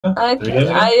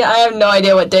I have no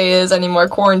idea what day it is anymore.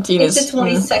 Quarantine It's is... the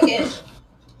 22nd.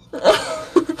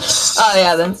 Oh,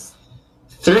 yeah, then.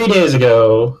 3 days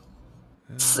ago.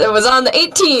 It was on the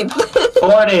 18th.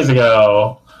 4 days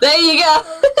ago. There you go.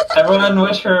 Everyone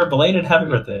wish her a belated happy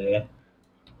birthday.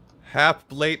 Hap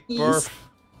late birth.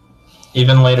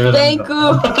 Even later than... Thank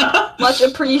you. Much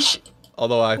appreciated.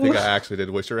 Although I think I actually did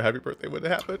wish her a happy birthday when it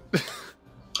happened.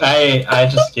 I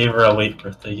just gave her a late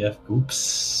birthday gift.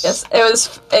 Oops. Yes, it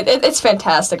was. It's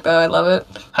fantastic, though. I love it.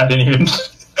 I didn't even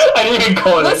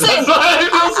call it. Listen, That's why I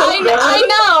feel so I bad.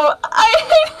 know.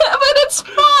 But it's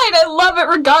fine. I love it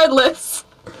regardless.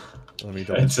 Let me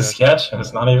double It's a check. sketch and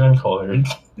it's not even colored.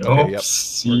 Okay, yep,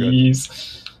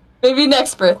 Oopsies. Maybe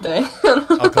next birthday.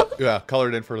 Yeah, color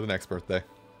it in for the next birthday.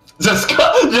 Just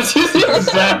use the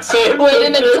exact same. Wait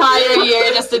an picture. entire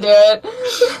year just to do it.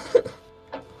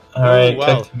 All right, Ooh,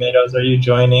 wow. Cooked Tomatoes, are you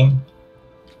joining?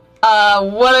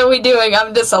 What are we doing?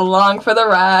 I'm just along for the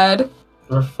ride.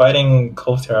 We're fighting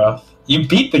Kolteroth. You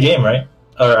beat the game, right?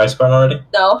 Or Iceborne already?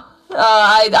 No.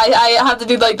 I have to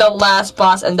do like the last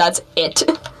boss and that's it.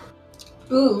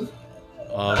 Ooh.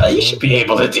 You should be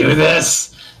able to do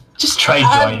this. Just try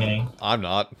joining. I'm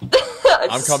not.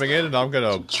 I'm coming in and I'm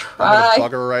gonna Try.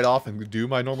 bugger right off and do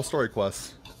my normal story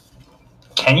quests.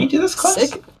 Can you do this quest?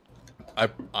 Sick.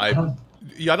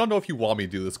 Yeah, I don't know if you want me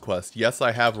to do this quest. Yes,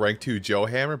 I have rank 2 Joe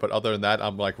Hammer, but other than that,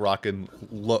 I'm like rocking,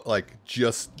 like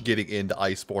just getting into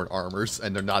Iceborne armors,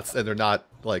 and they're not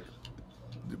like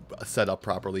set up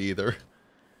properly either.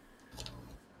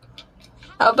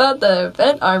 How about the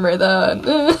event armor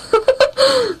though?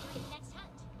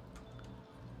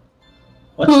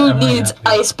 What's Who MR needs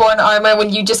happy? Iceborne armor when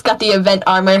you just got the event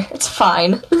armor? It's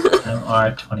fine.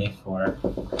 MR24.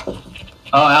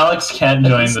 Oh, Alex can't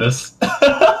join this.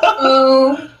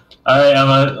 Oh. All right,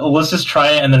 Emma. Let's just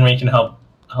try it, and then we can help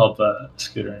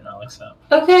Scooter and Alex out.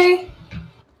 Okay.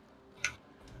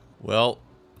 Well,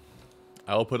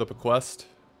 I will put up a quest.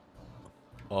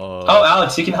 Oh,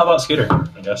 Alex, you can help out Scooter,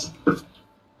 I guess.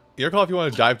 Your call if you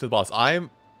want to dive to the boss. I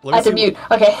have to mute.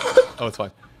 Okay. Oh, it's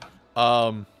fine.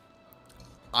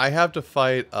 I have to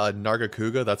fight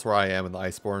Nargacuga. That's where I am in the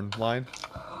Iceborne line.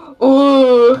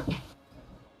 Ooh.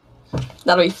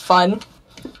 That'll be fun.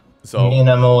 So Me and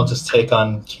Emma will just take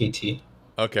on KT.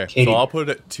 okay, Katie. so I'll put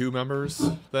it at 2 members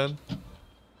then.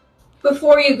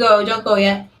 Before you go, don't go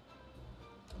yet.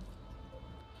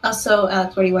 Also,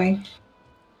 Alex, what are you wearing?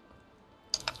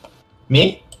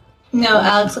 Me? No,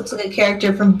 Alex looks like a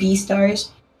character from Beastars.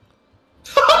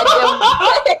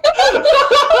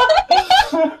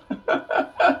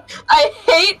 I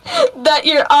hate that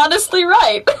you're honestly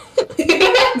right.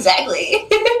 Exactly.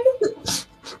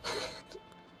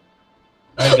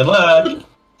 Alright, good luck.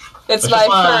 It's Wish my us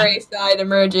luck. furry side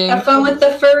emerging. Have fun with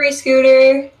the furry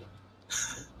scooter.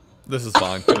 This is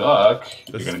fine. Good luck.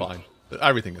 This is You're gonna- fine.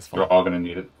 Everything is fine. You're all gonna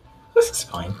need it. This is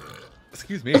fine.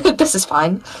 Excuse me. This is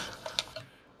fine.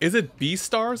 Is it B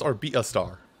stars or be a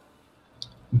star?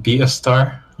 Be a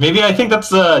star. Maybe I think that's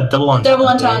the double entendre. Double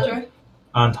entendre.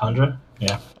 Entendre?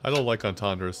 Yeah. I don't like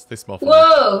entendres. They smell funny.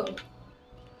 Whoa!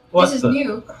 What's This is the...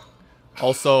 new.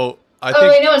 Also, I Oh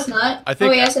think wait, no, it's not. I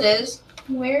think- Oh yes, it is.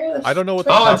 Where? The I don't know what.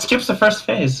 Oh, it skips the first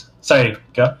phase. Sorry,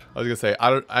 go. I was gonna say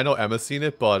I know Emma's seen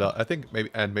it, but I think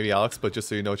maybe Alex. But just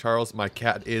so you know, Charles, my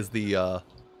cat is the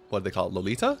what do they call it,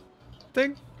 Lolita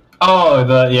thing? Oh,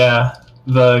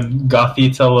 the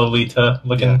Gothita Lolita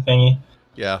looking Yeah. thingy.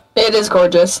 Yeah, It is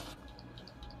gorgeous.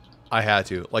 I had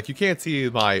to. Like, you can't see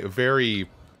my very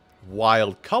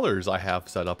wild colors I have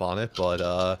set up on it, but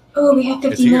Oh, we have 50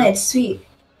 It's here. minutes. Sweet.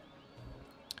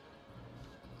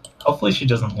 Hopefully she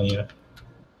doesn't leave.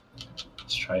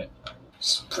 Let's try it.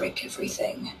 Just break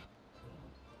everything.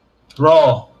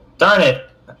 Roll. Darn it.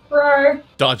 Roar.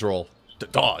 dodge roll,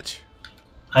 dodge.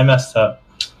 I messed up.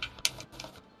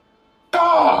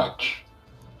 Dodge!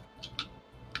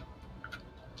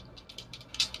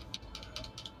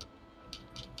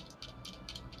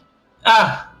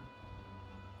 Ah!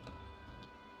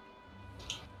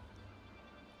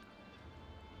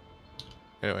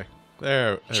 Anyway,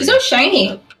 there. She's so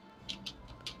shiny.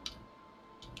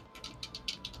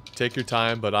 Take your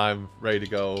time, but I'm ready to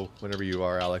go whenever you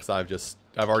are, Alex. I've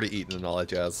already eaten and all that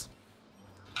jazz.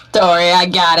 Don't worry, I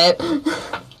got it.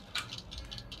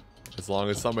 As long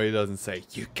as somebody doesn't say,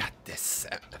 "You got this,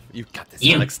 you got this."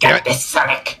 You Alex, got this,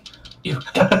 Sonic! You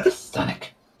got this,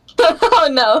 Sonic! Oh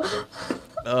no.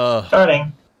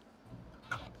 Starting.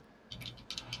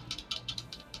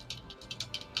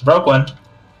 Broke one.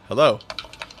 Hello.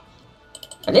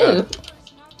 I do.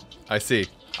 I see.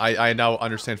 I now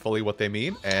understand fully what they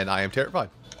mean, and I am terrified.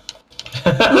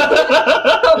 Welcome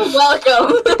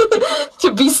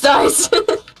to Beastars.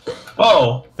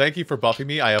 Whoa! Thank you for buffing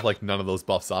me. I have like none of those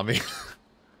buffs on me.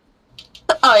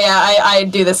 Oh yeah, I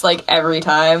do this like every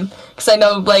time because I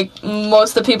know like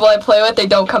most of the people I play with, they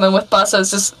don't come in with buffs, so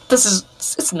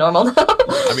it's normal now.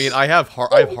 I mean, I have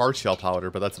hard shell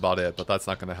powder, but that's about it. But that's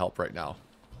not going to help right now.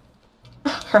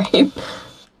 Right.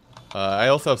 I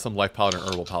also have some life powder and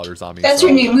herbal powders on me. That's so-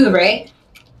 your new move, right?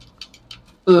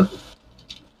 Ooh.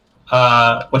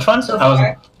 Which ones? So I wasn't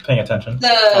far. paying attention. The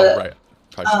Oh right,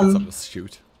 probably should get something to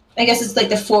shoot. I guess it's like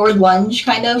the forward lunge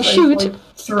kind of, like, Shoot. like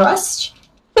thrust.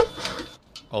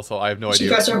 Also, I have no She idea.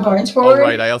 thrusts her horns Oh forward.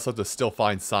 right, I also have to still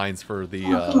find signs for the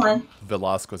Oh, come on.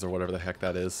 Velasquez or whatever the heck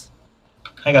that is.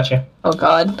 I got you. Oh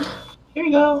god. Here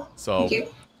you go. So Thank you.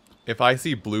 if I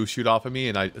see blue shoot off of me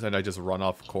and I just run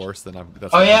off course, then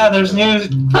that's. Oh yeah, there's new.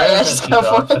 yeah, just go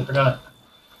for it. I forgot.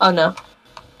 Oh no.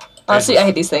 Honestly, I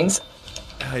hate these things.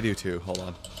 I do too. Hold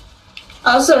on.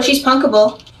 Also, she's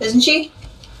punkable, isn't she?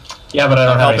 Yeah, but I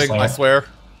don't I'm have any helping. I slinger. swear.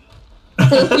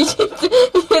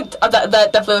 that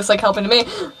definitely looks like helping to me.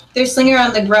 There's Slinger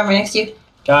on the ground right next to you.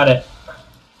 Got it.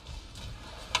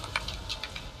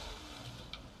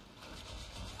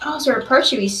 Oh, so her part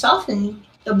should be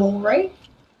softenable, right?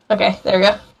 Okay, there we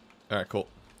go. All right, cool.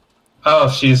 Oh,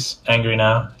 she's angry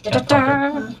now. Can't talk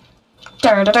her.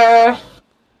 Da-da-da.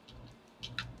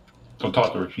 Don't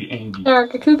talk to her. She angry.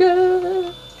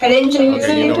 Darkakuga. I didn't Okay,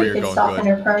 see you know if where it you're could going, soften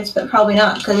good. her parts, but probably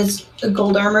not, because it's a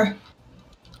gold armor.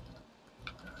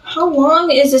 How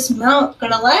long is this mount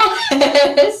gonna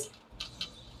last?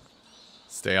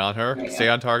 Stay on her. There you Stay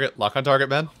go. on target. Lock on target,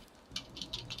 man.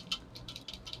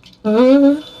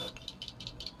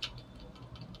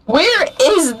 Where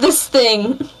is this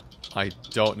thing? I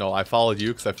don't know. I followed you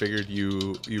because I figured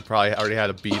you probably already had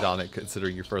a beat on it,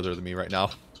 considering you're further than me right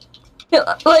now.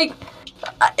 Like,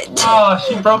 Oh,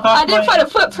 she broke off I didn't my... find a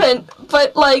footprint,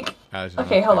 but like, As you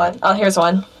okay, know. hold on. Oh, here's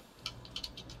one.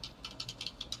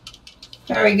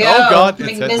 There we go. Oh god, Big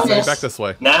it's heading business. back this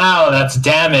way. Now that's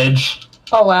damage.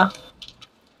 Oh wow.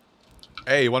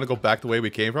 Hey, you want to go back the way we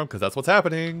came from? Because that's what's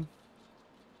happening.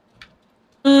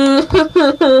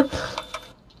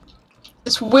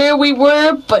 It's where we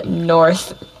were, but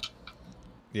north.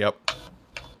 Yep.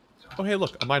 Oh hey,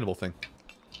 look, a mineable thing.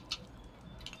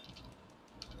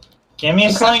 Give me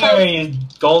a slinger, you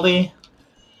Goldie.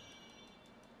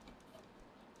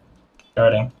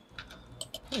 Guarding.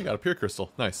 Hey, you got a pure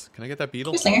crystal. Nice. Can I get that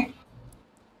beetle? Here's Slinger.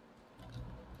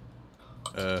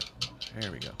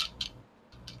 There we go.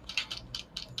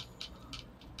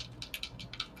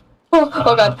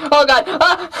 Oh god. Oh god.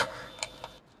 Ah!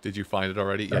 Did you find it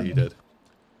already? Yeah, you did.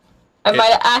 I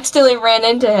might have accidentally ran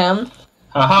into him.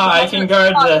 Haha, I can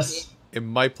guard this. It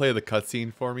might play the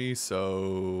cutscene for me,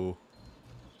 so...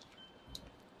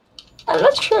 I'm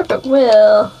not sure if it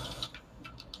will.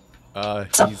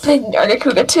 It's a He's... big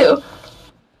Nargacuga too.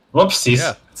 Whoopsies.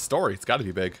 Yeah, it's story. It's got to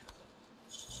be big.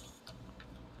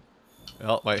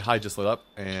 Well, my hide just lit up,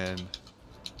 and...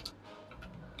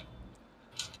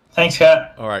 Thanks,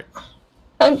 Cat. Alright.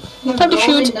 Time to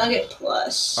shoot. Nugget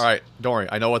plus. Alright, don't worry.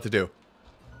 I know what to do.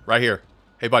 Right here.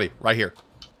 Hey, buddy. Right here.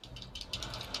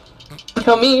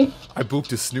 Kill me. I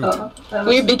booped his snoot. Oh, that was-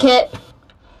 Weird big hit.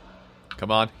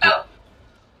 Come on. Ow.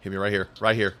 Hit me right here.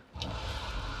 Right here.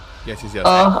 Yes, yes, yes.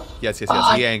 Yes, yes, yes.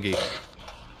 Oh. He angry.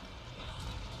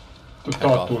 Don't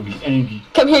talk to her. Be angry.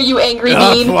 Come here, you angry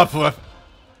Ah, bean. woof, woof.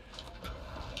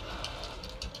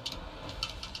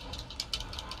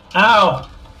 Ow!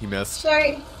 He missed.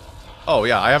 Sorry. Oh,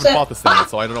 yeah. I haven't So- fought this thing yet,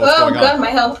 so I don't know what's Oh going god, on. my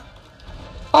health.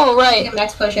 Oh I right. got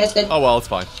max potion, that's good. Oh, well, it's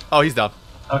fine. Oh, he's down.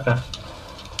 Okay.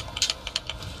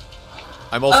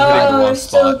 I'm also hitting the wrong there's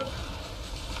still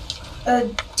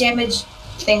spot. damage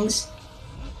things.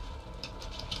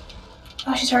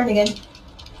 Oh, she's hurting again.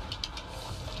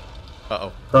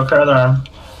 Uh-oh. Broke her other arm.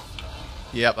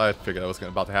 Yep, I figured that was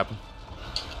about to happen.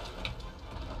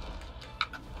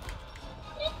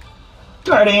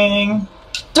 Guarding!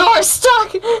 Door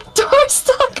stuck. Door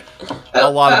stuck. A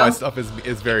lot of my Oh. stuff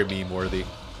is very meme-worthy.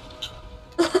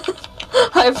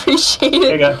 I appreciate There you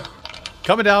it. go.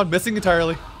 Coming down, missing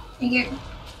entirely. Thank you.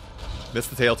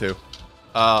 Missed the tail, too.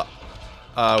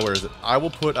 Where is it? I will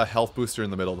put a health booster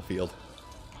in the middle of the field.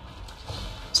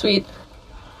 Sweet.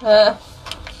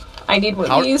 I need one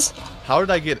How- of these. How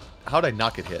did I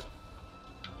not get hit?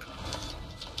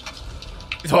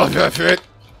 Oh, that's it.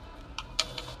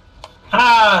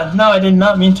 Ah, no, I did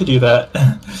not mean to do that.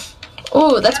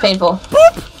 Ooh, that's painful.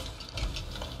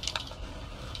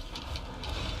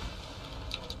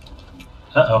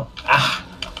 Uh-oh. Ah.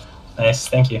 Nice,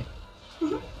 thank you.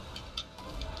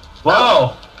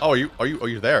 Whoa! Oh,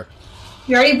 you're there.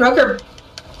 You already broke her.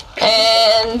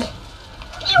 And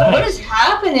What is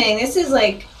happening? This is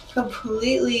like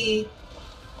completely.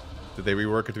 Did they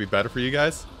rework it to be better for you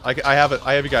guys? I have it.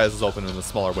 I have you guys as open in a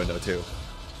smaller window too.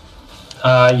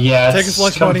 Yeah, Take it's his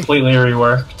lunch money. completely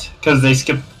reworked because they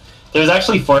skipped. There's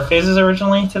actually 4 phases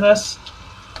originally to this,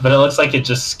 but it looks like it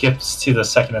just skips to the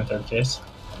second and third phase,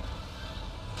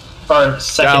 or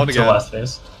second Down to again. last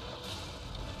phase.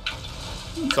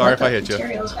 Sorry if I hit you.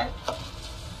 Materials.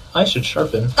 I should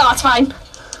sharpen. Oh, it's fine.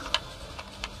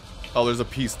 Oh, there's a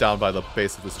piece down by the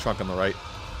base of this trunk on the right.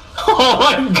 Oh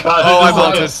my god! Oh, I I just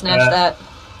bumped look it. at Snatch that.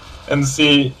 and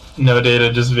see no data.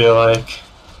 Just be like,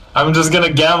 I'm just gonna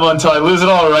gamble until I lose it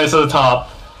all right to the top.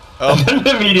 Oh, And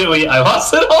then immediately I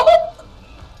lost it all.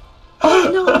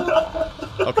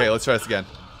 okay. Let's try this again.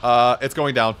 It's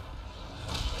going down.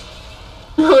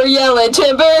 We're yelling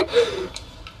timber.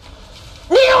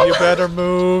 You better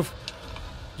move.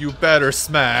 You better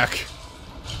smack.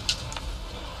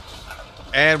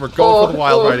 And we're going for the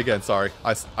wild ride again. Sorry,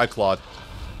 I clawed.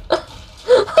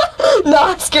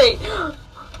 No, it's great.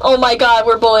 Oh my god,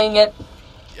 we're bullying it.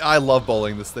 I love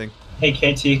bowling this thing. Hey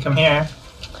KT, come here.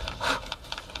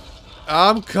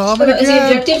 I'm So coming is the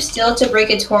again. objective still to break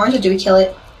its horns, or do we kill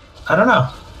it? I don't know.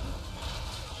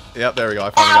 Yep, there we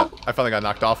go. I finally got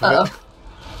knocked off of it.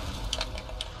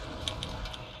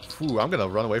 Ooh, I'm gonna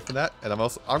run away from that, and I'm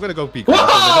gonna go be.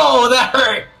 Whoa, that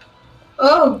hurt.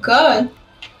 Oh god.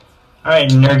 All right,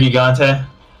 Nergigante.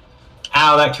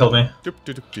 Ow, that killed me. Doop,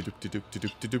 doop, doop, doop, doop,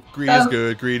 doop, doop, doop. Greed is Oh.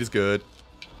 good. Greed is good.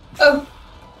 Oh.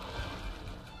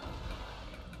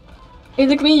 Hey,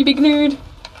 look at me, you big nerd.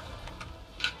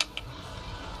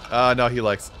 No, he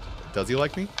likes. Does he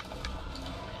like me?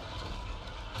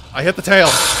 I hit the tail.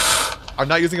 I'm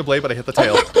not using a blade, but I hit the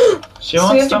tail. She So we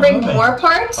won't have to stop break moving. more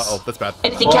parts? Uh-oh, that's bad.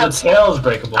 Anything Well, the counts. tail is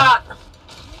breakable. Ah.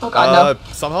 Oh god,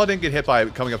 Somehow I didn't get hit by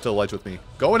coming up to the ledge with me.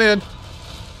 Going in.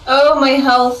 Oh, my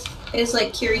health is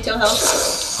like Kirito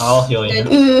health. I'll heal you.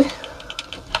 Good. no.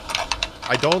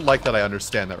 I don't like that I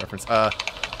understand that reference.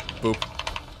 Boop.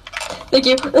 Thank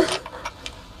you.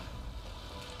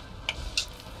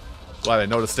 Glad I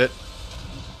noticed it.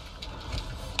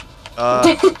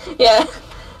 Yeah.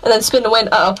 And then spin to win.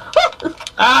 Uh-oh.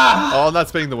 Ah! Oh, I'm not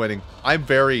spinning the winning. I'm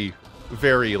very,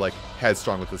 very, like,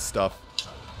 headstrong with this stuff.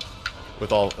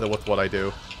 With what I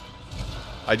do.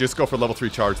 I just go for level 3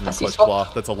 charge and then That's clutch useful.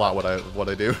 claw. That's a lot what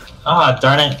I do. Ah,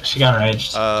 darn it. She got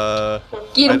enraged.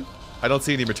 Get him. I don't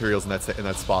see any materials in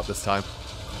that spot this time.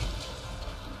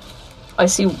 I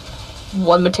see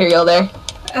one material there.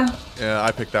 Oh. Yeah,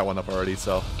 I picked that one up already,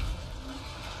 so.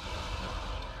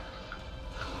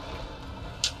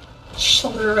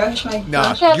 Shoulder rush, my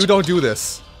Nah, gosh. you don't do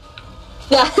this.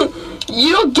 Yeah,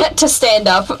 you don't get to stand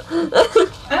up.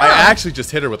 I actually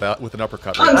just hit her with an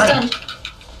uppercut. I'm Right? stunned.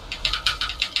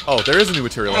 Oh, there is a new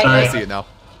material. I Alright. see it now.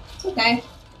 It's okay.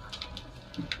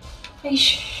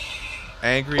 Eesh.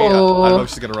 Angry. Oh. I don't know if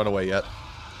she's gonna run away yet.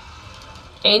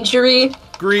 Injury.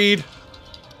 Greed.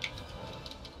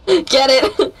 Get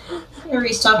it. I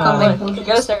restock on my Come on, Kuga,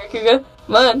 potions. Snarky Kuga.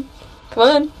 Come on. Come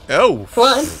on. Oh. Come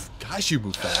on. Gosh, you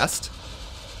move fast.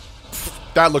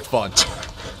 That looked fun.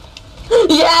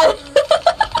 Yeah.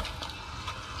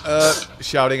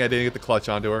 Shouting, I didn't get the clutch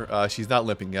onto her. She's not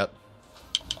limping yet.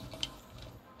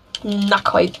 Not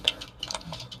quite.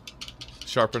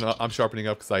 I'm sharpening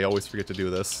up because I always forget to do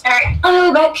this. Alright, on our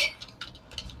way back.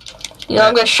 You know,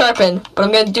 I'm gonna sharpen, but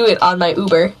I'm gonna do it on my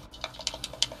Uber.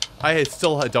 I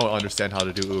still don't understand how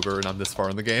to do Uber, and I'm this far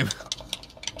in the game.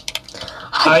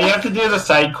 You have to do the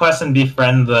side quest and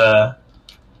befriend the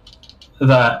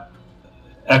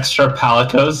extra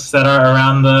palicos that are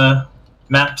around the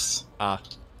maps. Ah.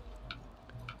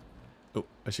 Oh,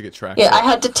 I should get tracked. Yeah, I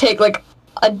had to take like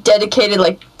a dedicated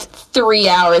like 3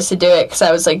 hours to do it because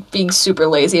I was like being super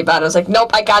lazy about it. I was like, nope,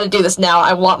 I gotta do this now.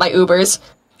 I want my Ubers.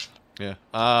 Yeah.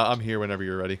 I'm here whenever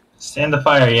you're ready. Stand the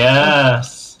fire,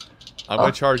 yes. I'm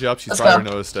gonna charge up. She's Let's probably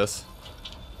go. noticed us.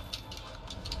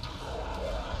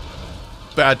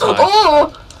 Bad time.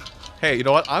 Oh! Hey, you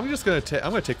know what? I'm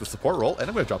gonna take the support roll and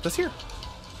I'm gonna drop this here.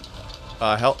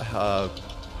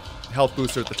 Health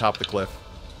booster at the top of the cliff.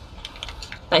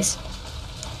 Nice.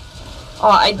 Oh,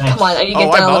 Nice. come on, I need to Oh,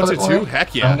 get I down a little mounted bit too. more. Heck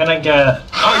I'm yeah! gonna get.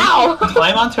 Ow! You can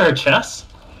climb onto her chest.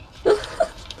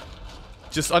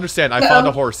 Just understand, I No. found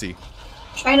a horsey.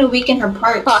 Trying to weaken her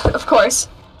parts. Ah, of course.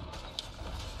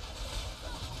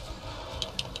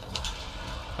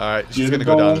 All right, she's Get gonna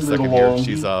go down in a along, second get here. along.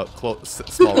 She's small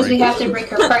Because we range. have to break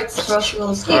her parts, or else she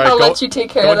will escape. Alright, I'll go- let you take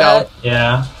care go of that. down.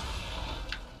 Yeah.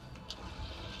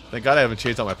 Thank God I haven't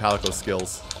changed out my palico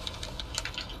skills.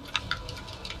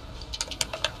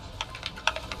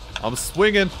 I'm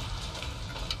swinging.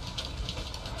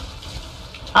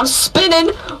 I'm spinning.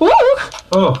 Woo!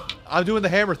 Oh, I'm doing the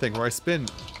hammer thing where I spin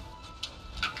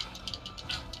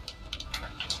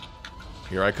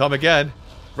Here I come again.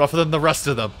 Rougher than the rest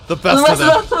of them. The The best of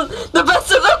rest them. of them. The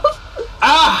best of them.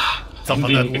 Ah! Tougher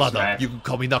Indeed, than leather. right. You can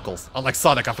call me Knuckles. Unlike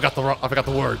Sonic, I forgot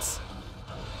the words.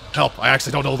 Help! I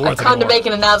actually don't know the I've words come to anymore. make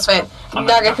an announcement.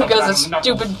 Nagakuga's a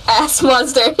stupid ass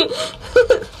monster.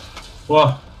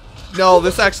 Whoa. No,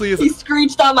 this actually He is.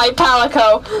 screeched on my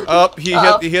palico. Up,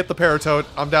 Uh-oh. he hit the Paratoad.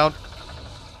 I'm down.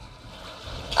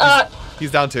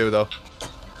 He's down too, though.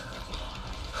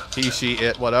 He, she,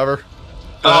 it, whatever.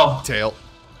 Oh. Tail.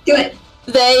 Do it.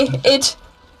 They, it.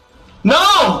 No!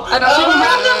 I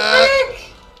don't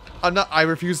Frick! I'm not. I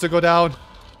refuse to go down.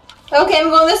 Okay, I'm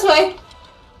going this way.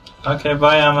 Okay,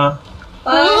 bye, Emma.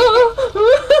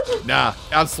 Bye. Nah,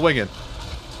 I'm swinging.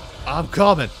 I'm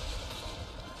coming.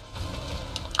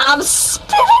 I'm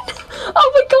spinning.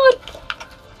 Oh my god.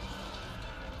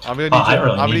 I'm gonna need Oh, I you.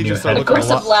 really I'm gonna need need you new to start head. looking a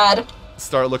Aggressive lot. lad.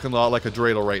 Start looking a lot like a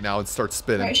dreidel right now and start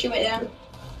spinning. Alright, she went down.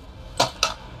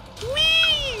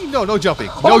 Whee! No, no jumping.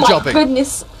 Oh No my jumping.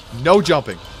 goodness. No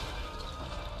jumping.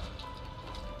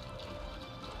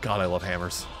 God, I love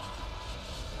hammers.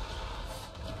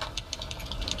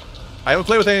 I haven't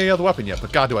played with any other weapon yet,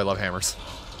 but God, do I love hammers.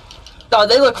 Oh,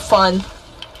 they look fun.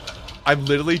 I'm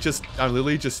literally just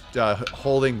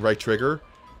holding right trigger,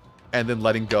 and then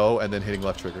letting go, and then hitting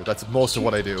left trigger. That's most of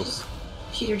what I do. She's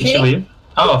Did she retreating. leave?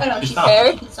 Oh, Oh, no, she she's stopped.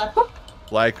 there. She stopped.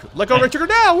 Like, let go right trigger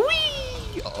now.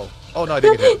 Whee! Uh-oh. Oh no, I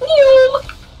didn't get hit. Let's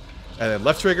And then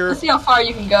left trigger. see how far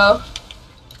you can go.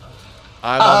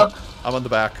 I'm on the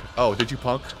back. Oh, did you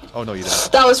punk? Oh no, you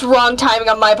didn't. That was wrong timing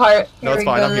on my part. No, Here it's we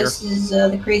fine, go. I'm here. This is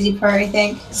the crazy part, I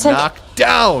think. Knock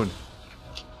down.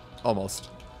 Almost.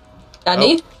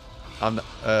 Nani? I'm.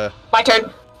 My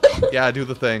turn. Yeah, do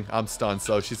the thing. I'm stunned,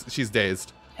 so she's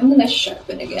dazed. I'm gonna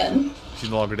sharpen again. She's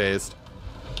no longer dazed.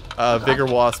 Vigor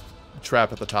Wasp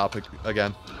trap at the top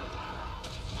again.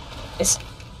 Nice.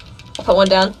 I'll put one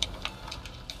down.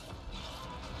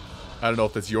 I don't know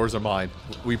if it's yours or mine.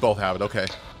 We both have it. Okay.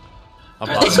 I'm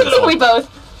Alright, boxing this We one.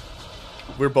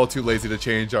 both. We're both too lazy to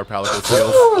change our palico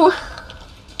skills. Ooh.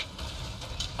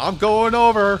 I'm going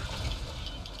over.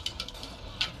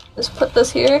 Just put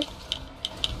this here.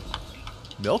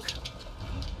 Milk?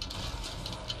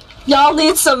 Y'all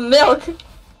need some milk.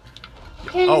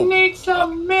 Oh. Need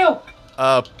some milk.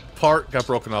 Part got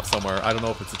broken off somewhere. I don't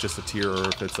know if it's just a tier or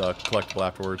if it's collectible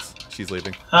afterwards. She's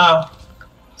leaving. Oh.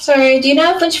 Sorry, do you not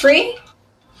have Flinch Free?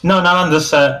 No, not on this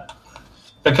set.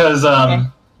 Because, Okay.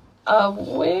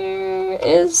 Where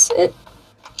is it?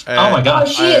 Oh my Oh,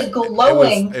 gosh. she is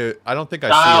glowing. I don't think I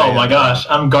see it. Oh my gosh.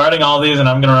 I'm guarding all these and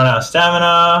I'm gonna run out of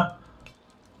stamina.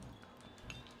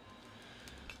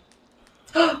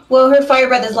 Well, her fire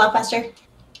breath is a lot faster.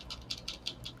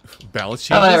 Balance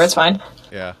Oh, changes? whatever, it's fine.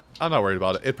 Yeah, I'm not worried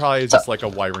about it. It probably is just like a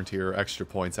wyvern tier, extra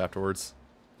points afterwards.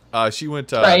 She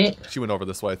went Right. She went over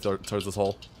this way towards this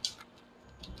hole.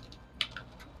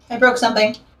 I broke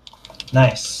something.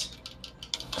 Nice.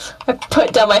 I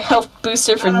put down my health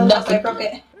booster for I don't know if I nothing. broke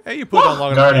it. Hey, you put it on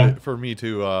long Guarding. enough for me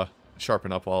to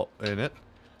sharpen up while in it.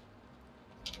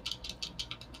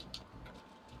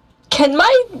 Can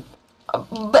my...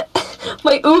 But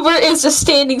my Uber is just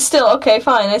standing still. Okay,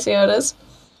 fine. I see how it is.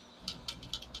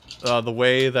 The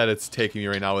way that it's taking me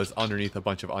right now is underneath a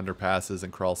bunch of underpasses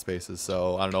and crawl spaces,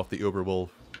 so I don't know if the Uber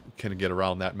can get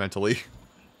around that mentally.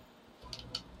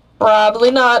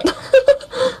 Probably not.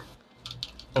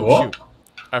 Oh Cool. shoot!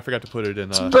 I forgot to put it in.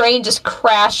 Brain just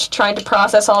crashed trying to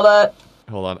process all that.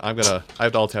 Hold on, I have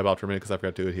to alt tab out for a minute because I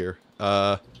forgot to do it here.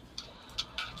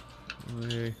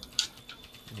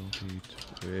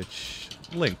 Twitch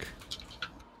link.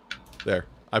 There.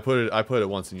 I put it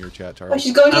once in your chat, Oh, Charles.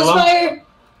 she's going to this Hello? fire!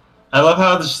 I love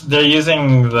how they're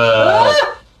using the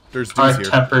Ah! There's dudes here.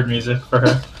 hard-tempered music for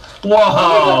her.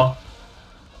 Whoa!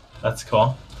 That's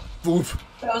cool. Oof.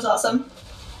 That was awesome.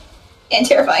 And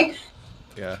terrifying.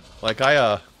 Yeah, like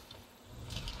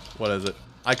what is it?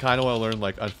 I kind of want to learn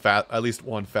like at least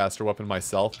one faster weapon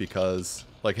myself because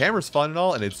like hammer's fun and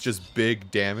all, and it's just big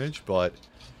damage. But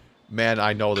man,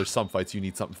 I know there's some fights you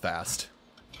need something fast.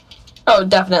 Oh,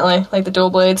 definitely. Like the dual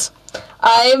blades.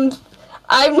 I've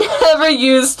never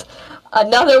used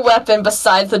another weapon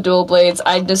besides the dual blades.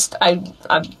 I'm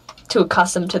too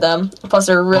accustomed to them. Plus,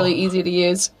 they're really easy to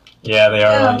use. Yeah, they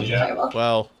are. Oh, really, yeah. terrible.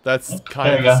 Well, that's There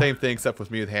kind of you the go. same thing except with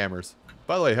me with hammers.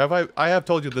 By the way, I have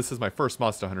told you this is my first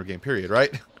Monster Hunter game, period,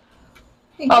 right?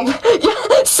 Thank you.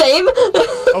 Yeah, same.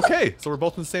 Okay, so we're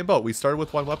both in the same boat. We started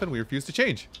with one weapon, we refused to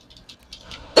change.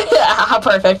 How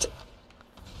perfect.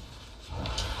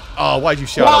 Oh, why'd you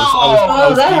shout? Whoa! I Oh,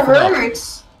 was that beefing up.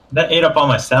 hurts. That ate up all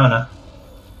my stamina.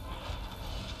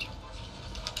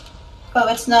 Oh,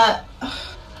 it's not.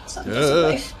 It's not Yeah. this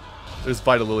life. There's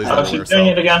Vita Lilies Oh, everywhere, she's doing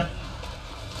it so. again.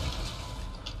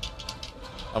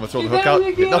 I'm gonna throw the hook out.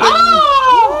 Get nothing.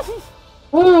 Oh!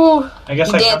 Ooh. I guess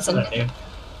You I dancing. got that.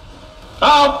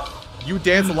 Oh! You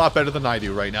dance a lot better than I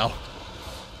do right now.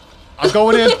 I'm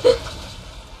going in.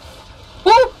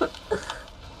 Woo!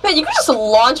 Man, you can just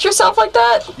launch yourself like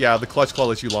that? Yeah, the clutch claw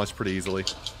lets you launch pretty easily.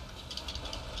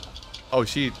 Oh,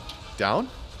 she down?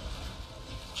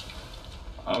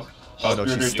 Oh, no,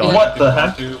 she's you're stunned. What the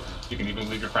heck? You can even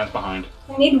leave your friends behind.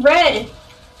 I need red.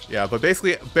 Yeah, but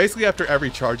basically after every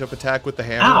charge up attack with the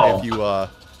hammer, Ow. if you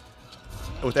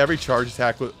with every charge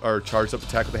attack or charged up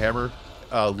attack with the hammer,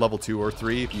 level 2 or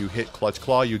 3, if you hit clutch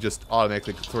claw, you just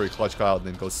automatically throw your clutch claw out and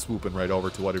then go swooping right over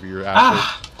to whatever you're after.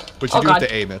 Ah! But you Oh, do have God.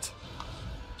 to aim it.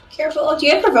 Careful. Do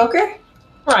you have provoker?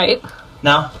 Right.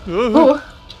 No. Ooh.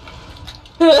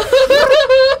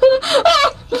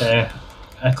 Okay.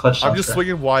 I clutched I'm off just there.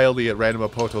 swinging wildly at random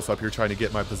apotos up here trying to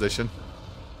get my position.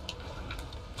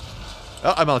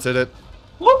 Oh, I mounted it.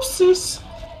 Whoopsies.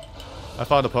 I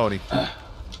found a pony.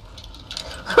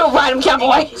 Ride him,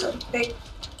 cowboy. She's so big.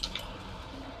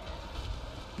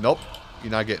 Nope,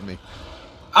 you're not getting me.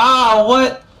 Ah,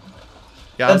 what?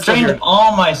 Yeah, I'm That still drained here.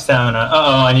 all my stamina.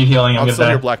 Uh-oh, I need healing. I'm I'm gonna still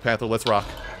die. here, Black Panther. Let's rock.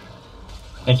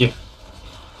 Thank you.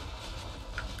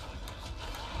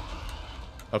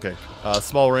 Okay,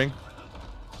 small ring.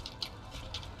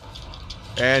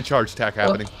 And charge attack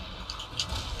happening.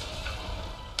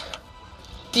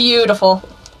 Beautiful.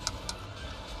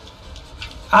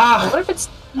 Ah! What if its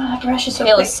Ah, brush is so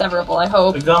tail quick. is severable, I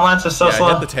hope. The gun lance is so Yeah, slow.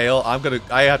 hit the tail.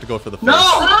 I have to go for the face. No!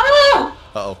 Ah!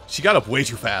 Uh-oh. She got up way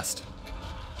too fast.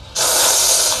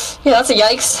 Yeah, that's a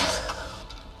yikes.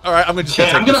 Alright, I'm just Okay,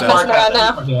 gonna I'm take gonna this fart Right at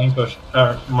now. more healing push.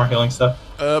 More healing stuff.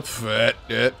 out.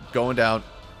 Going down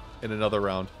in another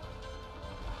round.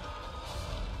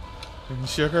 And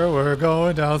sugar, we're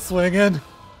going down swinging.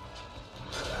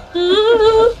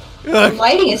 The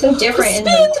lighting is so different in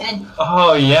the tent.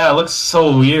 Oh yeah, it looks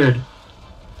so weird.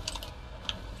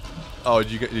 Oh,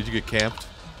 did you get camped?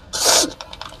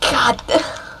 God.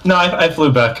 No, I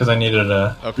flew back because I needed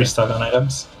a Okay. restock on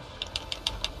items.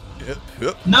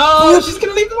 Yep. No, she's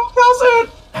gonna leave the hotel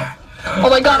soon. Oh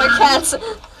my god, our cats.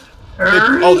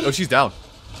 Oh, she's down.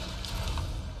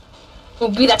 Oh,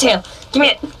 beat that tail. Give me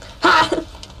it. Ha!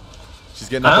 She's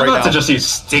getting up I'm right about now. to just use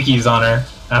stickies on her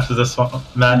after this one I'm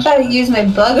match. about to use my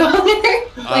bug on her.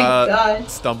 Oh my god.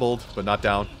 Stumbled, but not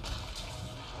down.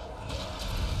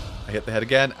 I hit the head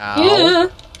again. Ow. Yeah.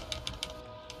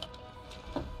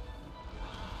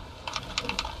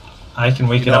 I can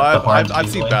wake You it know, up the horn I've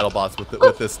seen easily. BattleBots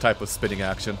with this type of spinning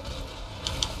action.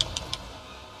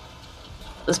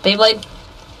 This Beyblade.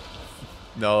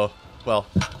 No, well,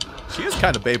 she is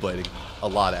kind of Beyblading a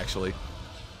lot actually.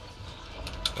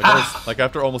 Like, like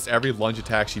after almost every lunge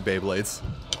attack, she Beyblades.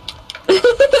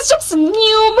 It's just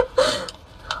new.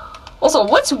 Also,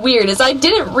 what's weird is I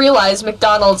didn't realize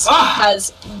McDonald's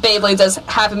has Beyblades as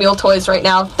Happy Meal toys right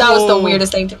now. That was the Whoa.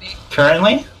 weirdest thing to me.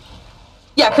 Currently?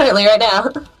 Yeah, currently, right now.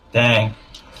 Dang.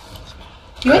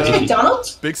 You went to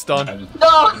McDonald's? Big stun.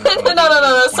 No,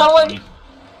 no.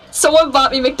 Someone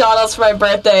bought me McDonald's for my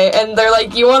birthday, and they're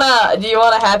like, do you want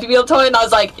a Happy Meal toy? And I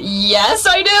was like, yes,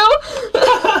 I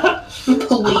do.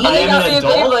 Please. I got am me a an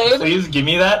adult. Beyblade. Please give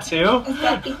me that too.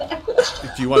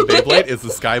 Do you want a Beyblade? Is the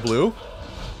sky blue?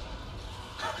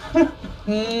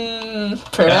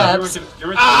 Perhaps.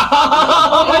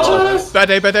 Ah! Bad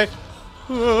day, bad day.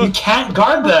 You can't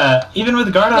guard that, even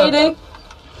with guard up. Mayday.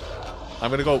 I'm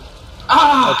gonna go.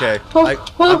 Ah! Okay, Oh, I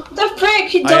The frick?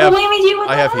 He I have- double whammied you with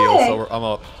I have that. heals, so I'm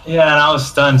up. Yeah, and I was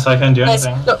stunned, so I couldn't do Nice.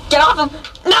 anything. No, get off him.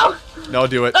 No. No,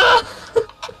 do it. Ah.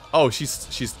 Oh, she's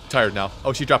tired now.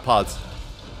 Oh, she dropped pods.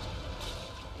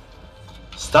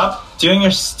 Stop doing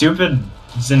your stupid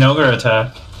Zinogre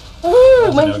attack.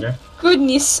 Ooh, my Zinogre.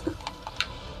 goodness.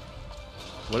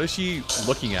 What is she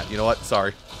looking at? You know what?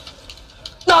 Sorry.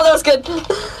 No, that was good.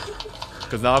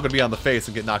 Because now I'm gonna be on the face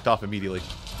and get knocked off immediately.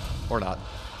 Or not.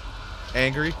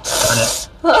 Angry? Darn it.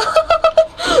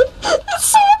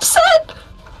 So upset.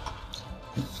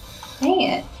 Dang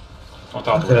it.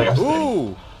 Okay.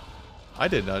 Ooh! I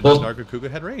didn't know Well- Nargacuga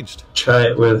had ranged. Try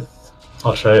it with.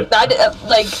 I'll try it. I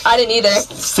didn't either.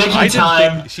 Sticky I didn't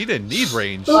time. think she didn't need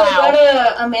range. Ooh, I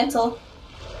got a mantle.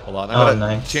 Hold on, Oh, I'm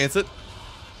gonna nice. chance it.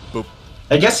 Boop.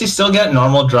 I guess you still get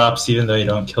normal drops even though you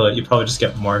don't kill it. You probably just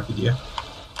get more if you do.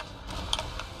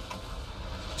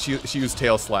 She used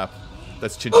tail slap.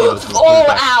 That's Chinchino's move. Put it Oh,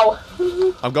 back.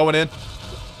 ow. I'm going in.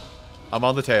 I'm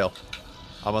on the tail.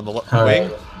 I'm on the All wing,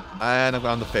 right. and I'm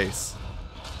on the face.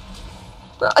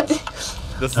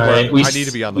 This is All where right. I need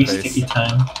to be on the Sticky face.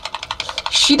 time.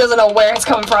 She doesn't know where it's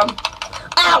coming from.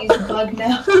 Ow. He's a bug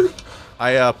now.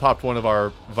 I popped one of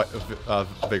our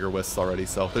Vigor Wisps already,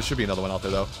 so there should be another one out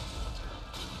there though.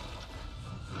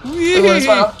 Blue as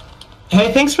well.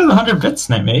 Hey, thanks for the 100 bits,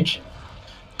 Night Mage.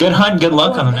 Good hunt, good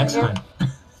luck on the next yeah. hunt.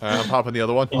 Alright, I'm popping the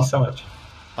other one. Thank you so much.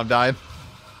 I'm dying.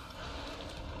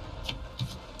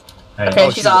 Alright. Okay,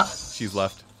 she's off. She's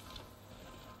left.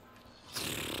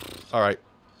 Alright.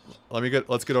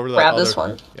 Let's get over that Grab other. this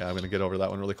one. Yeah, I'm gonna get over that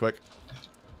one really quick.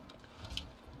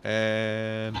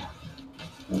 And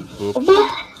boop.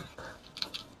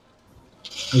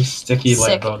 You sticky light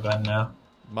Sick. bow gun now.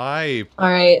 My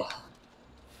Alright.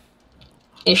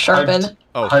 A sharpen.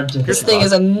 Hard to This hit thing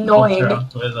is annoying.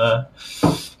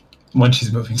 with when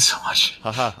she's moving so much.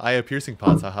 haha, I have piercing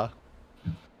pots, haha.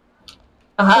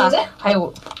 What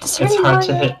was It's hard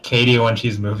to hit Katie when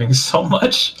she's moving so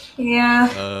much.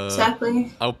 Yeah,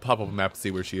 exactly. I'll pop up a map to see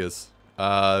where she is.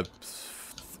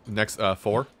 Next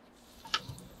 4.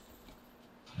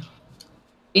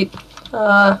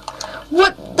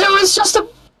 What? There was just a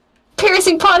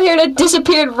piercing pot here that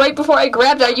disappeared right before I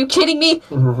grabbed it. Are you kidding me?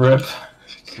 Rip.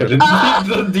 Couldn't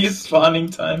beat the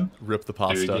despawning time. Rip the Dude,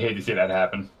 pasta. you hate to see that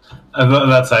happen.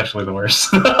 That's actually the worst.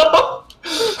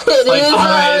 It Like, is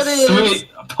alright, what it is. sweet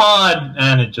pod,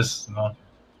 and it just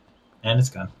and it's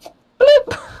gone.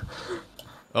 Bloop.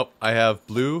 Oh, I have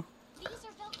blue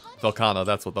Velcana.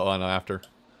 That's what the one I'm after.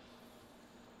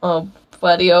 Oh,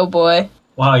 buddy, oh boy.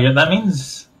 Wow, yeah, that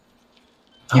means.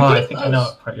 You're Oh, I pretty think I know close.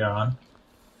 what part you're on.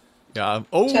 Yeah.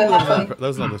 halfway. That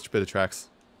was another bit of tracks.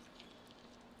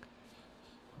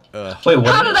 Wait, what?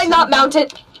 How did I not mount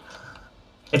it?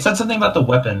 It said something about the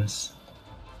weapons.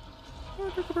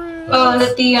 Oh,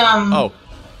 that the Oh,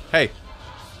 hey.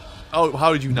 Oh,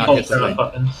 how did you not hit the the thing?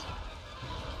 weapons.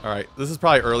 All right, this is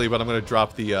probably early, but I'm gonna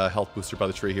drop the health booster by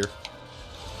the tree here.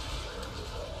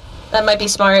 That might be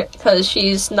smart because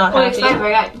she's not Wait, happy.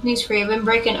 I got news for you. I've been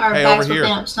breaking our Hey, bags over here.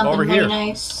 working up something Over really here.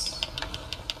 nice.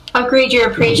 Upgrade your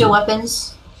Aprasia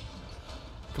weapons.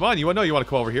 Come on, you want to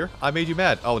come over here? I made you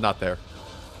mad. Oh, not there.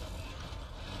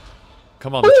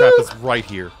 Come on, the trap is right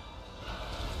here.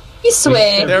 You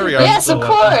swing. There we are. Yes, of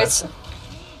course.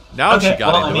 Now Okay, she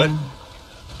got well, into I mean,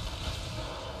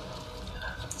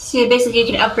 So basically, you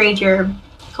can upgrade your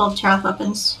gold chaff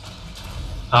weapons.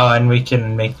 Oh, and we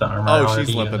can make the armor Oh, already, she's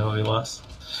even limping. though we lost.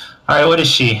 Alright, what is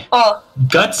she? Oh,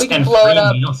 Guts We can and blow it free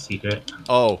up. meal secret.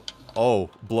 Oh,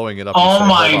 blowing it up. you Oh say. Hold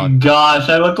my on. gosh,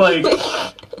 I look like...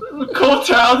 Cold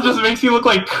Child just makes you look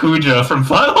like Kuja from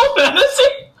Final Fantasy.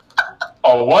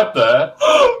 Oh, what the?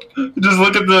 Just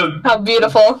look at the... how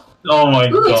beautiful. Oh my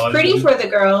Ooh, god. it's pretty for the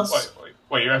girls.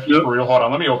 Wait, you're actually for real? Hold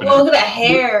on, let me open Well, look it. at that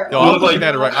hair. Yo, You I'm look looking like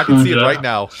at it right. I can see it Kuja. right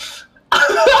now.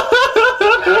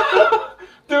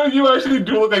 Dude, you actually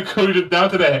do look like Kuja down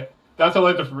to the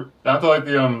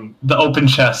The open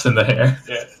chest and the hair.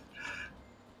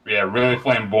 yeah, really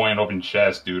flamboyant open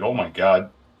chest, dude. Oh my god.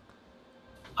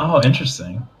 Oh,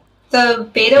 interesting. The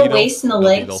beta Beetle. waist and the The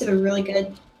legs beetle. are really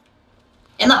good.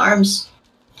 And the arms.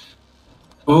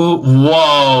 Ooh,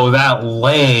 whoa, that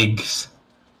legs.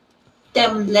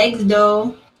 Them legs,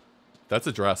 though. That's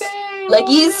a dress.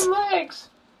 Leggies.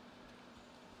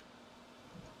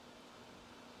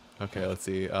 Okay, let's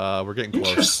see. We're getting close.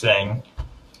 Interesting.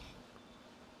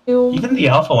 Ew. Even the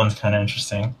alpha one's kind of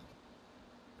interesting.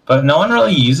 But no one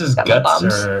really uses Got my guts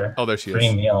bombs. or Oh, there she free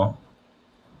is. meal.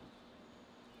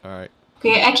 All right.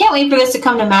 Okay, I can't wait for this to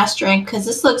come to master rank because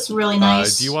this looks really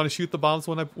nice. Do you want to shoot the bombs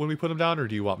when we put them down, or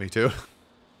do you want me to?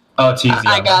 Oh, it's easy.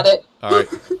 I got it. All right.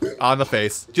 On the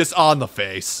face. Just on the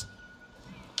face.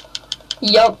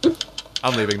 Yup.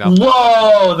 I'm leaving now.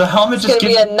 Whoa, the helmet It's just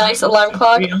gonna be gives a nice alarm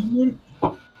clock. free element?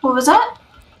 What was that?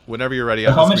 Whenever you're ready, The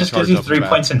I'll helmet just gives recharge you up 3 and back.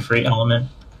 points in free element.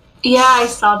 Yeah, I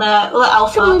saw that. Well,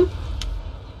 alpha.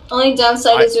 Only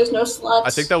downside is there's no slots.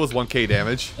 I think that was 1k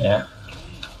damage. Yeah.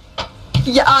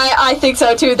 Yeah, I think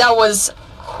so too. That was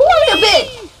quite a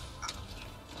bit.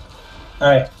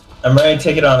 Alright, I'm ready to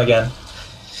take it on again.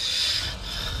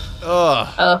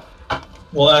 Ugh.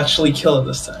 We'll actually kill it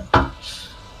this time. Can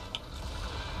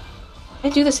I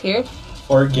do this here?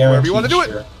 Or guaranteed you wanna do it.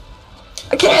 sure.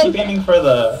 I Keep can. aiming for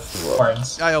the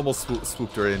horns. I almost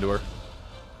swooped right into her.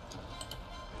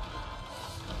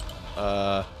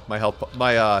 My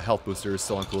health booster is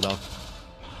still on cooldown.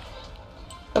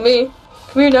 Come here,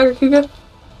 Nagakuga.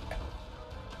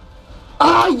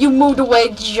 Ah, you moved away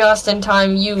just in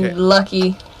time. You Okay.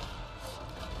 lucky.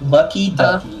 Lucky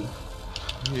ducky.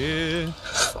 Yeah.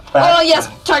 Oh yes,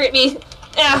 target me.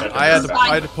 Yeah. I had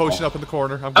Fine. a potion up in the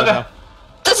corner. I'm good Okay. now.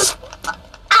 This is.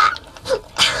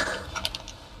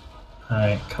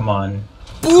 Alright, come on.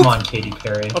 Come on, Katy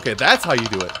Perry. Okay, that's how you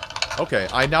do it. Okay,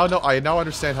 I now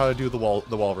understand how to do the wall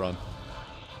run.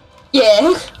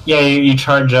 Yeah. Yeah, you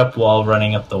charge up while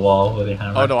running up the wall with your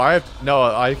hammer. Oh no,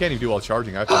 I can't even do while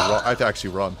charging. I have to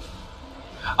actually run.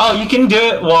 Oh, you can do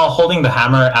it while holding the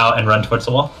hammer out and run towards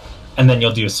the wall, and then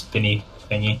you'll do a spinny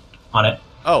thingy on it.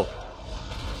 Oh,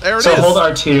 there it So is. hold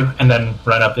R2 and then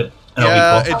run up it. And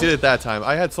Yeah, it'll be cool. it did it that time.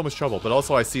 I had so much trouble, but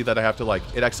also I see that I have to like.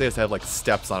 It actually has to have like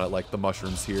steps on it, like the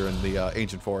mushrooms here in the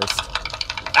ancient forest.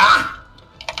 Ah!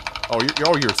 Oh,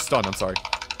 you're stunned. I'm sorry.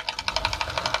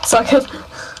 Suck it. I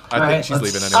think Alright, she's let's-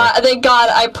 leaving anyway. Thank God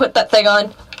I put that thing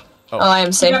on. Oh. I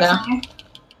am safe now.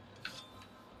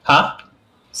 Huh?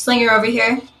 Slinger over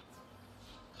here.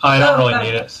 Oh, I don't Oh, really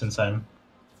okay. need it since I'm...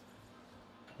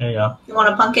 There you go. You want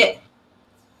to punk it?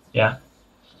 Yeah.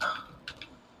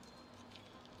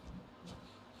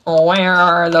 Oh, where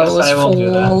are those I will do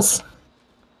that. fools?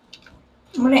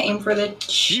 I'm gonna aim for the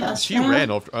chest. She now.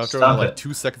 ran after Stop only like it.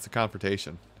 2 seconds of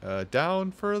confrontation.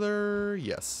 Down further,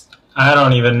 yes. I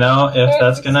don't even know if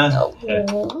that's gonna hit.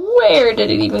 Where did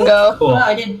it even go? Cool. Oh,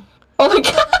 I did. Oh my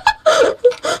God!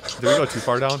 Did we go too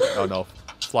far down? Oh no,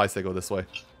 flies they go this way.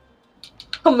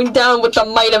 Coming down with the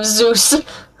might of Zeus.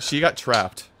 She got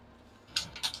trapped.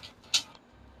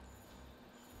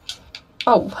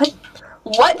 Oh, what?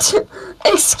 What?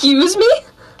 Excuse me?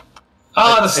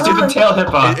 Oh, the stupid tail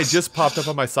hitbox. It just popped up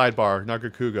on my sidebar.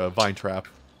 Nagakuga, vine trap.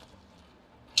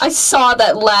 I saw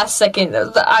that last second.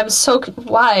 I'm so...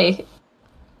 Why?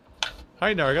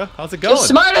 Hi Narga, how's it You're going?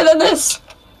 smarter than this!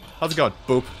 How's it going?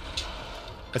 Boop.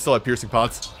 I still have piercing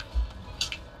pods.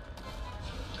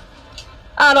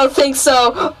 I don't think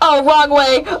so. Oh, wrong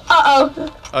way. Uh-oh.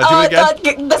 Do it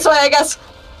again. This way, I guess.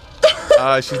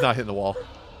 She's not hitting the wall.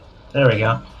 There we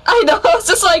go. I know, it's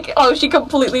just like, oh, she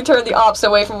completely turned the opposite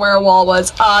way from where a wall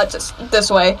was. Just this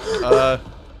way.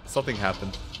 Something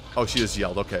happened. Oh, she just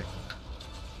yelled. Okay.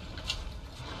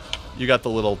 You got the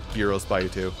little gyros by you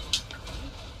too.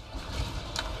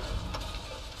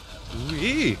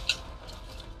 Ooh-ee.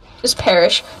 Just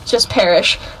perish. Just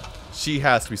perish. She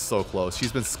has to be so close.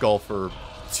 She's been skull for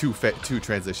two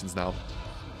transitions now.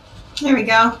 There we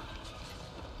go.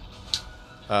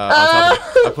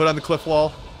 I put on the cliff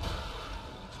wall.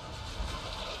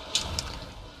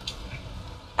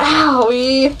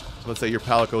 Owie. Let's say your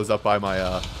palico is up by my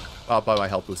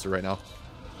health booster right now.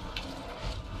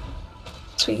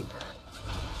 Sweet.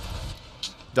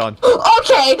 Done.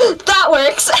 Okay, that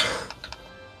works.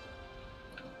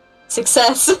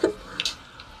 Success.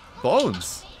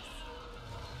 Bones.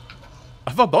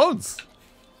 I found bones.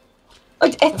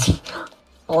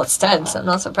 Well, it's tense. I'm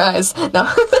not surprised. No.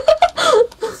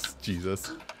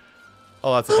 Jesus.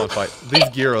 Oh, that's a fun fight. These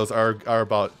gyros are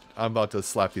about. I'm about to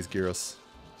slap these gyros.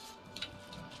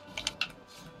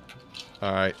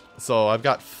 All right. So I've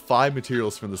got 5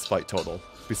 materials from this fight total,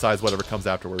 besides whatever comes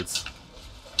afterwards.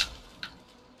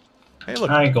 Hey, look.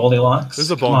 Alright, Goldilocks. There's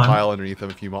a Come bone on. pile underneath them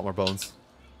if you want more bones.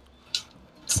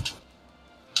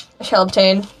 I shall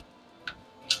obtain.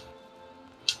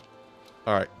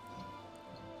 All right.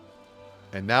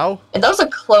 And now, And that was a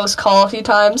close call a few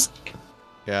times.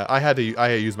 yeah, I had to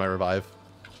use my revive.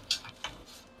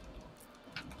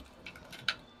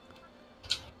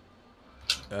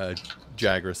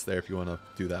 Jagras there if you want to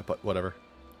do that, but whatever.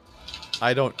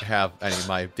 I don't have any of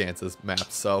my dances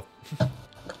mapped, so.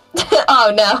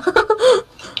 Oh no.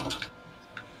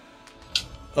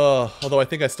 Although I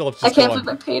think I still have to I just go can't on.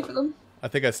 believe I paid for them. I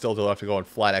think I still do have to go on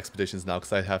flat expeditions now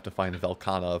because I have to find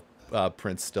Velkana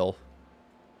Prince still.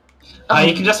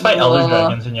 You can just fight Elder Uh,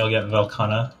 Dragons and you'll get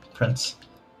Velkana Prince.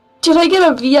 Did I get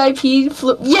a VIP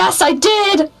Yes, I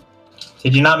did!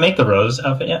 Did you not make the Rose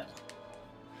outfit yet?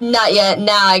 Not yet.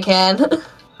 Now I can.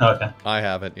 Oh, okay. I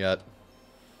haven't yet.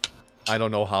 I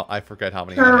don't know how. I forget how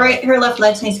many. I have. Her left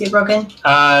leg needs to get broken.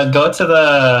 Go to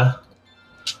the...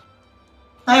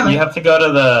 You have to go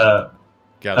to the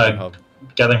Gathering hub.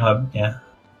 Gathering Hub, yeah.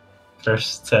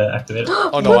 First to activate it.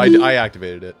 Oh no, I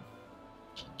activated it.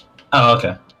 Oh,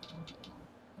 okay.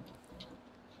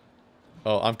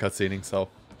 Oh, I'm cutscening, so.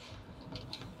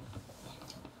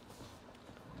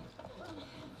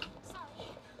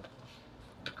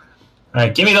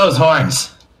 Alright, give me those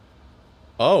horns!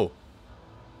 Oh.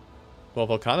 Well,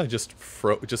 Velkana just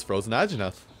froze an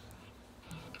Ageneth.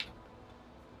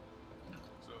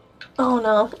 Oh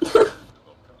no.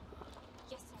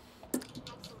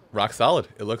 Rock solid.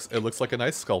 It looks like a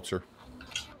nice sculpture.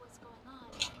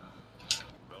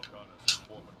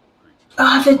 Oh,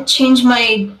 I have to change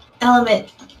my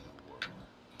element.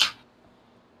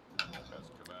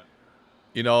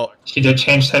 You know, She did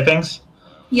change typings?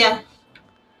 Yeah.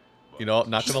 not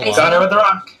gonna She's Got her lie. with the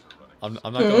rock! I'm not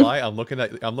gonna lie. I'm looking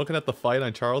at the fight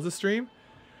on Charles' stream.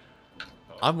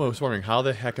 I'm just wondering how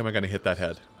the heck am I gonna hit that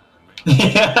head?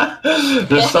 Yeah!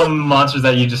 There's some monsters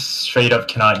that you just straight up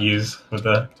cannot use with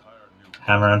the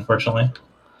hammer, unfortunately.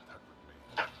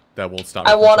 That won't stop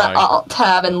me I from want to trying. alt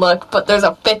tab and look, but there's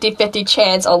a 50-50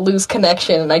 chance I'll lose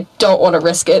connection, and I don't want to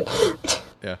risk it.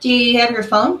 Do you have your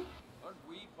phone?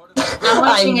 I'm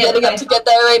watching it getting by up to get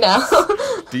there right now.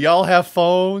 Do y'all have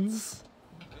phones?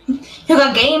 You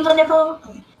got games on your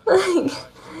phone?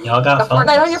 Y'all got phones?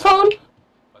 Fortnite on your phone?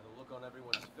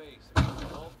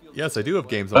 Yes, I do have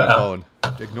games on my Uh-oh.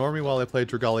 phone. Ignore me while I play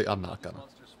Dragali. I'm not gonna.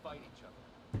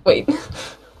 Wait.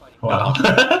 Wow.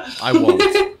 I won't.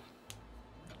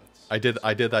 I did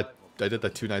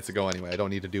that 2 nights ago anyway. I don't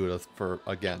need to do it for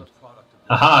again.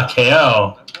 Aha,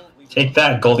 KO. Take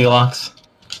that, Goldilocks.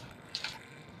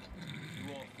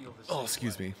 Oh,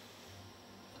 excuse me.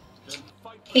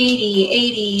 80,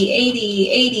 80, 80,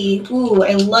 80. Ooh,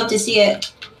 I love to see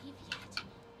it.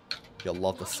 You'll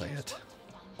love to say it.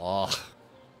 Ugh.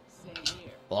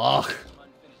 Ugh.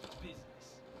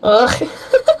 Ugh.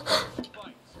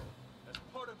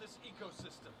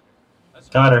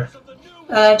 Got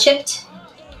her. Chipped.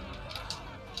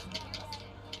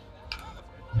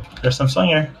 There's some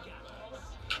swinger.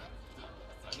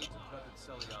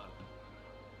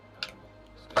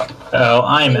 Oh,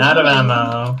 I'm out of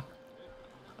ammo.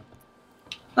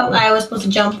 Oh, I was supposed to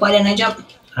jump. Why didn't I jump?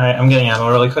 Alright, I'm getting ammo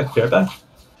really quick. Be right back.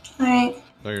 Alright.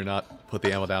 No, you're not. Put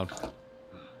the ammo down.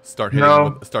 Start hitting.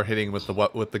 No. Start hitting with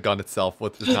the gun itself.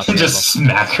 With not the Just ammo.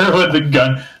 smack her with the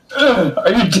gun. Ugh,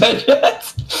 are you dead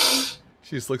yet?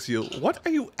 She just looks at you. What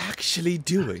are you actually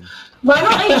doing? Why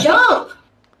don't I jump?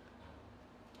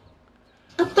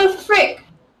 What the frick?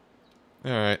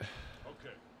 All right.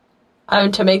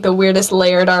 I'm to make the weirdest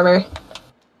layered armor.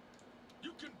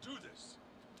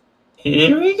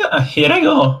 Here we go. Here I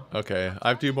go. Okay. I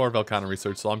have to do more Velcana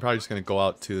research, so I'm probably just gonna go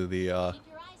out to the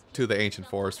ancient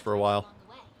forest for a while.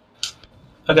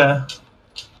 Okay.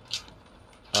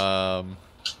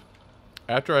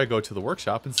 After I go to the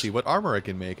workshop and see what armor I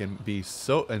can make and be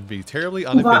terribly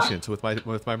inefficient with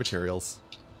my materials.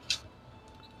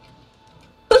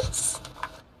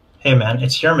 Hey man,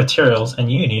 it's your materials and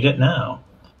you need it now.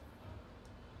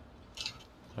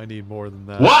 I need more than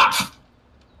that. What?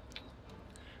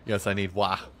 Yes, I need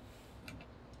wah.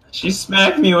 She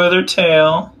smacked me with her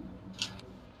tail.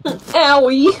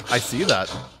 Owie. I see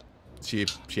that. She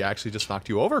actually just knocked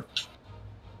you over.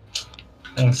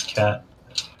 Thanks, cat.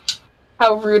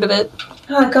 How rude of it.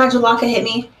 Oh god, Jalaka hit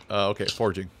me. Okay,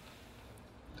 forging.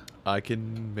 I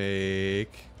can make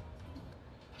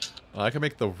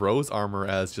the rose armor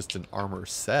as just an armor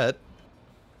set.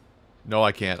 No,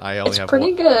 I can't. I only It's have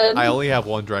pretty one. good. I only have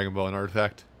one Dragon Bone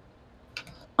artifact.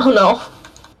 Oh no.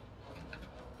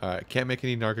 Alright, can't make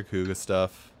any Nargacuga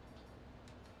stuff.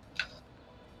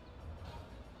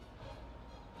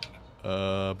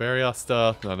 Barrios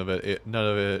stuff, none of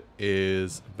it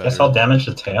is better. Guess I'll damage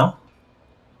the tail.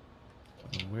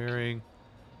 I'm wearing.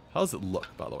 How does it look,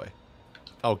 by the way?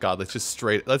 Oh god, let's just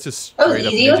straight That was up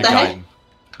easy, Ninja what the heck? Gaiden.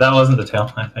 That wasn't the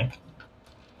tail, I think.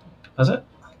 Was it?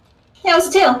 Yeah, it was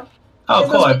a tail. Oh, It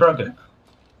cool, I was- broke it.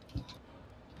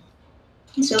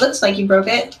 So it looks like you broke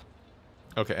it.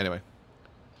 Okay, anyway,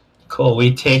 Cool,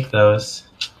 we take those.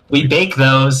 We bake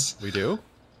those. we do.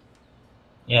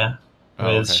 Yeah.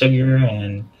 Oh, With okay. sugar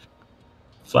and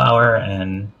flour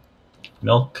and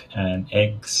milk and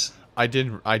eggs.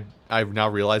 I've now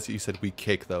realized that you said we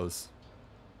cake those.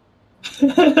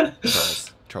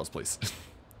 Charles, please.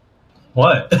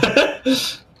 What?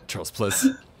 Charles, please.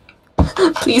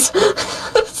 Please.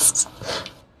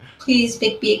 Please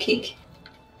bake me a cake.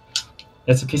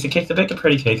 It's a piece of cake to bake a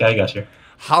pretty cake. I got you.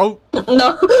 How?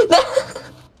 No.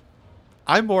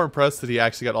 I'm more impressed that he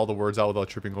actually got all the words out without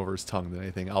tripping over his tongue than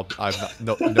anything. I'm not,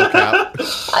 no cap.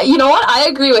 You know what? I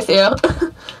agree with you.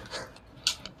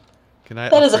 Can I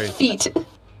That is a upgrade? feat.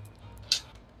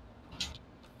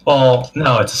 Well,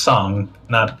 no, it's a song,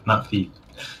 not feet.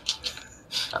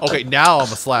 Okay, now I'm a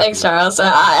slap. Thanks, you. Charles.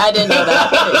 I didn't know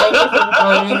that. Thank you for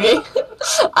informing me.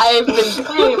 I've been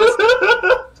clearly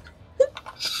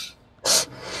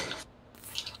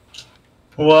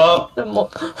Well, the more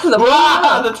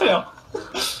the tail.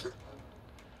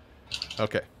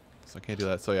 Okay, so I can't do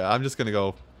that. So yeah, I'm just gonna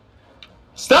go.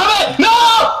 Stop it! No!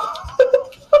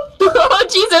 Oh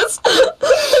Jesus!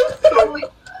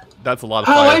 That's a lot of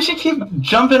How? Why fire. does she keep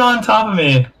jumping on top of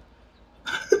me?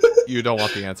 You don't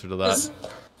want the answer to that.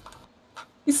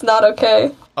 He's not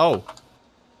okay. Oh,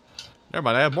 never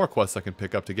mind. I have more quests I can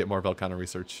pick up to get more Velcana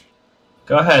research.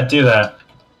 Go ahead, do that.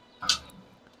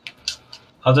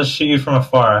 I'll just shoot you from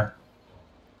afar.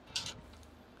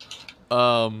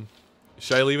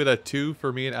 Should I leave it at 2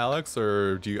 for me and Alex,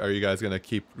 or are you guys gonna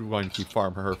want to keep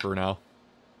farm her for now?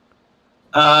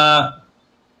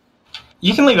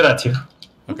 You can leave it at 2.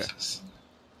 Okay.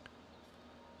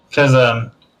 Because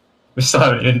We still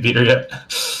haven't even beat her yet.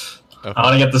 Okay. I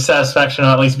want to get the satisfaction of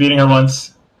at least beating her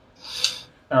once.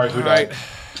 Alright, who All right. died?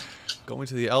 Going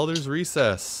to the Elder's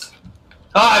Recess.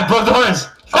 Ah, I broke the horns!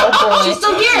 Oh She's boy.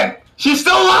 still here! She's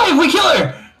still alive! We kill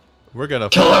her! We're gonna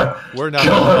Kill her! We're now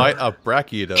Kill gonna her! fight a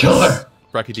Brachiodos. Kill her!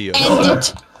 Brachiodeos. End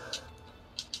it.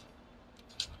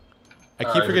 I keep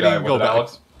Alright, who forgetting died? to go Was it back.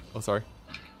 Alex? Oh, sorry.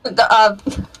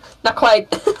 Not quite.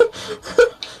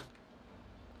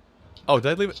 Oh, did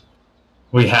I leave it?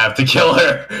 We have to kill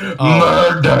her! Oh.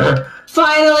 Murder!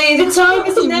 Finally, the time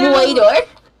is now! Waiter.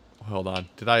 Hold on.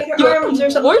 Did I? Get her arms or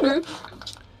something. Waiter.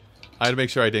 I had to make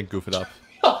sure I didn't goof it up.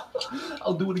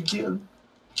 I'll do it again.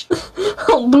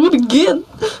 I'll do it again.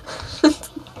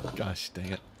 Gosh,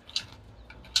 dang it.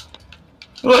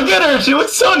 Look at her! She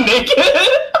looks so naked!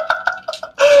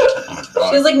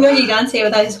 She was like No Gigante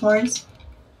without his horns.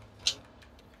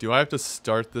 Do I have to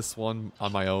start this one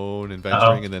on my own and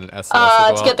venturing and then an SOS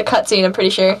will To go get the cutscene, I'm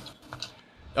pretty sure. out?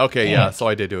 Okay, yeah, so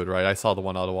I did do it right. I saw the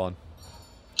 1 out of 1.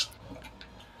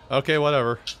 Okay,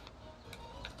 whatever.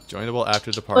 Joinable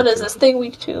after departure. What is this thing?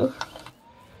 Week 2.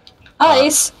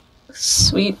 Ice.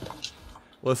 Sweet.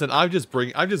 Listen, I'm just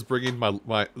bringing my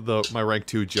rank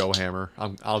 2 Joe Hammer.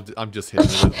 I'm just hitting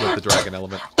it with the dragon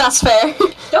element. That's fair.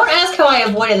 Don't ask how I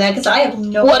avoided that, because I have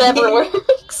no Whatever idea.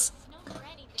 works.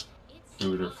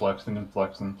 Dude, they're flexing and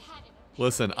flexing.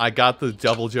 Listen, I got the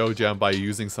double Joe gem by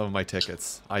using some of my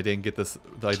tickets. I didn't get this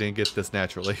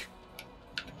naturally.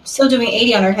 Still doing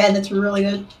 80 on her head, that's really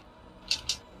good.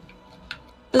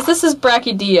 This is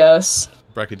Brachiodeos.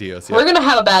 Brachiodeos, yeah. We're gonna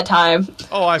have a bad time.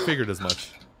 Oh, I figured as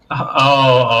much.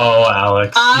 Oh,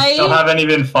 Alex. You still haven't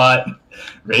even fought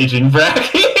Raging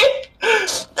Bracky.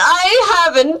 I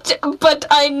haven't, but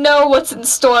I know what's in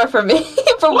store for me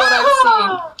from what I've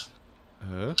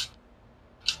seen.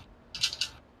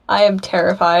 I am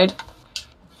terrified.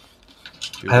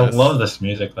 Do I this. love this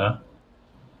music, though.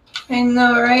 I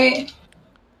know, right?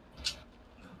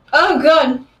 Oh,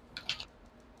 God.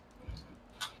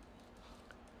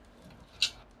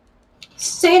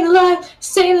 Staying alive,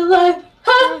 staying alive.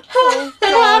 Ha, ha,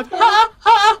 ha, ha,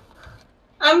 ha.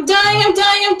 I'm dying.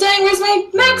 Where's my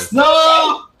max?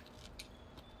 No!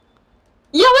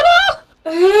 Yamada!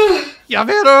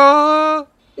 Yamero!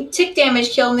 The tick damage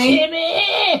killed me.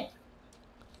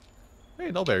 Hey,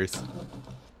 no berries.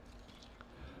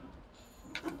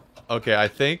 Okay, I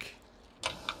think...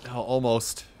 Oh,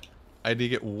 almost. I need to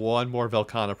get one more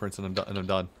Velcana Prince and I'm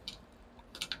done.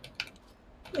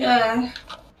 Yeah.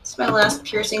 It's my last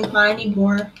piercing pie. I need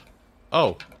more.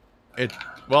 Oh.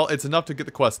 Well, it's enough to get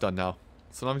the quest done now.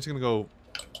 So I'm just gonna go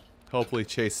hopefully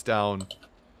chase down...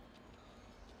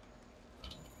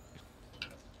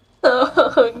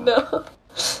 Oh no.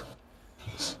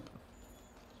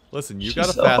 Listen, you She's got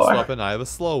a so fast far. weapon, I have a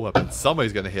slow weapon.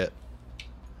 Somebody's gonna hit.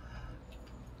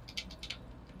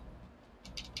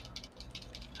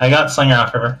 I got Slinger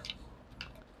off of her.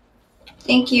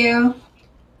 Thank you.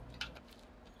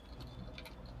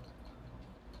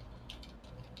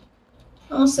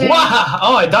 I'll say. Wow!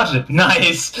 Oh, I dodged it.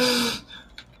 Nice!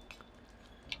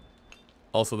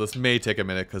 Also, this may take a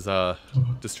minute because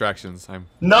distractions. I'm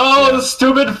No, Yeah. the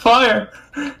stupid fire!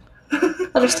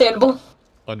 Understandable.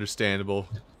 understandable.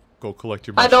 Go collect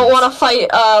your. I don't mushrooms. want to fight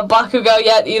Bakugo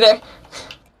yet either.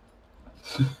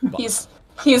 He's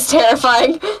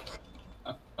terrifying.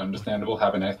 Understandable.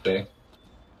 Have a nice day.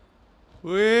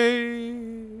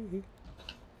 Whee!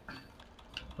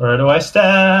 Where do I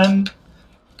stand?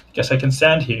 Guess I can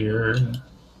stand here.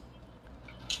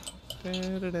 Why Do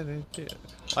you does get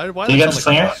it the sound like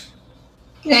slinger? Rush?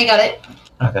 Yeah, I got it.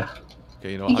 Okay.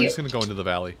 Okay, you know, Thank I'm you. just gonna go into the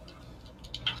valley.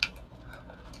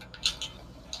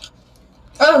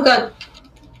 Oh, God.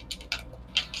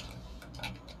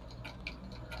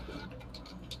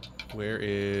 Where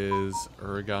is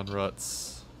Uragan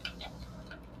Ruts?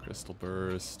 Crystal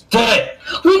Burst. Did it!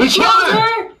 We killed killed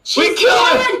her! her! She's killed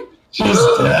her! dead! She's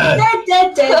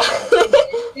dead!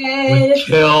 Dead. We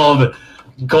killed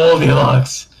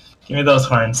Goldilocks. Give me those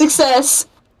horns. Success.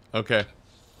 Okay.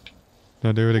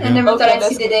 Now do it I again. never thought Okay, I'd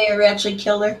see the day where we actually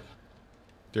killed her.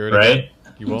 Do it again. Right?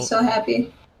 You I'm won't. so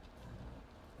happy.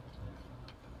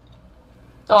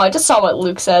 Oh, I just saw what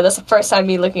Luke said. That's the first time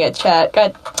me looking at chat.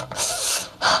 God.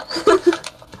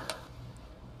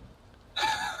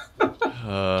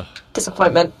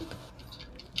 Disappointment.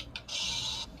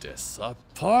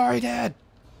 Disappointed.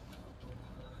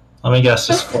 Let me guess,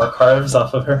 just 4 carves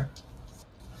off of her.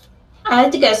 I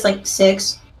had to guess like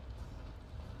 6.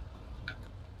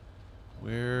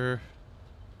 Where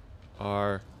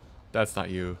are? That's not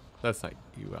you. That's not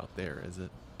you out there, is it?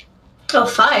 Oh,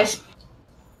 5.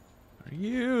 Are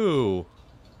you?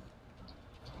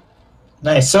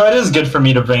 Nice. So it is good for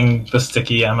me to bring the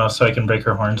sticky ammo so I can break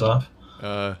her horns off.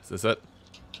 Is this it?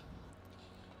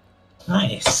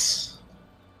 Nice.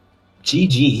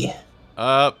 GG.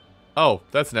 Oh,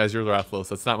 that's an Azure Rathalos.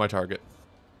 That's not my target.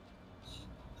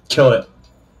 Kill it.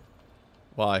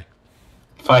 Why?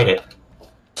 Fight it.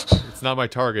 It's not my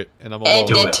target, and I'm alone. End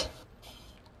Do it. it.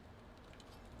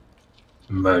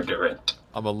 Murder it.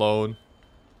 I'm alone.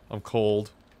 I'm cold.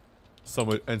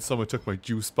 Someone took my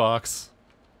juice box.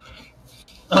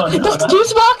 Oh, no, That's the not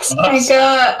juice box? I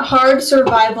got hard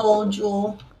survival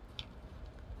jewel.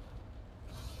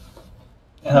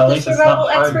 Yeah, at least it's Survival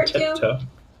not hard expert too? tiptoe.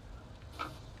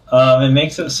 It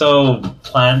makes it so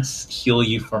plants heal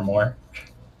you for more.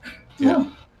 Yeah.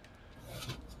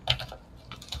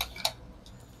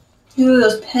 Ooh,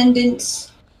 those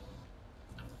pendants.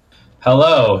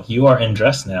 Hello, you are in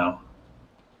dress now.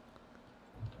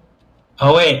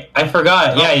 Oh wait, I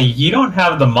forgot. Yeah, you don't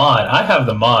have the mod. I have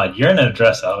the mod. You're in a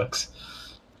dress, Alex.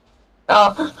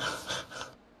 Oh.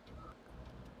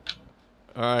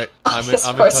 All right, Yes,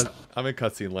 of course. I'm in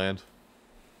cutscene land.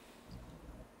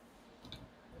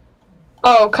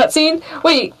 Oh, cutscene?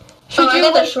 Wait. Should I you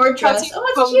got the like, short dress. cutscene Oh,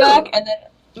 it's come cute. back and then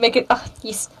make it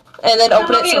yes. And then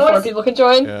open it okay, so more what's- people can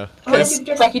join? Yeah. Because What's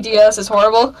your- Becky Diaz is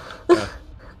horrible.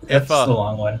 It's If the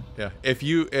long one. yeah, if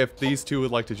these two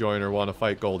would like to join or want to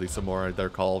fight Goldie some more, their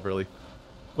call really.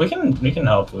 We can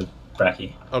help with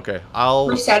Bracky. Okay, I'll.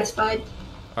 We're satisfied.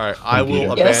 All right, I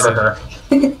will Yes. For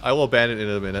abandon. her. I will abandon in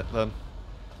a minute then.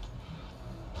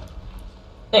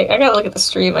 Hey, I gotta look at the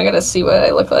stream. I gotta see what I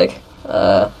look like.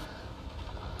 Oh,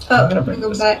 I'm gonna bring go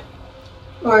this. back.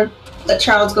 Or let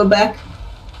Charles go back.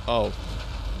 Oh.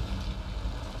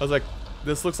 I was like,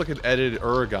 this looks like an edited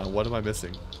Uragon. What am I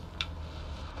missing?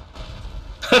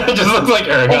 It just looks like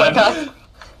Aragon. Oh my god.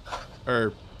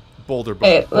 Or Boulder.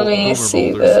 Wait, let me Boomer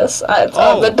see boulders. this.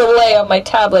 Oh. The delay on my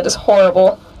tablet is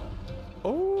horrible.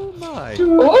 Oh my.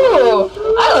 Ooh,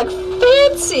 I look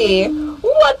fancy.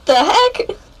 What the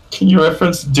heck? Can you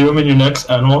reference Doom in your next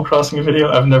Animal Crossing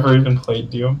video? I've never even played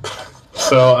Doom,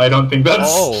 so I don't think that's.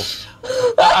 Oh.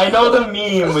 I know the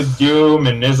meme with Doom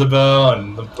and Isabel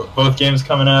and both games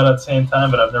coming out at the same time,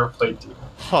 but I've never played Doom.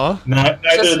 Huh? Neither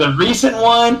Just- the recent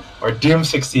one, or Doom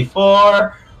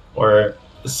 64, or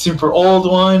the super old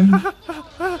one.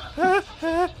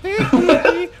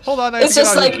 Hold on, I It's have to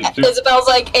just get out like of here. Isabel's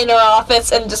like in her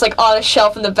office and just like on a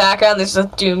shelf in the background there's a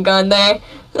Doom gun there.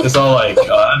 It's all like,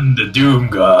 I'm the Doom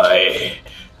guy.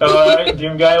 Alright,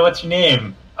 Doom guy, what's your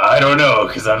name? I don't know,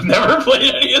 because I've never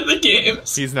played any of the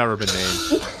games. He's never been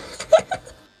named.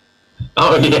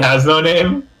 Oh, he has no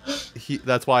name?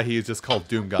 That's why he's just called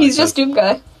Doom Guy. He's just Doom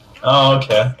guy. Oh,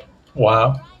 okay.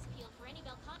 Wow.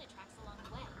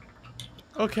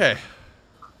 Okay.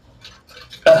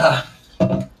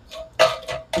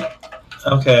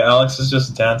 Okay, Alex is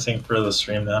just dancing for the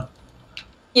stream now.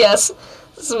 Yes,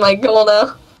 this is my goal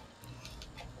now.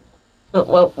 Oh,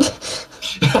 well, Just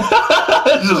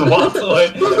walks away.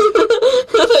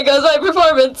 there goes my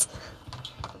performance.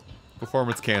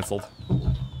 Performance canceled.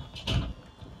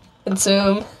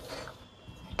 Consume.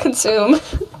 Consume.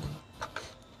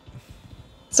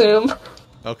 Zoom.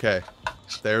 Okay.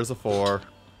 There's a 4.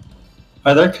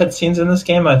 Are there cutscenes in this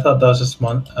game? I thought that was just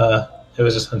it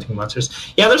was just hunting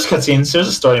monsters. Yeah, there's cutscenes. There's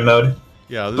a story mode.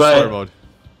 Yeah, this But- is story mode.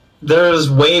 There's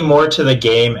way more to the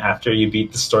game after you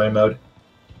beat the story mode.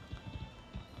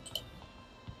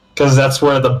 Because that's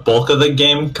where the bulk of the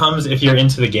game comes if you're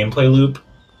into the gameplay loop.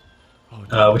 Oh,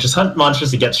 no. Which is hunt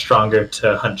monsters to get stronger,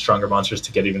 to hunt stronger monsters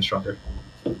to get even stronger.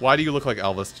 Why do you look like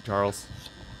Elvis, Charles?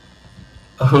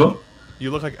 Who? You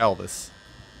look like Elvis.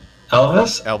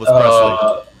 Elvis? Elvis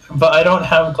Presley. But I don't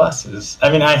have glasses.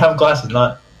 I mean, I have glasses,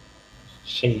 not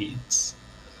shades.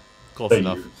 Close Thank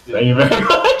enough. you. Thank you very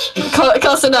much.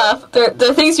 Close enough. They're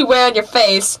things you wear on your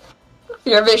face for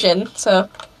your vision, so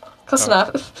close Oh.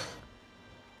 enough.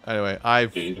 Anyway,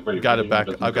 I've got it back.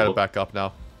 I've got it back up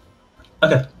now.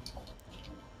 Okay.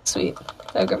 Sweet.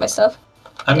 I'll grab my stuff.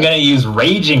 I'm gonna use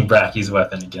Raging Bracky's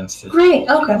weapon against it. Great.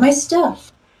 Okay, my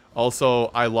stuff. Also,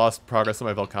 I lost progress on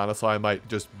my Volcana, so I might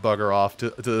just bugger off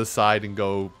to the side and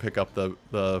go pick up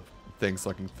the thing so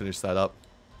I can finish that up.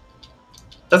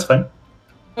 That's fine.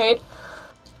 Right.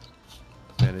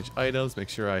 Manage items. Make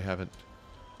sure I haven't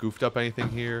goofed up anything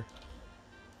here.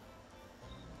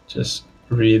 Just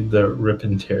read the rip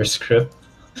and tear script.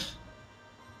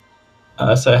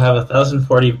 So I have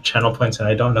 1,040 channel points and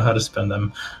I don't know how to spend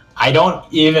them. I don't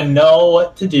even know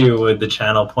what to do with the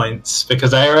channel points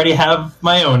because I already have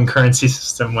my own currency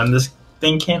system when this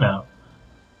thing came out.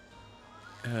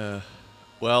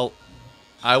 Well,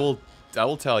 I will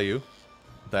tell you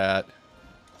that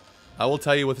I will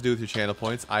tell you what to do with your channel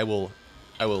points. I will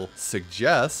I will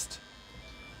suggest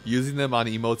using them on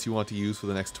emotes you want to use for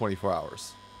the next 24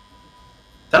 hours.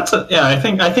 I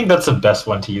think that's the best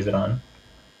one to use it on.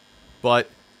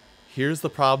 But here's the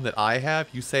problem that I have.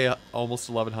 You say almost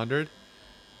 1100.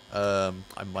 I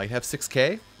might have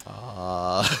 6K.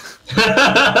 I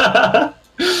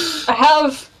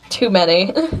have too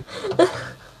many. I've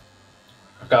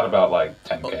got about like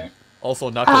 10K. Also,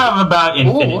 not I to, have about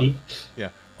infinity. yeah.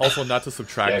 Also, not to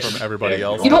subtract from everybody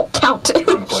else. You don't count.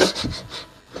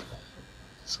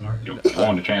 Sorry. You go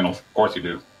on the channel. Of course you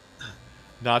do.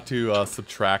 Not to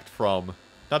subtract from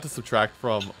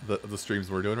the streams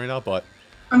we're doing right now, but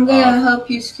I'm gonna help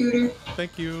you, Scooter.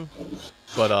 thank you.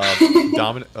 But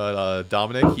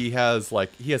Dominic, he has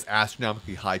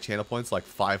astronomically high channel points, like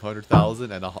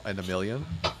 500,000 and a million.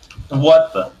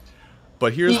 What the?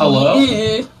 But here's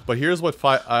Hello? But here's what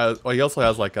well, he also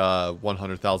has like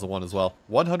 100,000 one as well.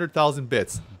 100,000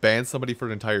 bits ban somebody for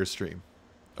an entire stream,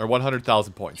 or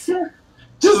 100,000 points.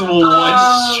 Just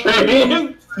one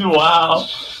stream? Wow.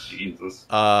 Jesus.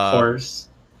 Of course.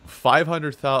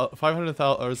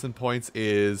 500,000 points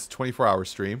is 24-hour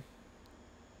stream.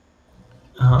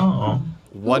 Oh.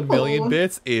 Ooh. 1 million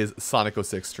bits is Sonic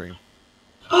 06 stream.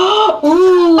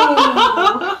 Ooh.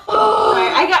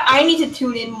 I need to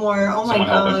tune in more. Oh my Someone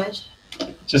help him. gosh.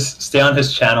 Just stay on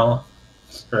his channel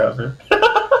forever.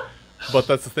 But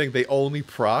that's the thing; they only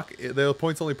proc. The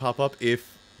points only pop up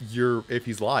if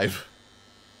he's live.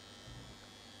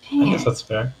 I guess that's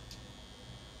fair.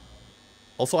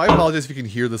 Also, I apologize if you can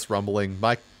hear this rumbling.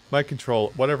 My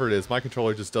control, whatever it is, my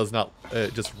controller just does not.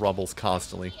 It just rumbles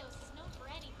constantly.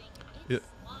 Yeah.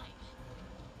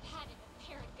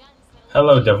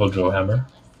 Hello, Devil Joe Hammer.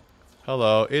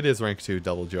 Hello, it is rank 2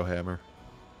 Double Joe Hammer.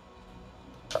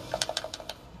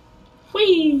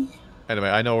 Whee! Anyway,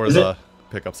 I know where Is the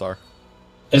pickups are.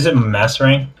 Is it mass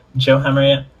rank Joe Hammer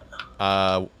yet?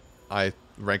 I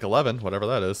rank 11, whatever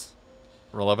that is,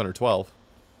 or 11 or 12.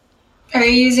 Are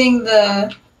you using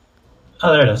the...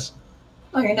 Oh, there it is.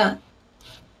 Oh, you're not.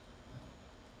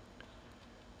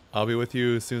 I'll be with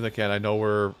you as soon as I can. I know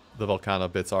where the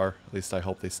Volcana bits are. At least I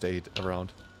hope they stayed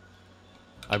around.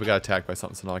 I got attacked by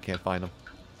something, so now I can't find them.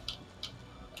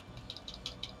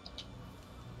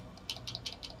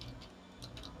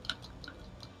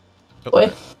 Oh.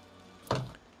 Boy.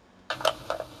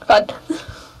 God.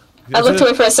 I looked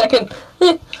away for a second.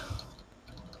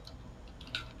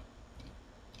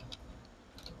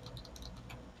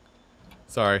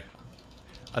 Sorry.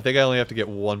 I think I only have to get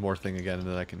one more thing again, and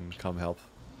then I can come help.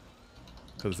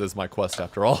 Because this is my quest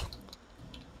after all.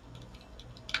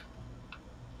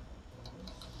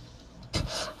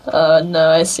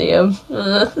 No, I see him.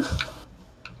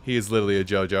 He is literally a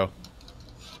JoJo.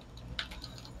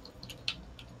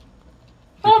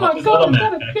 Oh my god,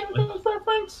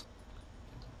 reference.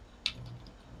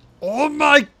 Oh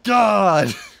my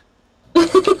god!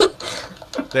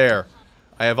 There.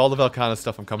 I have all the Velcana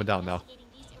stuff. I'm coming down now.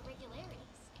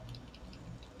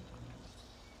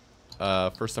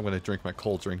 First I'm going to drink my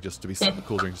cold drink just to be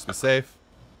cool drink just to be safe.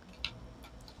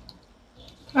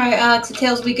 Alright, Alex, the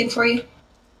tail's weakened for you.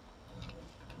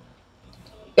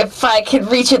 If I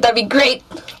could reach it, that'd be great.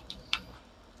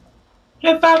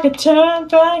 If I could turn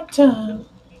back time.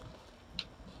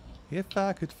 If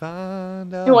I could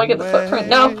find out. You want to get the footprint?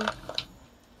 No.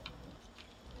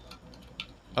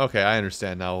 Okay, I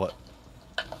understand now what.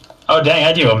 Oh dang,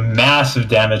 I do a massive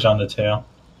damage on the tail.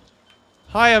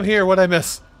 Hi, I'm here. What'd I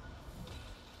miss?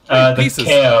 The pieces.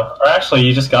 KO. Or actually,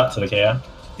 you just got to the KO.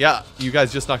 Yeah, you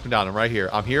guys just knocked me down. I'm right here.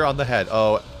 I'm here on the head.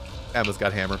 Oh, Emma's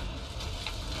got hammer.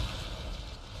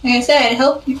 Like I said, I'd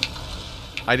help you.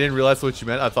 I didn't realize what you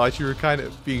meant. I thought you were kind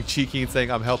of being cheeky and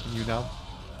saying, I'm helping you now.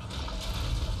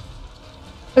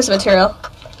 There's some material.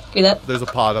 Do that. There's a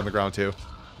pod on the ground, too,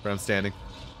 where I'm standing.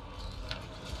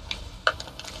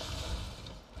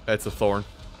 It's a thorn.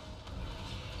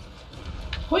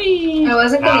 Whee! I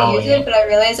wasn't gonna Ow, use yeah. it, but I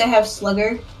realized I have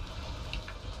Slugger.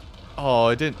 Oh,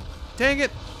 it didn't. Dang it!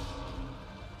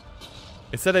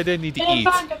 It said I didn't need to eat.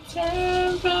 If I could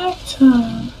turn back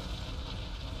time.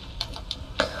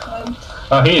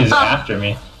 Oh, he is after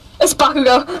me. It's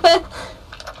Bakugo.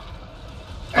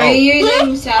 Are you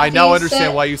using Sappy's I now understand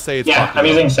set? why you say it's Yeah, Bakugo. I'm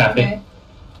using Sappy. Okay.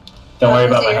 Don't worry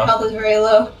about my Your health. health is very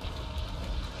low.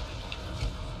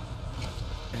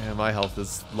 Yeah, my health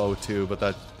is low too, but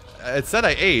that... It said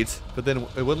I ate, but then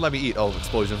it wouldn't let me eat. Oh,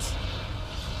 explosions.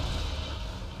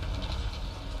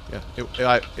 Yeah,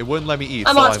 it wouldn't let me eat,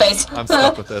 I'm so on space. I'm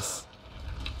stuck with this.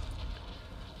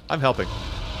 I'm helping.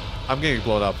 I'm getting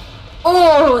blown up.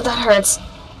 Oh, that hurts.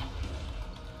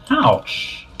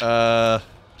 Ouch.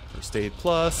 First aid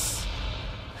plus.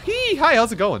 Hi,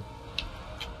 how's it going?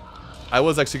 I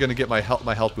was actually gonna get my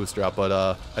health booster out,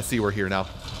 but I see we're here now.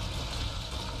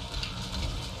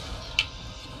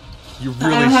 You I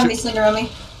don't have really any slinger on me.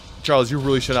 Charles, you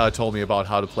really should not have told me about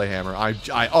how to play hammer.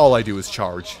 All I do is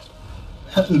charge.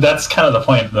 That's kind of the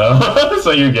point, though.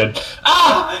 So you're good.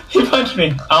 Ah! He punched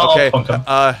me. I'll punk him.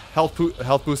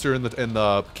 Health booster in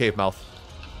the cave mouth.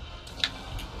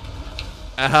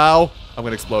 Ow! I'm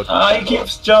gonna explode. He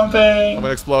keeps jumping. I'm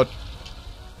gonna explode.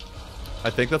 I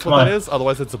think that's what that is.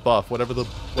 Otherwise, it's a buff. Whatever the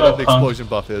explosion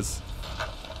buff is.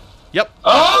 Yep.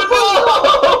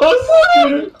 Oh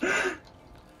no!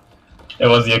 It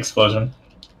was the explosion.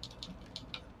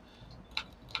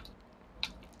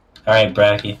 All right,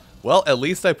 Bracky. Well, at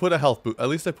least I put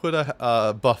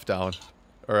a buff down,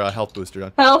 or a health booster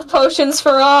down. Health potions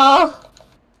for all.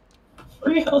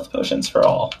 Free health potions for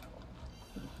all.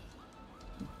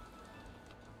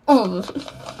 Ooh.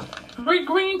 Free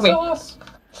green Wait. sauce.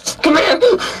 Come here.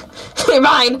 You're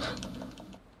mine.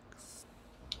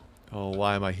 Oh,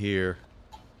 why am I here?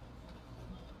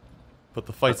 But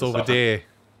the fight's Just over suffer. there.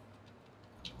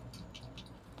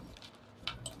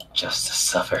 Just to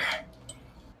suffer.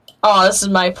 Oh, this is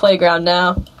my playground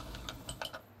now.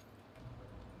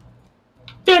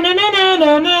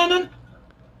 Da-na-na-na-na-na.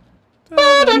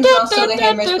 This is also the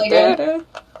hammer's playground.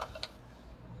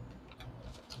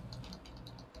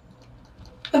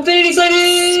 Affinity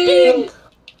sighting!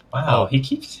 Wow, he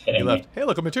keeps He hitting left. me. Hey,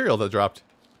 look, a material that dropped.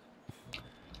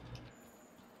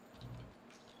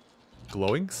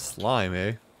 Glowing slime,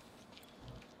 eh?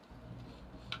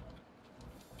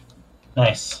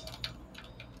 Nice.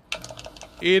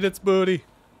 Eat its booty.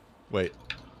 Wait,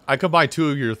 I combined two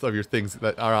of your things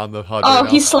that are on the HUD. Oh, right now.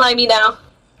 he's slimy now.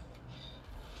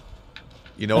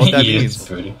 You know what that He is means?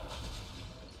 booty.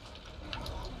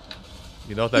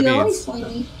 You know what that He's means? always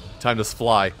slimy. Time to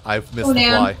fly. I've missed Oh, the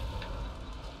damn.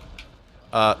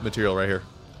 fly. Material right here.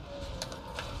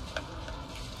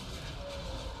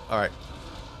 Alright.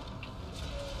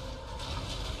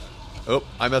 Oh,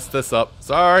 I messed this up.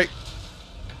 Sorry.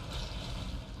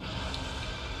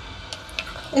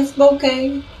 It's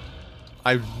okay.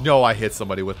 I know I hit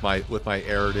somebody with my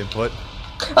errored input.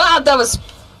 Ah, that was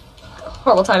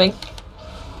horrible timing.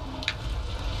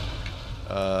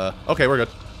 Okay, we're good.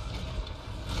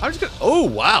 I'm just gonna. Oh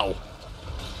wow!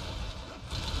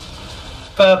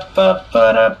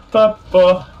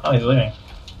 Ba-ba-ba-da-ba-ba. Oh, he's leaving.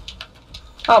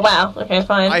 Oh wow. Okay,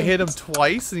 fine. I hit him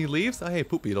twice and he leaves. Oh, hey,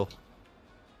 poop beetle.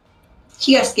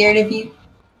 He got scared of you.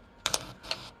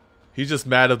 He's just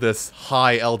mad of this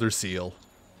high elder seal.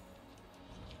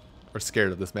 Or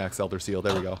scared of this max elder seal.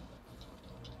 There we go.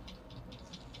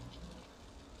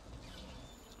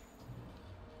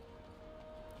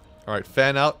 Alright,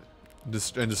 fan out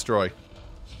and destroy.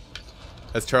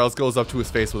 As Charles goes up to his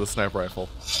face with a sniper rifle.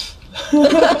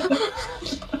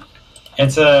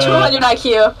 It's a 200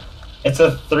 IQ. it's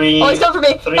a three Oh, he's coming for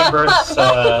me. three burst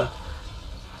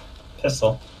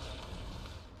pistol.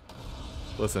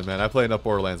 Listen, man, I played enough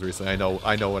Borderlands recently. I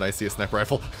know when I see a sniper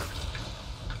rifle.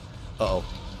 Uh-oh.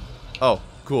 Oh,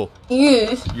 cool.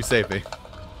 Ew. You saved me.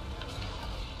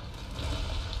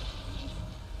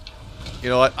 You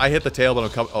know what? I hit the tail, but I'm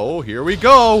coming. Oh, here we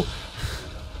go!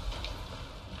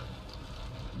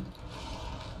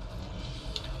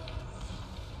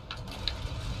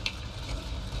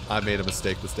 I made a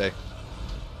mistake this day.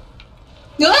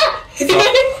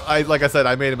 Like I said,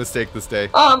 I made a mistake this day.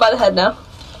 Oh, I'm by the head now.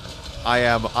 I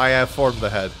have formed the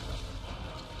head.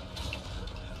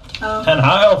 Oh. And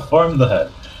I'll form the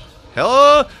head.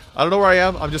 Hello? I don't know where I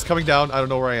am. I'm just coming down. I don't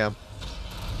know where I am.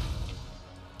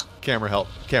 Camera help.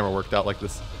 Camera worked out like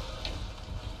this.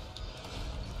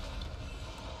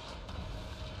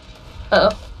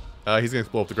 Uh-oh. He's gonna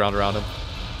blow up the ground around him.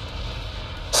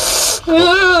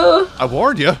 Ooh. I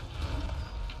warned you.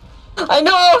 I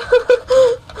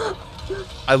know.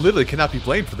 I literally cannot be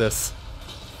blamed for this.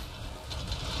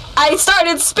 I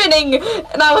started spinning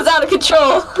and I was out of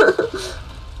control.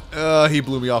 He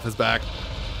blew me off his back.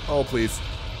 Oh, please.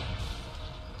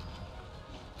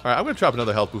 Alright, I'm gonna drop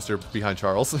another health booster behind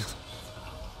Charles.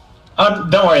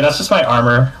 Don't worry, that's just my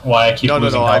armor. Why I keep No,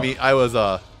 losing I health. mean, I was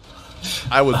low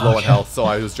on health, so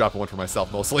I was dropping one for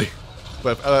myself mostly.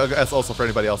 But that's also for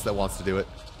anybody else that wants to do it.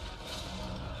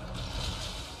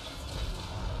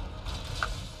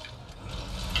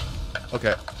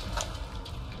 Okay.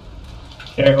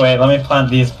 Here, wait, let me plant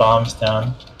these bombs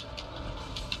down.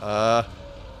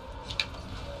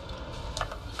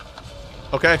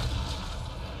 Okay.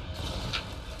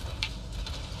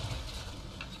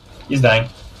 He's dying.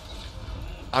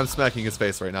 I'm smacking his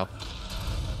face right now.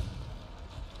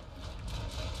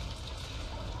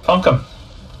 Punk him.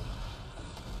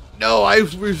 No, I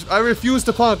refuse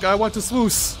to punk. I want to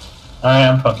swoosh. Alright,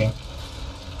 I'm poking.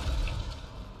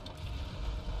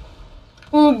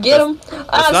 Ooh, get him!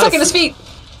 I'm not stuck a in his feet.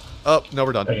 Oh, no,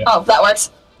 we're done. There you go. Oh, that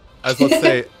works. I was about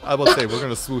to say, we're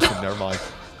gonna swoosh him. Never mind.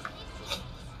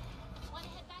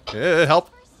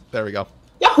 Help! There we go.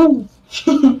 Yahoo!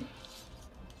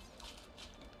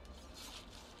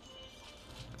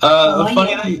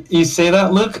 Funny that you say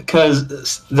that, Luke,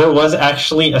 because there was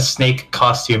actually a snake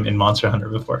costume in Monster Hunter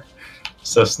before.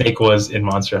 So Snake was in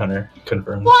Monster Hunter,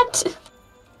 confirmed. What?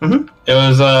 Mm-hmm. It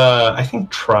was, I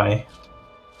think, Try.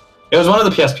 It was one of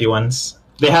the PSP ones.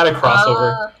 They had a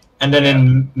crossover. And then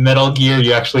in Metal Gear,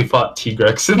 you actually fought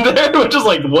Tigrex in there, which is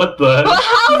like, what the?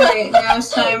 How? Alright, now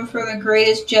it's time for the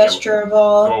greatest gesture of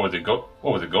all. What was it? What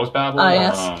was it? Ghost Babel? Oh,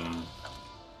 yes.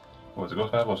 What was it?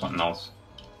 Ghost Babel or something else?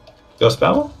 Ghost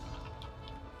Babel?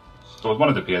 So it was one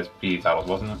of the PSP titles,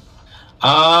 wasn't it?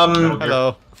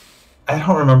 Hello. I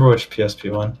don't remember which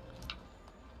PSP one.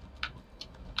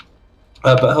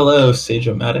 But hello,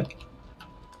 Sage-O-Matic.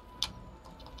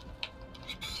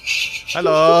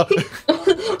 Hello.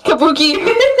 Kabuki.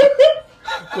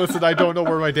 Listen, I don't know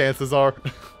where my dances are.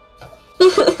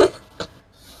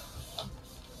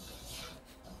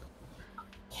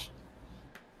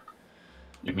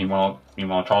 Meanwhile,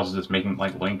 Charles is just making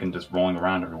like Link and just rolling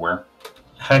around everywhere.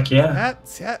 Heck yeah.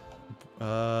 That's yeah.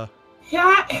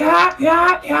 Yeah.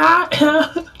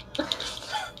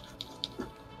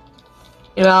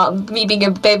 You know, me being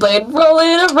a Beyblade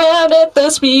rolling around at the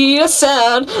speed of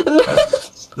sound.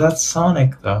 That's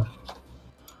Sonic, though.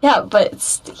 Yeah, but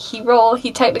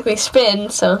he technically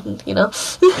spins, so, you know.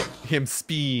 Him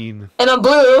spin. And I'm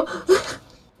blue.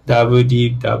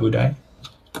 Dabu-dee, dabu-die.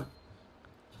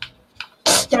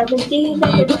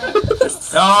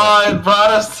 Oh, it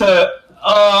brought us to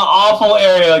awful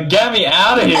area. Get me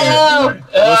out of here.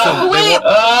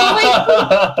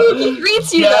 He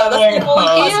greets you, though. That's the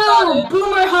whole case about it.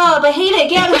 Boomer Hub, I hate it,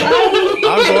 get me out of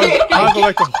here! I'll go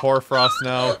back to Hoarfrost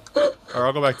now. Or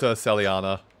I'll go back to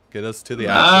Celiana. Get us to the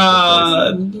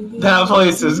place. That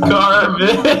place is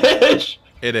garbage.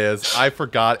 It is. I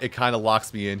forgot. It kind of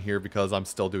locks me in here because I'm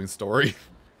still doing story.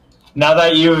 Now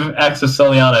that you've accessed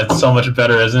Celiana, it's so much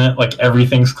better, isn't it? Like,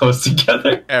 everything's close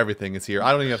together. Everything is here.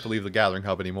 I don't even have to leave the Gathering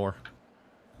Hub anymore.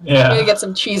 I'm gonna Yeah. get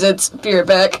some Cheez-Its. Be right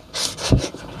back.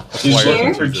 She's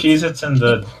looking for Cheez-Its in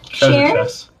the treasure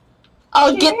chest.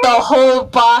 I'll get the whole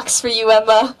box for you,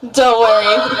 Emma. Don't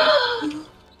worry.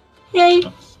 Yay.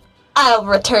 I'll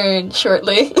return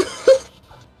shortly.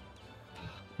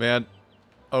 Man.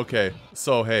 Okay.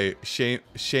 So, hey,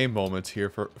 shame moment here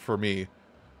for me.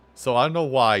 So, I don't know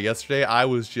why. Yesterday, I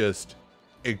was just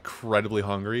incredibly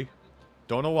hungry.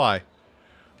 Don't know why.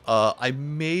 I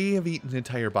may have eaten an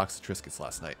entire box of Triscuits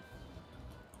last night.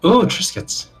 Ooh,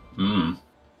 Triscuits. Mmm.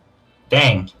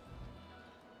 Dang.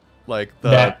 Like the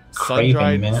That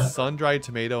craving, man. sun-dried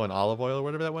tomato and olive oil or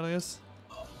whatever that one is.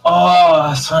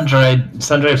 Oh, sun-dried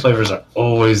flavors are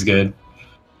always good.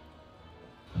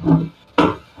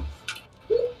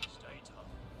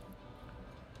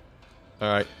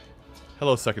 Alright.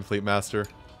 Hello, Second Fleet Master.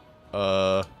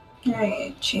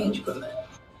 Alright, change equipment.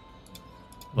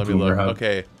 Let me Boomer look. hug.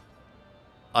 Okay.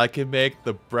 I can make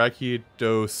the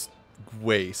Brachiodos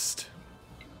waste.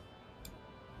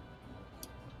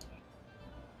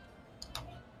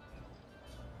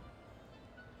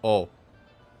 Oh.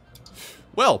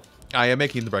 Well, I am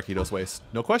making the Brachiodos waste.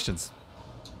 No questions.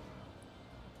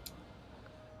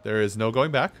 There is no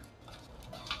going back.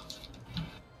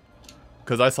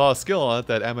 Because I saw a skill on it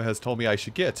that Emma has told me I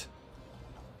should get.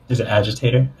 Is it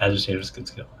Agitator? Agitator's good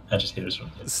skill. Agitator's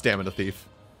really good. Stamina Thief.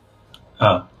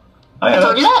 Oh. Oh, yeah, I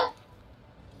told you that?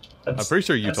 I'm pretty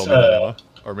sure you that's, told me that, Emma.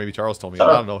 Or maybe Charles told me. I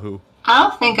don't know who. I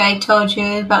don't think I told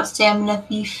you about Stamina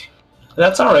Thief.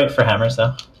 That's alright for hammers,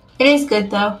 though. It is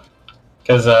good, though.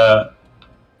 Because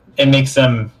it makes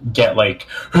them get, like,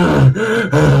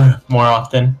 more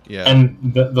often. Yeah.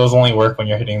 And those only work when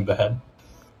you're hitting the head.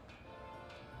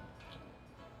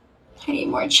 I need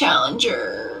more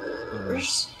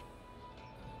challengers.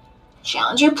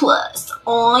 Challenger Plus.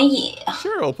 Oh, yeah.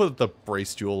 Sure, I'll put the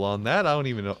brace jewel on that. I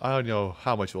don't know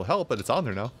how much it will help, but it's on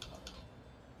there now.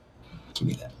 Give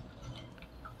me that.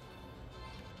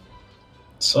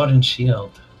 Sword and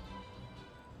shield.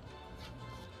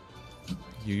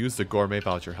 You used the gourmet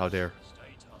voucher, how dare.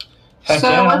 Heck So,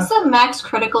 yeah. what's the max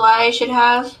critical I should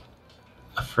have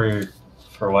For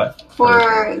what?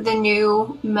 for the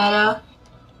new meta?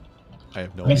 I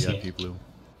have no Let me idea, see. P-Blue.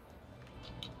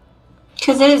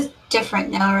 Because it is different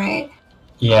now, right?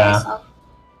 Yeah. So-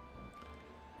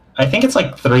 I think it's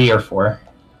like 3 or 4.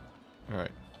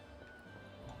 Alright.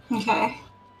 Okay.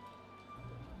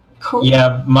 Cool.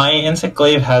 Yeah, my Insect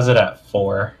Glaive has it at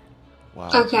 4. Wow.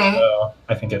 Okay. So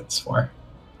I think it's 4.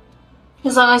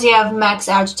 As long as you have max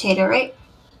agitator, right?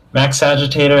 Max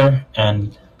agitator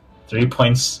and 4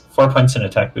 points in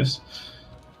attack boost.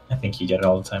 I think you get it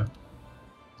all the time.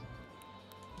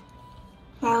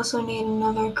 I also need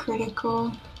another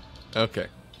critical. Okay.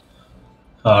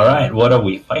 All right, what are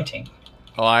we fighting?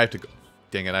 Oh, I have to go.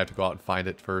 Dang it, I have to go out and find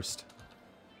it first.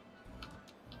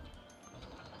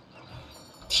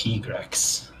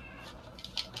 Tigrex.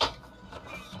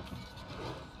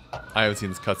 I haven't seen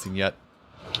this cutscene yet.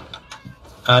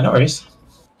 No worries.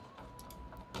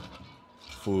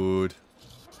 Food.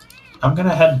 I'm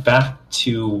gonna head back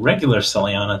to regular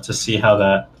Celiana to see how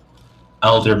that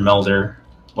Elder Melder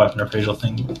weapon appraisal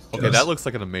thing goes. Okay, that looks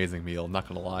like an amazing meal, not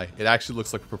gonna lie. It actually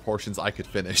looks like proportions I could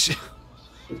finish.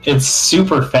 It's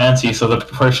super fancy, so the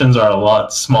proportions are a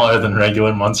lot smaller than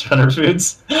regular Monster Hunter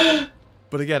foods.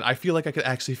 But again, I feel like I could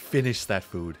actually finish that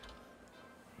food.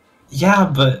 Yeah,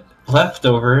 but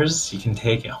leftovers, you can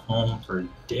take it home for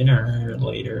dinner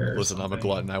later. Listen, I'm a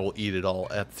glutton. I will eat it all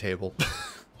at the table.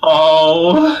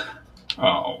 Oh.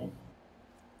 Oh.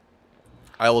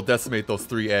 I will decimate those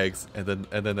 3 eggs, and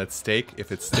then that steak,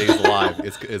 if it stays alive,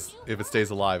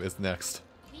 is next.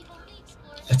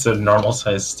 It's a normal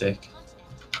sized steak.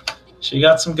 She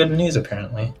got some good news,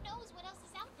 apparently.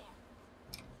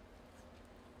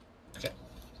 Okay.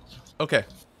 Okay.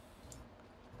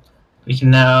 We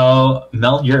can now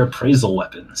meld your appraisal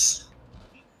weapons.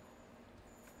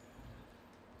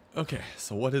 Okay,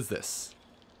 so what is this?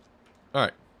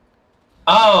 Alright.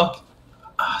 Oh!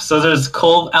 So there's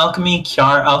Cold Alchemy,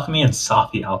 Kiar Alchemy, and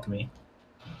Safi Alchemy.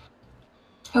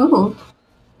 Ooh.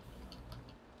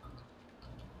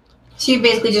 So you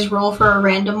basically just roll for a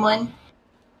random one?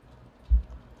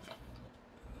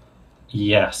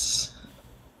 Yes.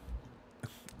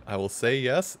 I will say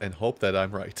yes and hope that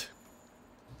I'm right.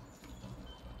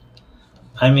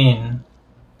 I mean,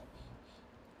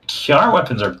 Kiar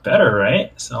weapons are better,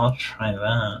 right? So I'll try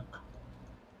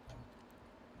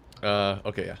that.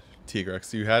 Okay, yeah.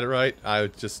 Tigrex, you had it right. I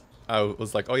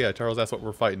was like, oh yeah, Charles, that's what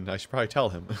we're fighting. I should probably tell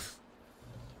him.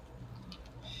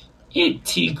 Eat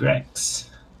Tigrex.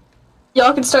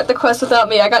 Y'all can start the quest without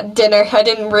me. I got dinner. I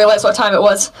didn't realize what time it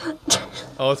was.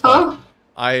 Oh, it's fine. Oh,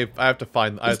 I have to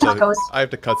find. I have It's tacos.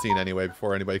 to cutscene anyway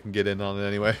before anybody can get in on it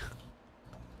anyway.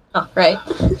 Oh, right.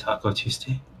 Taco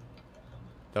Tuesday.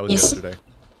 That was Yes. yesterday.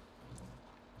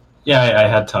 Yeah, I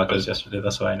had tacos yesterday.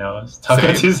 That's why I know it was Taco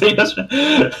Same. Tuesday yesterday.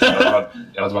 I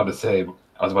was about to say,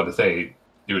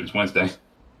 dude, it's Wednesday.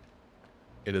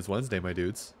 It is Wednesday, my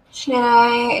dudes. should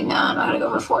I? No, I'm not gonna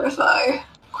go for Fortify.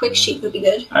 Quick sheet would be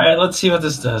good. Alright, let's see what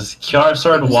this does. Kiar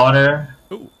Sword Water,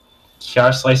 Ooh.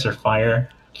 Kiar Slicer Fire,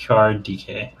 Kiar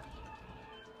DK.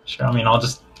 Sure, I mean, I'll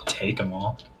just take them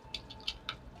all.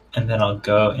 And then I'll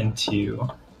go into...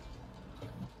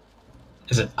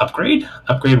 Is it Upgrade?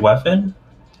 Upgrade Weapon?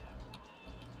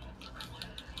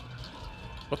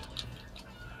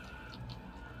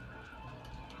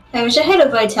 I wish I had a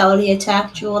Vitality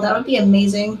attack, Jewel. That would be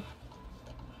amazing.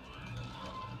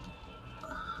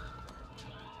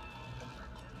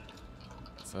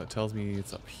 So it tells me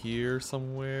it's up here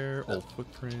somewhere. Old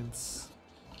footprints.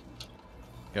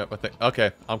 Yep, I think.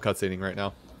 Okay, I'm cutscening right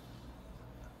now.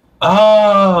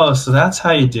 Oh, so that's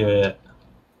how you do it.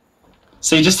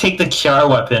 So you just take the Kiar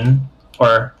weapon,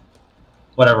 or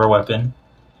whatever weapon,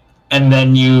 and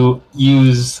then you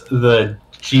use the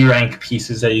G rank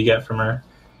pieces that you get from her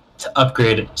to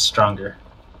upgrade it stronger.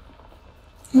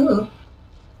 Ooh.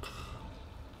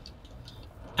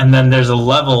 And then there's a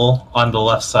level on the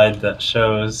left side that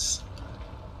shows...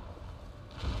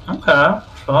 Okay,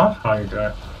 so that's how you do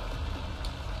it.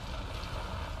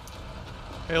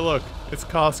 Hey, look, it's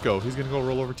Costco. He's gonna go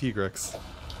roll over Tigrex.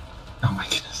 Oh my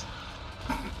goodness.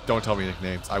 Don't tell me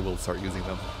nicknames. I will start using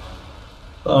them.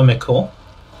 Hello, McCool.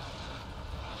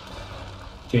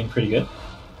 Doing pretty good.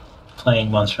 Playing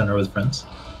Monster Hunter with friends.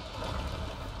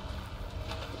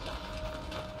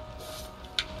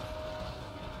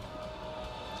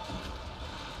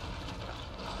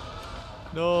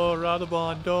 No,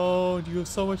 Radabon, don't. You have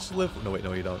so much to live. No, wait,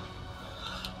 no, you don't.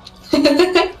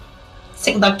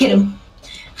 Think about get him.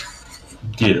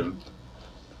 Get him.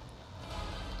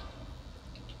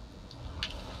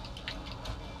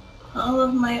 All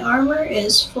of my armor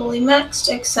is fully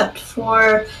maxed except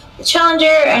for the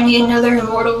Challenger. I need another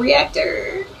Immortal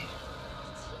Reactor.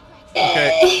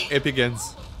 Okay, it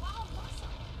begins.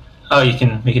 Oh, we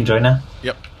can join now?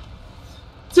 Yep.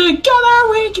 Together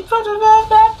we can put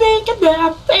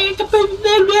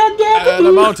And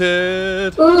I'm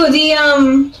mounted. Ooh,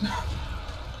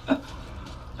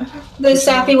 the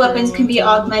sappy weapons can be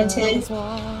augmented.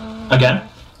 Again?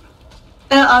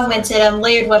 Augmented,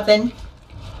 layered weapon.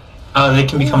 Oh, they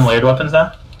can become layered weapons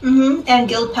now? Mm-hmm. And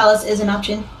Guild Palace is an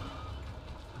option.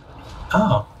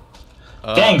 Oh.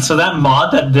 Dang, so that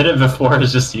mod that did it before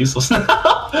is just useless now.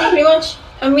 Yeah, pretty much.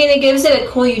 I mean, it gives it a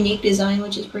cool, unique design,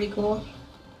 which is pretty cool.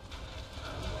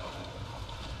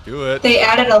 Do it. They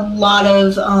added a lot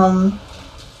of,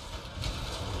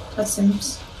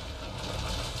 customs.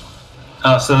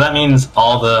 Oh, so that means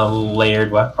all the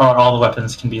layered or all the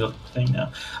weapons can be a thing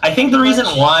now. I think the reason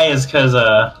why is because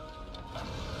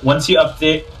once you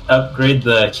upgrade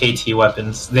the KT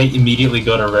weapons, they immediately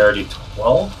go to rarity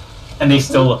 12, and they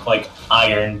still look like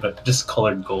iron, but just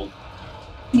colored gold.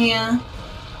 Yeah.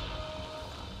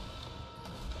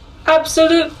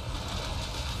 Absolute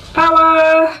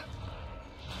power!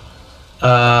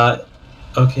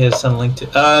 Okay, send a link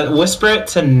to whisper it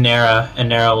to Nara, and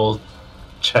Nara will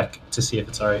check to see if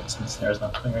it's alright since Nara's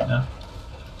not playing right now.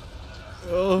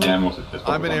 Yeah, most of this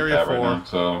I'm in area 4. Right now,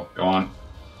 so go on.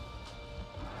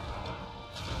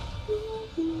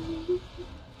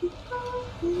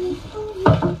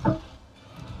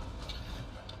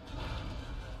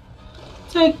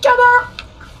 Together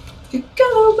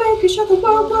we can show the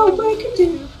world what we can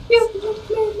do. You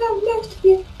next to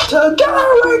you. Together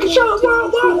we can show the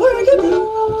world what we can do.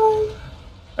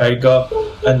 Alright, go up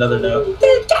another note.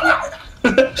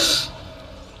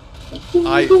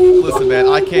 Listen, man,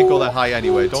 I can't go that high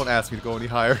anyway. Don't ask me to go any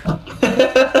higher.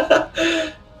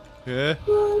 Yeah.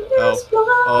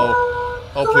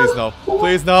 Oh, please no.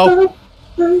 Please no.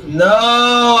 No,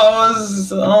 I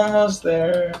was almost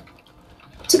there.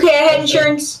 It's okay, I had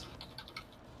insurance.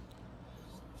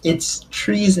 It's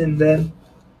treason then.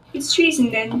 It's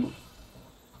treason then.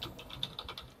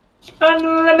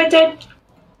 Unlimited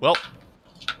Well,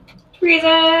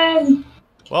 treason!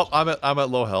 well, I'm at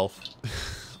low health.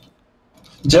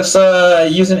 Just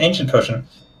use an ancient potion.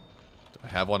 I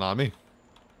have one on me.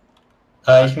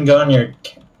 You can go in your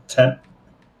tent.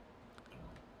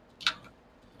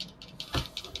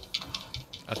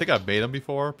 I think I've made them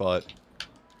before, but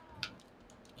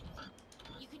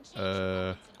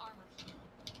no,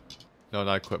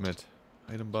 not equipment.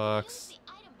 Item box.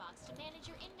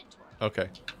 Okay.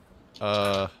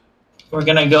 We're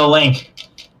gonna go Link.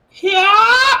 Yeah.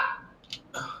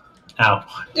 Ow.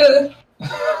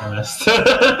 I missed.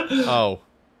 Oh.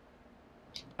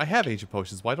 I have ancient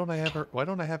potions. Why don't I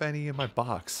have any in my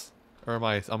box or on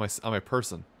my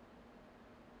person?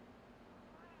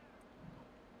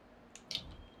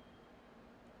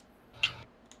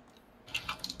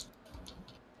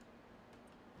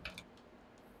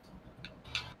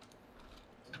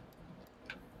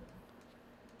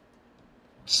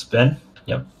 Spin.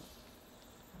 Yep.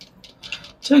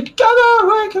 Together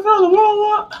we can fill the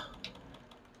world.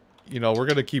 You know, we're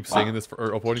gonna keep singing this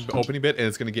for opening bit, and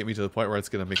it's gonna get me to the point where it's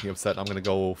gonna make me upset. I'm gonna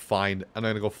go find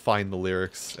the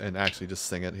lyrics and actually just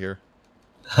sing it here.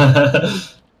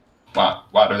 Wow,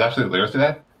 there's actually lyrics to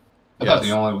that? I thought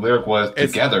the only lyric was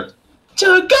together.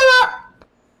 Together.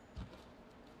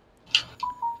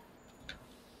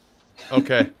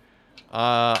 Okay.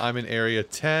 I'm in area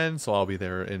 10, so I'll be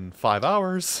there in 5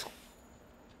 hours.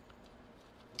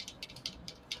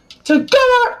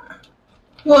 Together.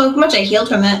 Well, how much I healed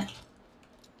from it.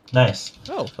 Nice.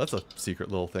 Oh, that's a secret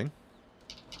little thing.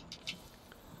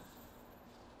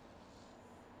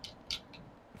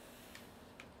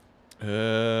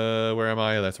 Where am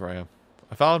I? That's where I am.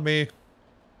 I found me.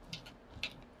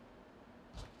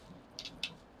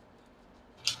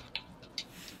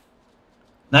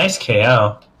 Nice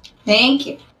KO. Thank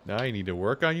you. Now you need to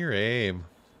work on your aim.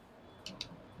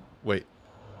 Wait.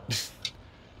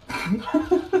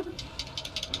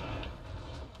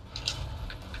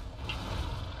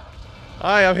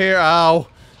 Hi, I'm here. Ow.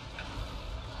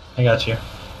 I got you.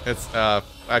 It's,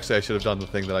 actually I should have done the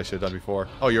thing that I should have done before.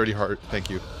 Oh, you already heart. Thank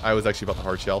you. I was actually about the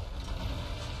hard shell.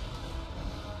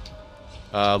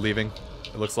 Leaving,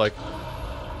 it looks like.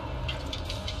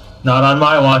 Not on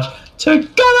my watch. Together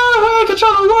we can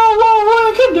show the world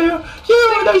what we can do.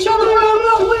 You and I show the world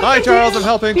what we can do. Hi, Charles, I'm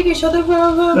helping. We can show the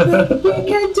world what we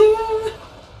can do.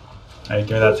 Alright,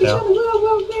 give me that tail.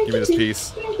 Give me this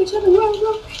piece. We can show the world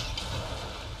what we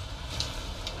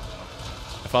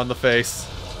I found the face.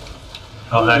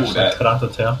 Oh, actually, that- cut off the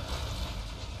tail.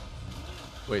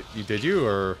 Wait, did you,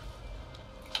 or?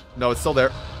 No, it's still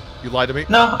there. You lied to me?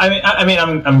 No,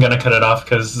 I'm gonna cut it off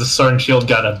because the Sword and Shield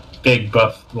got a big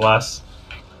buff the last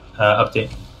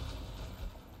update,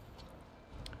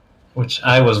 which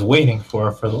I was waiting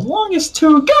for the longest.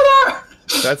 Together.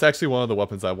 That's actually one of the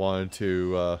weapons I wanted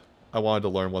to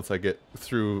learn once I get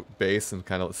through base and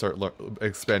kind of start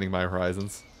expanding my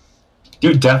horizons.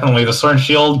 Dude, definitely the sword and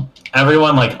shield.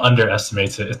 Everyone like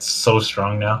underestimates it. It's so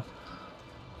strong now.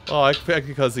 Oh, I think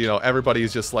because you know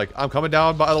everybody's just like, I'm coming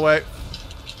down. By the way,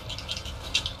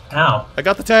 Ow! I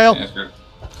got the tail. Yeah, sure.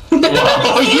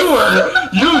 Whoa,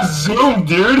 you zoomed,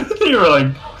 dude. You were like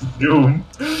zoom.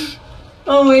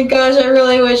 Oh my gosh, I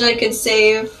really wish I could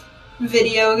save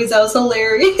video because that was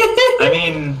hilarious. I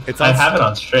mean, It's I on- have it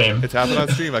on stream. It's happening on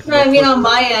stream. I can I go mean click- on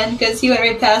my end because he went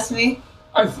right past me.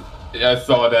 I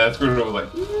saw that. Scooter was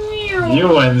like,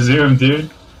 You went zoom, dude.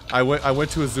 I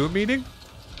went to a Zoom meeting.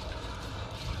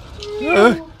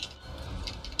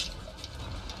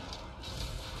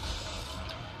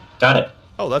 Got it.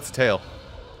 Oh, that's a tail.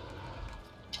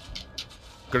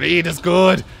 Greed is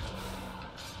good.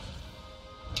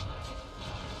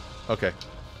 Okay,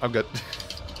 I'm good.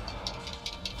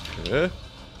 Yeah.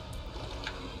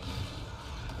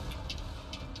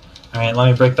 Alright,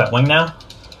 let me break that wing now.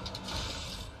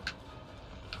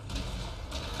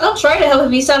 I'll try to help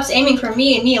if he stops aiming for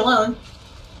me and me alone.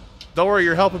 Don't worry,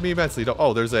 you're helping me immensely. Don't,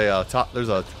 oh, there's a there's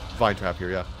a vine trap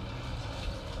here. Yeah.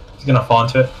 He's gonna fall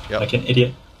into it Yep. like an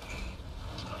idiot.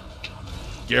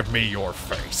 Give me your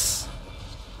face.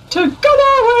 Together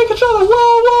we control the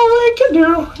world, what we can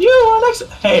do. You are next.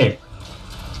 Hey,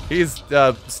 He's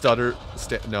no,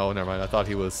 never mind. I thought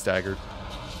he was staggered.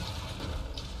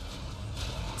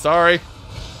 Sorry,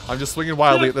 I'm just swinging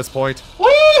wildly at this point. we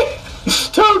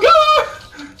together.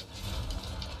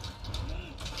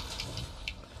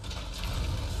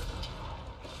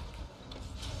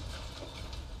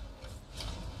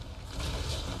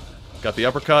 Got the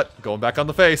uppercut, going back on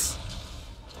the face.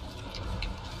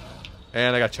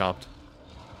 And I got chomped.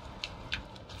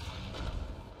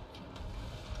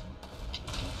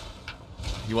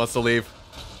 He wants to leave.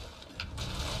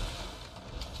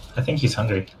 I think he's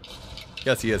hungry.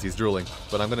 Yes, he is. He's drooling.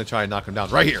 But I'm going to try and knock him down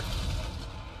right here.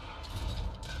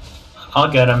 I'll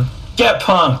get him. Get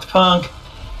punked, punk.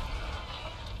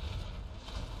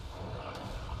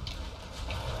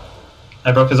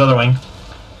 I broke his other wing.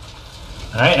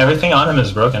 Alright, everything on him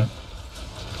is broken.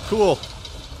 Cool.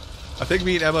 I think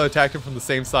me and Emma attacked him from the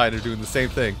same side and are doing the same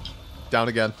thing. Down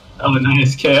again. Oh,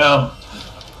 nice KO.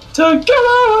 Together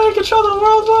we control the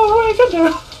world, what we can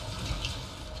do.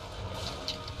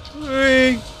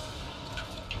 Whee!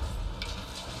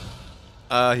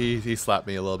 He slapped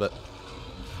me a little bit.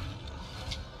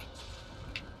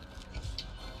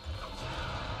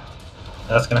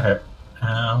 That's gonna hurt.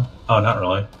 Ow. Oh, not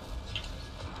really.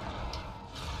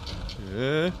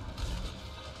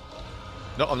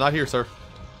 No, I'm not here, sir.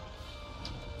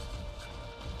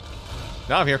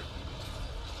 Now I'm here.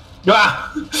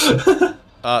 Ah!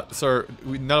 Sir,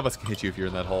 none of us can hit you if you're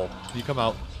in that hole. Can you come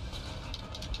out?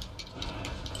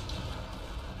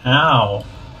 Ow.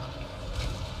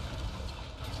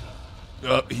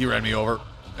 He ran me over.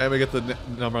 And we get the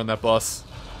number on that bus.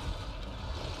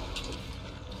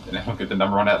 did anyone get the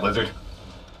number on that lizard?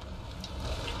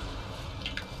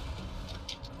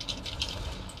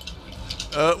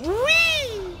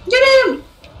 Whee! Get him!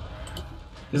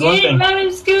 He's Get him, limping.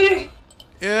 mountain scooter!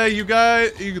 Yeah,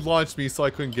 you launched me, so I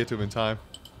couldn't get to him in time.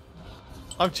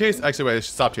 I'm chasing. Actually, wait, I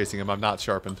should stop chasing him. I'm not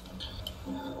sharpened.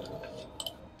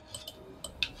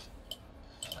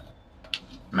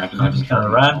 Imagine I'm just gonna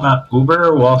ride my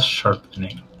Uber while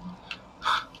sharpening.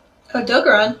 Oh,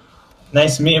 Dogoran.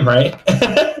 Nice meme, right? Kill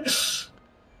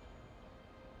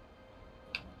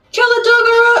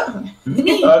the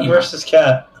Dogoran! Dog versus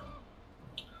cat.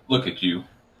 Look at you.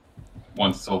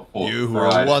 Once so full You of who were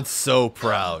pride once so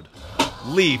proud.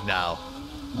 Leave now.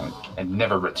 and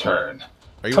never return.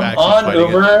 Are you Come actually on, fighting it?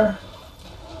 Uber.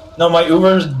 No, my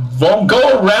Uber won't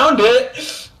go around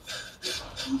it.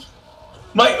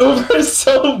 My Uber is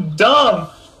so dumb.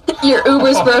 Your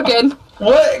Uber's broken.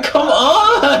 What? Come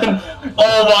on!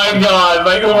 Oh my god,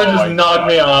 my Uber Oh just my knocked God.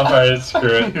 me off. Alright, screw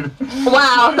it.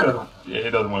 Wow. Yeah, he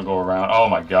doesn't want to go around. Oh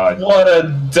my god. What a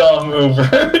dumb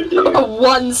Uber. dude.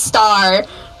 1 star.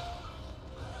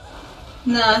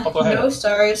 Nah, Oh, go ahead. no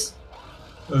stars.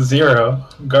 0.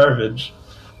 Garbage.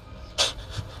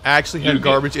 Actually You had get-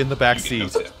 garbage in the back You seat.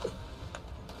 get those-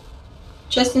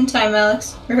 Just in time,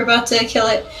 Alex. We're about to kill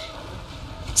it.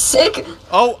 Sick.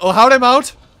 Oh, how'd I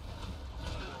mount?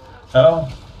 Oh.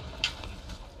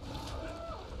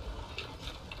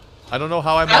 I don't know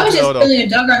how I I was mounted just Odo. killing a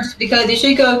Dogoran just because you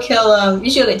should go kill, you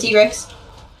should go get T-Rex.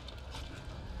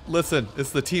 Listen,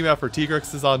 it's the team effort.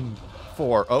 Tigrex is on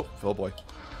 4. Oh boy.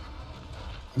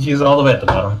 He's all the way at the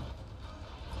bottom.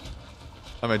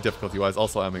 I mean, difficulty-wise.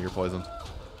 Also, Emma, you're poisoned.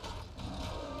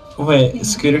 Wait,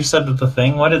 Scooter said the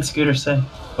thing? What did Scooter say?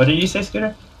 What did you say,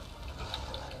 Scooter?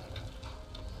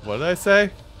 What did I say?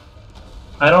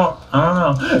 I don't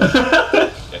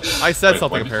know. Yeah, I said Wait,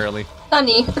 something what? apparently.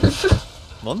 Honey.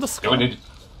 On the Yeah, skull.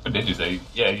 what did you say?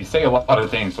 Yeah, you say a lot of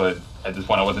things, but at this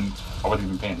point I wasn't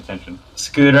even paying attention.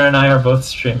 Scooter and I are both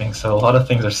streaming, so a lot of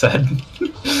things are said.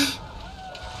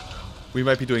 We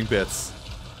might be doing bits.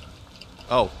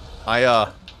 Oh,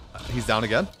 he's down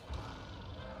again?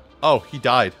 Oh, he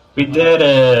died. We did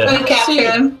it! I'm gonna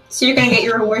capture him, so you're gonna get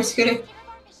your reward, Scooter.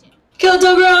 Kill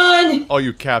Dogron! Oh,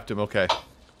 you capped him, okay.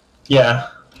 Yeah.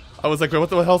 I was like, wait, what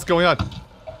the hell's going on?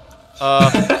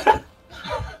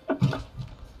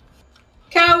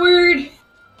 Coward!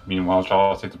 Meanwhile,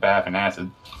 Charles takes a bath in acid.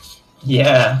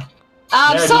 Yeah.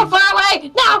 I'm There, so dude. far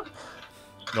away! No!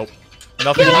 Nope.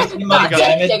 Nothing. Yeah. See my Dang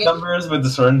damage it. numbers with the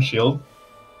sword and shield?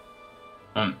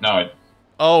 No,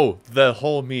 Oh, the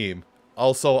whole meme.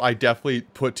 Also, I definitely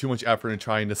put too much effort in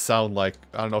trying to sound like,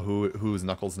 I don't know who's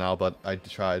Knuckles now, but I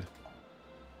tried.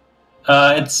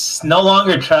 It's no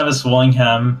longer Travis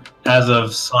Willingham as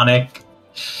of Sonic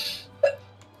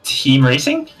Team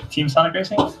Racing? Team Sonic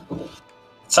Racing?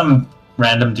 Some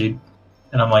random dude.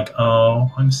 And I'm like,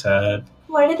 oh, I'm sad.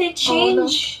 Why did they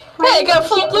change? Hey, I got a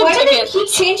full blue Why did they ticket! keep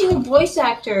changing the voice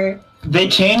actor? They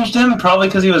changed him probably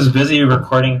because he was busy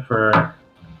recording for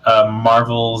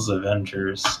Marvel's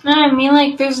Avengers. No, I mean,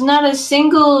 like, there's not a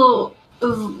single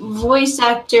voice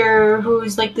actor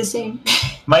who's, like, the same.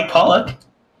 Mike Pollock,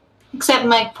 Except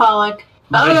Mike Pollock.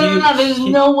 But Other than he- that, there's he-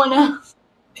 no one else.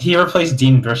 he replaced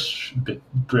Dean Bistro?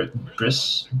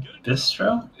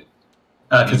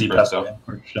 Because he passed away,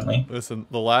 unfortunately. Listen,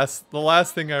 the last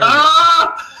thing I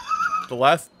Ah! the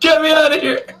last. Get me out of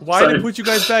here! Why Sorry. did I put you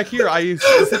guys back here? I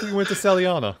specifically went to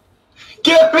Celiana.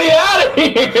 Get me out of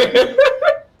here!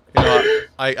 You know what?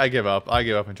 I give up. I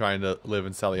give up on trying to live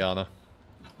in Celiana.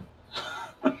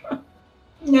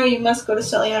 No, you must go to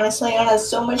Celiana. Celiana is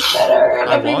so much better in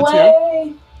I every want to.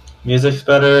 way. Music's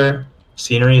better,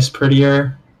 scenery is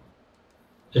prettier,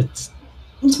 it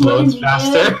It's loads more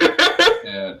faster.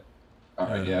 yeah.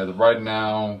 Alright, yeah, right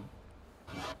now,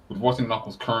 with voicing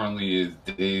Knuckles currently is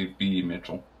Dave B.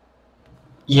 Mitchell.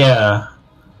 Yeah,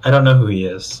 I don't know who he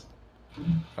is.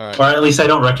 All right. Or at least I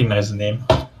don't recognize the name.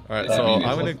 All right. Yeah, So I mean,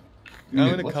 I'm it's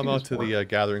gonna let's come see out this to work. the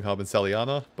gathering hub in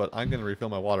Celiana, but I'm gonna refill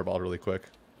my water bottle really quick.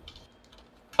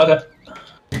 Okay.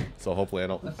 So hopefully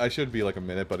I should be like a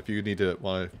minute, but if you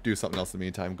want to do something else in the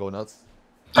meantime, go nuts.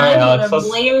 Alright, I'm Alex, gonna let's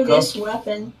blare go. this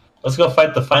weapon. Let's go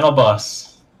fight the final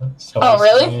boss. So Oh, what's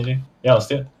really? what we gonna do? Yeah, let's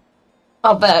do it.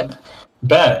 I'll bet.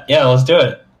 Bet. Yeah, let's do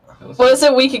it. What is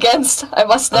it weak against? I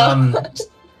must know.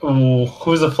 Ooh,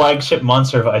 who's the flagship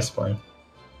monster of Iceborne?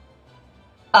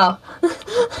 Oh.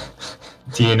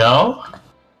 Do you know?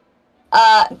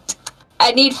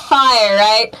 I need fire,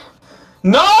 right?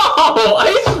 No!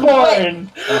 Iceborne!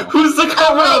 Who's the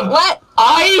cover Oh, wait, of what?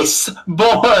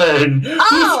 Iceborne? Oh!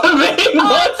 Who's the main Oh, I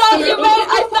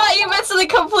monster? thought you meant something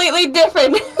completely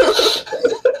different.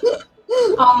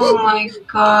 Oh my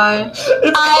god. It's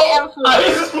I called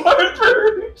Iceborne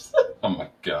First. Oh my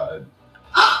god.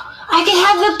 I can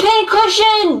have the pin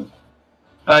cushion!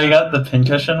 Oh, you got the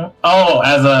pincushion? Oh,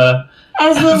 as a...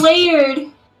 As the layered.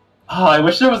 Oh, I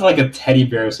wish there was like a teddy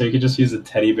bear so you could just use a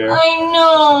teddy bear. I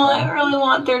know. I really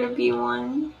want there to be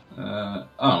one.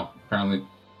 Apparently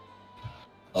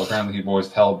he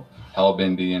voiced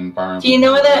Hellbindy and Fire Emblem. Do you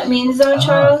know what that means, though,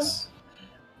 Charles?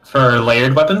 For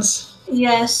layered weapons?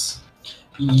 Yes.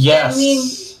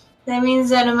 Yes. That means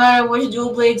that no matter which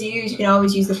dual blades you use, you can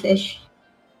always use the fish.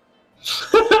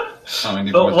 I mean,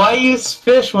 he But voiced- why use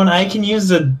fish when I can use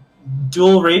the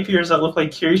dual rapiers that look like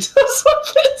Kirito's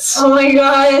weapons? Oh my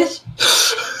gosh.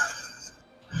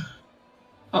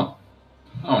 Oh,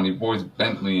 and he voiced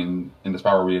Bentley in the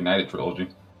Spyro Reunited trilogy.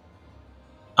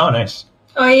 Oh, nice.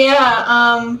 Oh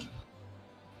yeah,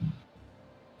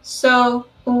 so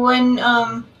when,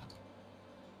 I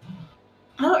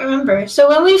don't remember. So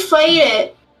when we fight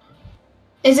it,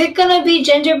 is it gonna be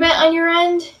gender bent on your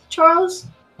end, Charles?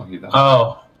 Oh, he died.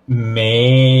 Oh,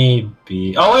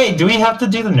 maybe. Oh, wait, do we have to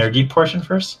do the Nergy portion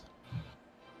first?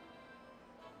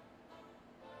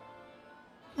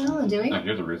 I don't know, do we?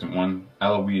 Here's a recent one.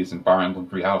 Eloise in Fire Emblem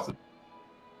Three Houses.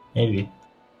 Maybe.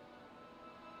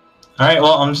 Alright,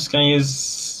 well, I'm just gonna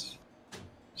use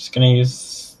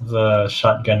the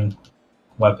shotgun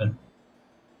weapon.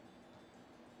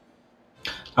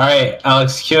 Alright,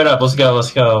 Alex, cue it up. Let's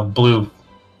go. Blue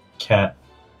cat.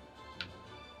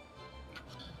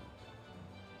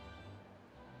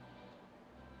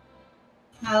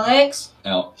 Alex?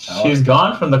 She's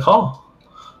gone from the call.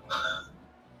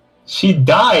 She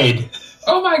died.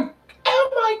 Oh my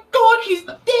god, she's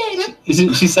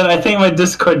dead! She said, I think my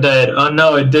Discord died. Oh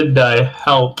no, it did die.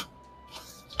 Help.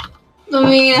 I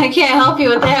mean, I can't help you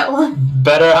with that one.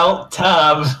 Better help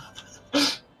tab.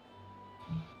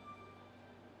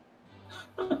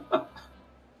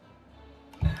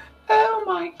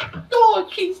 my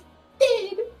god, she's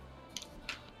dead.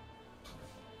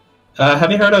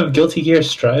 Have you heard of Guilty Gear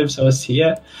Strive's OST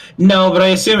yet? No, but I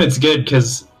assume it's good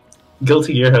because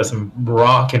Guilty Gear has some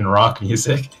rock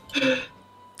music.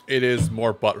 It is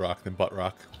more butt rock than butt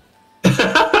rock.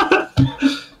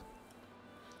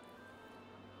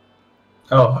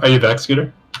 Oh, are you back,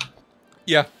 Scooter?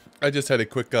 Yeah, I just had a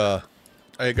quick, I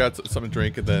got something to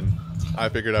drink, and then I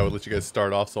figured I would let you guys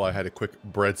start off, so I had a quick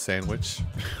bread sandwich.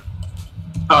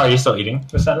 Oh, are you still eating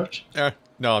the sandwich?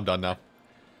 No, I'm done now.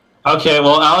 Okay,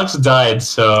 well, Alex died,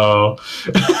 so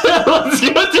let's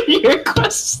go to your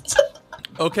quest.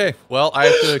 Okay, well, I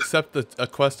have to accept a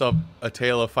quest of A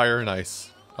Tale of Fire and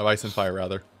Ice. Of Ice and Fire,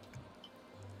 rather.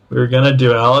 We were gonna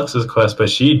do Alex's quest, but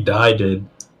she died, dude.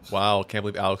 Wow, can't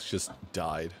believe Alex just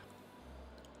died.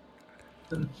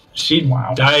 She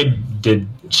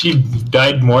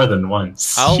died more than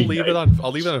once. I'll leave it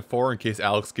on 4 in case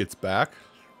Alex gets back.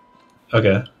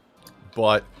 Okay.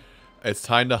 But it's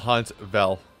time to hunt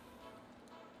Vel.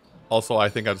 Also, I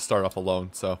think I'd start off alone,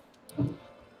 so.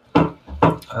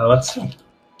 Let's see.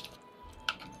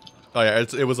 Oh yeah,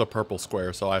 it was a purple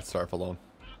square, so I have to start off alone.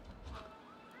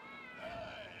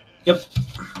 Yep.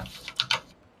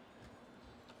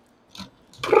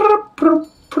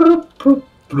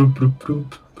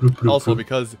 Also,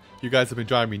 because you guys have been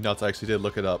driving me nuts, I actually did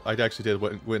look it up. I actually did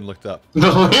went and looked up.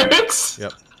 The lyrics?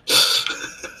 Yep.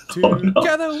 Oh, no.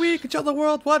 Together we can show the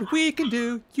world what we can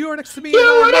do. You're next to me,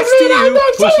 You're I'm next next to to me, I'm you.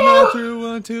 next to Pushing you. on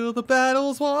through until the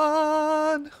battle's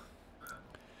won.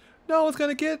 No one's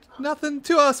gonna get nothing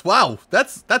to us. Wow,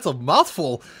 that's a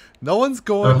mouthful. No one's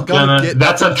gonna get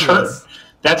that's nothing a to us.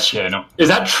 that's is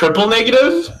that triple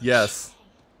negative? Yes.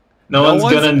 No one's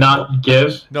gonna not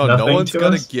give. No one's to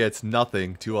gonna us? get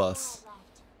nothing to us.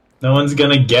 No one's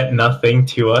gonna get nothing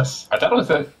to us. I thought it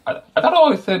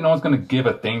always said no one's gonna give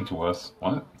a thing to us.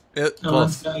 What? No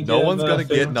one's gonna No give one's gonna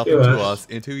nothing get nothing to to us. us.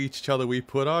 Into each other we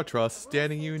put our trust,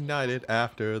 standing united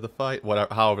after the fight.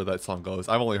 Whatever, however that song goes.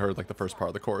 I've only heard like the first part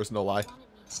of the chorus. No lie.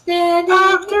 Standing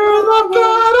After the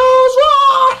battle's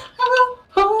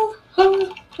won.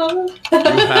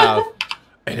 You have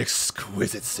an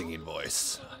exquisite singing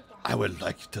voice. I would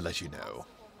like to let you know.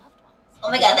 Oh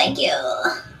my god, thank you.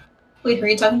 Wait, who are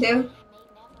you talking to?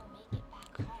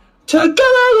 Together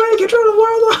we can turn the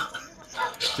world.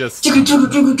 Just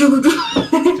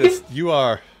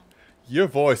your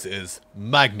voice is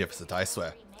magnificent, I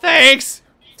swear. Thanks!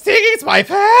 Singing's my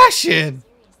passion!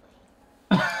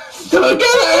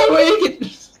 Together we can...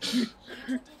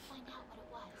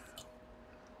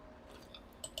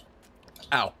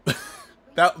 Ow.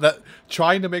 that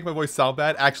trying to make my voice sound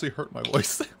bad actually hurt my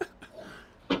voice.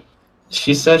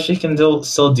 She said she can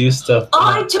still do stuff.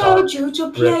 I told you to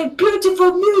play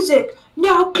beautiful music.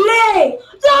 Now play.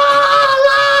 La la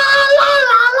la la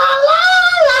la la.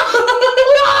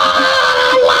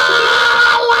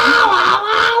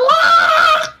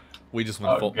 We just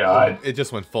went full. God. It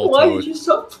just went full Why toad. did you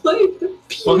stop playing the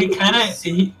piece? Well,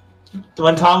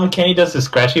 when Tom McKinney does his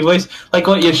scratchy voice, like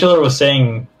what Yoshiller was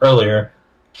saying earlier,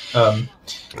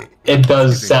 it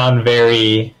does sound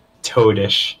very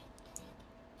toadish.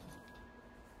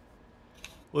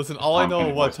 Listen, all I know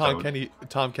Kenny what voice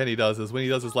Tom Kenny does is when he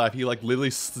does his laugh, he like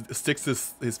literally sticks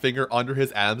his finger under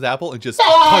his Adam's apple and just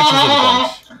punches it a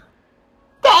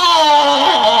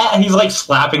bunch. And he's like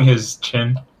slapping his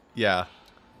chin. Yeah.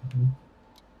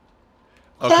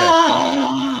 Okay.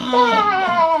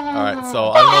 Alright,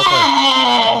 so I don't know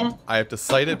if I have to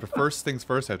cite it, but first things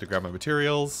first, I have to grab my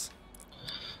materials.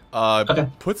 Okay.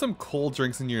 Put some cold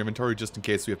drinks in your inventory just in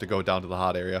case we have to go down to the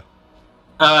hot area.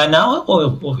 No,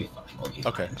 we'll be fine.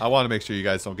 Okay, I want to make sure you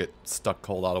guys don't get stuck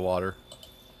cold out of water.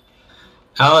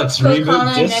 Alex, reboot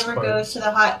Kokana Discord. never goes to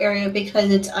the hot area because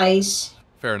it's ice.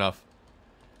 Fair enough.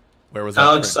 Where was that?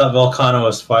 Alex, Volcano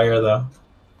was fire, though.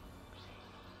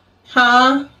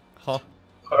 Huh? Huh?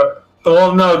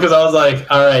 Well, no, because I was like,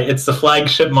 all right, it's the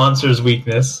flagship monster's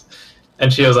weakness.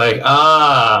 And she was like,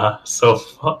 I was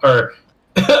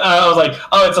like,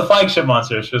 oh, it's a flagship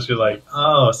monster. She was like,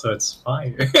 oh, so it's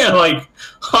fire. I'm like,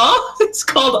 huh? It's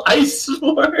called Ice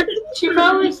Sword. She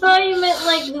probably thought you meant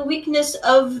like the weakness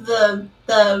of the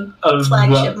Of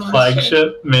flagship the monster.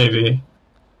 flagship, maybe.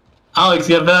 Alex,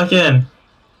 get back in.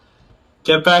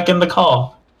 Get back in the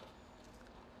call.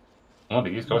 Well, the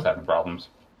East Coast having problems.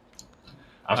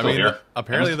 I'm I still mean, here.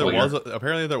 apparently I'm there still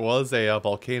was a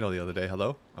volcano the other day.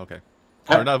 Hello? Okay.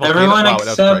 Or not a volcano. Everyone Wow, that was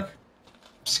except quick.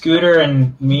 Scooter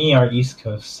and me are East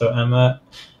Coast, so Emma,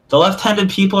 the left-handed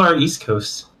people are East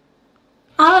Coast.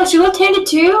 Alex, you left-handed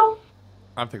too?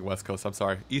 I'm thinking West Coast. I'm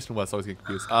sorry. East and West always get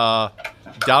confused. Down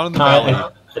in the No, valley.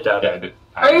 I doubt Yeah, it.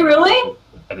 Are you really?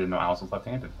 I didn't know Alice was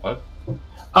left-handed. What?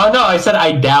 Oh no, I said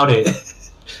I doubt it.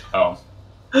 Oh.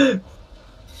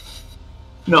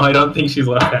 No, I don't think she's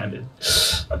left-handed.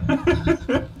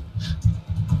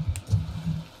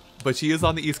 But she is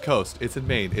on the East Coast. It's in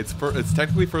Maine. It's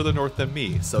technically further north than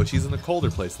me, so she's in a colder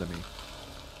place than me.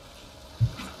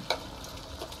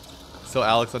 So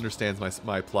Alex understands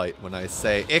my plight when I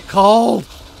say, "It cold!"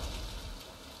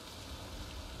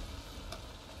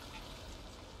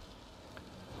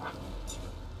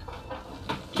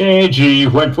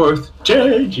 JG Wentworth.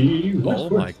 JG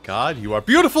Wentworth. Oh my god, you are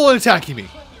beautiful and attacking me!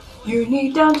 You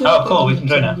need down to Oh, cool, we can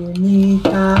join now. You need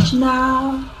cash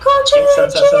now. Go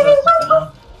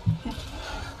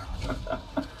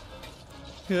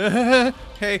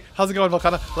Hey, how's it going,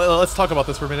 Volcana? Let's talk about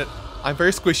this for a minute. I'm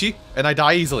very squishy, and I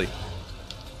die easily.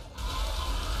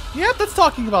 Yep, that's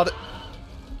talking about it.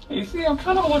 You see, I'm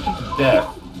kind of allergic to death.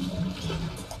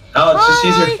 Oh, just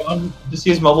use your phone. Just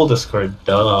use mobile Discord.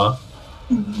 Duh.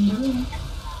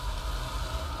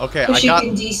 Okay, But I she got...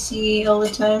 can DC all the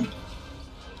time.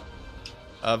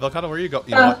 Volcano, where you go?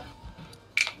 You know what?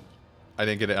 I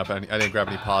didn't get it up. I didn't grab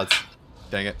any pods.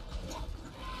 Dang it.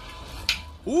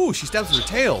 Ooh, she stabs with her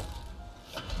tail.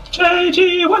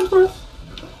 JG Wentworth.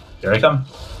 Here I come.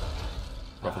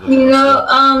 You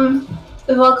know,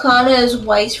 Volcana is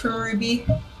Weiss from Ruby.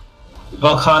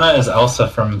 Volcana is Elsa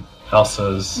from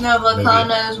Elsa's. No, Volcana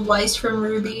movie. is Weiss from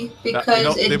Ruby because you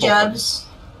know, they it both jabs.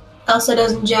 Elsa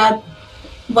doesn't jab.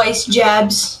 Weiss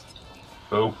jabs.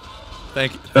 Oh.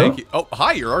 Thank you. Thank you. Oh,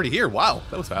 hi, you're already here. Wow,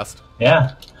 that was fast.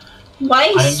 Yeah.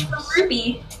 Weiss from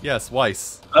Ruby. Yes,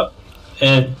 Weiss. Oh,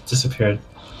 it disappeared.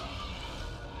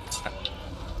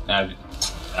 I'm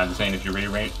just saying, if you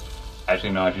rearrange,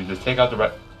 actually no, if you just take out the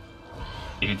rest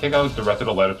of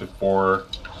the letters before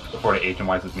the H and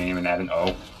Y's name and add an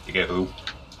O, you get who.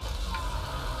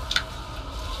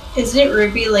 Isn't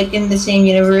Ruby like in the same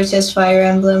universe as Fire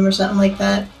Emblem or something like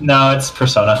that? No, it's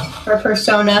Persona. Or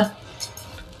Persona?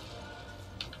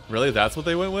 Really? That's what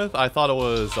they went with? I thought it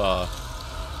was,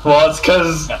 Well, it's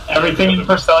because everything in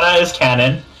Persona is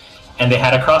canon, and they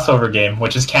had a crossover game,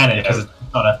 which is canon because it's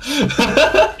Persona.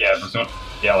 Yeah, Persona.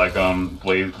 Yeah, like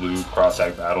Blaze Blue Cross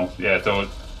Tag Battle. Yeah, so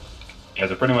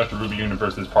so pretty much the Ruby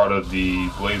universe is part of the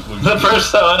Blaze Blue. The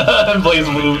Persona and Blaze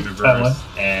Blue timeline.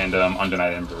 And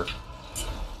Undenied Emperor.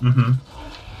 Mm-hmm.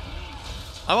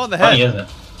 I'm on the head. Funny, isn't it?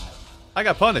 I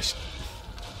got punished.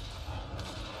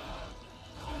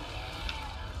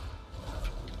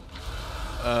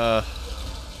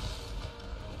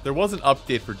 There was an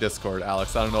update for Discord,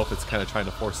 Alex. I don't know if it's kind of trying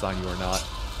to force on you or not.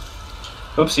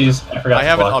 Oopsies, I forgot I to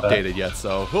haven't block updated that. yet,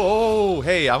 so... Oh,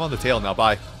 hey, I'm on the tail now.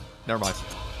 Bye. Never mind.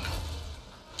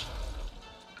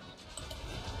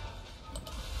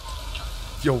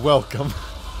 You're welcome.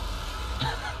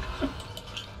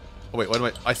 Oh, wait,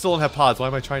 wait. I still don't have pods. Why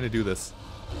am I trying to do this?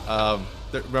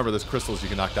 Remember, there's crystals you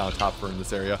can knock down top for in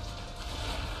this area.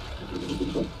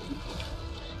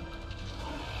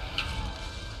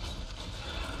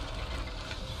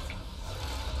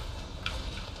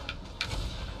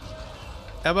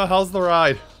 Emma, how's the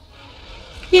ride?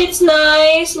 It's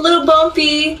nice, a little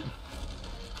bumpy,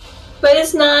 but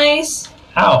it's nice.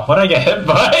 Ow, what did I get hit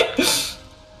by?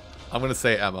 I'm gonna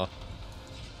say Emma.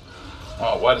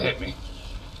 Oh, what hit me?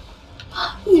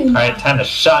 Alright, time to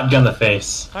shotgun the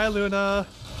face. Hi, Luna.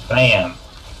 Bam.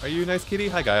 Are you a nice kitty?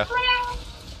 Hi, Gaia.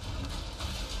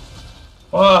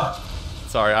 Whoa.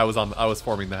 Sorry, I was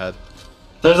forming the head.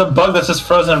 There's a bug that's just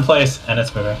frozen in place, and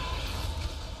it's moving.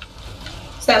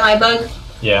 Is that my bug?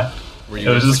 Yeah. Were It you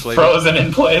was just insulated? frozen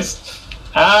in place.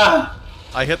 Ah!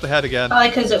 I hit the head again. Probably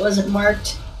because it wasn't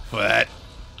marked. What?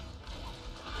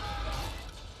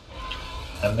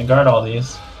 Having to guard all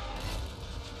these.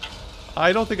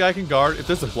 I don't think I can guard. If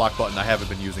there's a block button, I haven't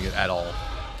been using it at all.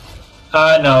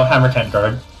 No, hammer can't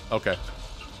guard. Okay.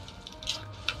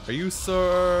 Are you,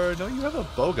 sir? No, you have a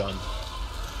bowgun.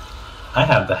 I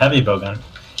have the heavy bowgun.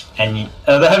 And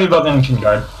the heavy bowgun can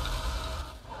guard.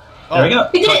 There we go.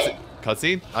 We did it!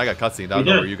 Cutscene? I got cutscene. I don't We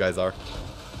know did. where you guys are.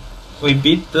 We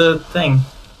beat the thing.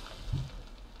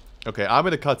 Okay, I'm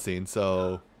in a cutscene,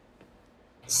 so...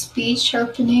 Speed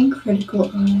sharpening,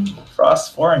 critical eye.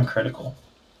 Frost 4 and critical.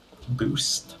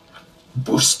 Boost.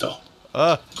 Boosto.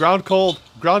 Ground cold.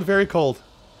 Ground very cold.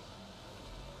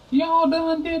 Y'all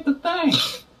done did the thing.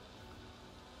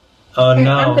 Oh I'm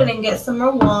no. gonna get some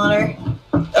more water.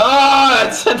 Ah!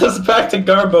 It sent us back to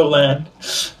Garbo Land.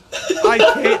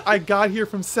 I got here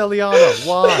from Celiana.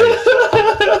 Why?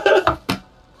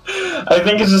 I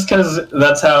think it's just because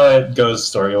that's how it goes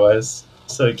story-wise.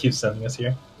 So it keeps sending us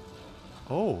here.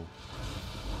 Oh.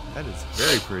 That is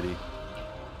very pretty.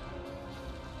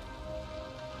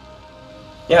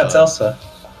 Yeah, it's Elsa.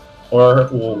 or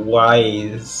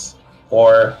Wise,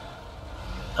 or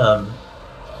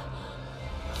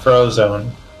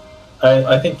Frozone.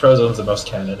 I think Frozone's the most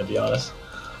canon, to be honest.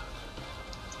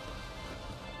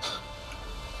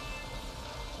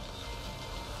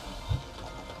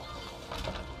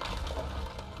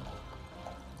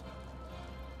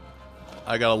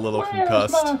 I got a little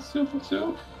concussed. Where's my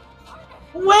super?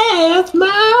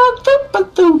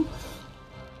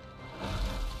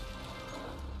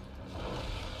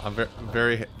 I'm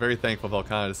very, very thankful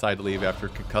Volcana decided to leave after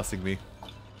concussing me.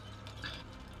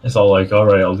 It's all like,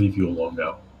 alright, I'll leave you alone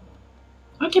now.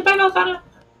 Okay, bye, Volcana.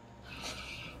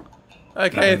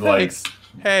 Okay, And, like- thanks.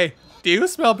 Hey, do you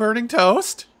smell burning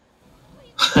toast?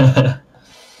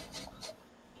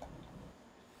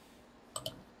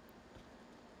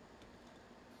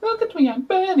 Look at me, I'm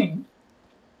burning.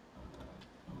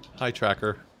 Hi,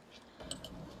 Tracker.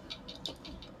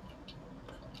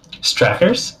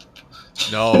 Strackers?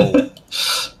 No,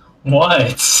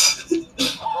 What?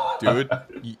 dude.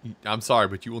 I'm sorry,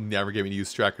 but you will never get me to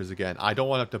use Trackers again. I don't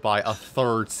want to have to buy a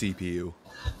third CPU.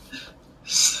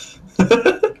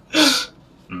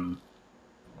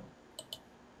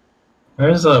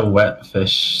 Where's a wet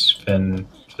fish fin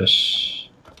fish?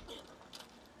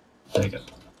 There you go.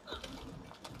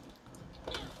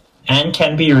 And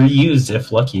can be reused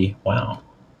if lucky. Wow.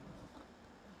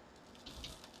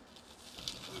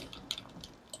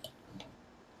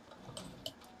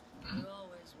 You're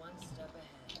always one step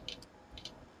ahead.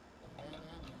 Then and now.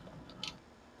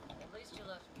 At least you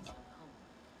left me some homework.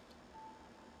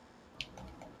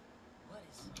 What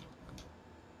is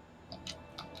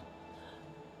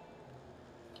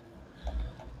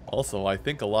Also, I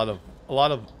think a lot of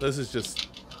this is just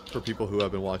for people who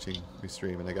have been watching me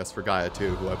stream, and I guess for Gaia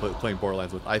too, who I playing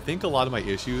Borderlands with. I think a lot of my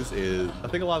issues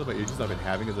I've been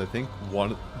having is I think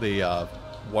one of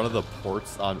the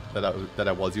ports on that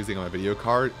I was using on my video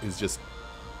card is just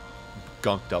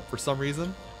gunked up for some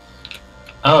reason.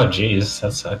 Oh, jeez,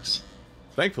 that sucks.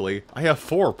 Thankfully, I have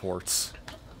 4 ports.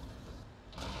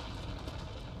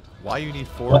 Why you need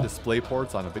 4 What? display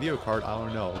ports on a video card, I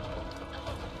don't know.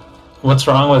 What's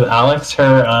wrong with Alex?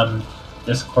 Her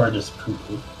Discord is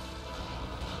poo-poo.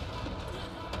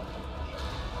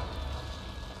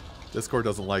 Discord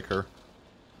doesn't like her.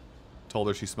 Told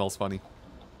her she smells funny.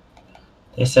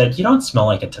 They said, you don't smell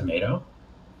like a tomato.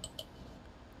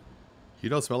 You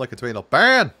don't smell like a tomato.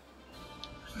 Ban!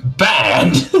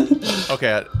 Bad!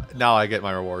 Okay, now I get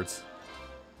my rewards.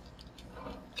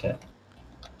 Okay.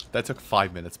 That took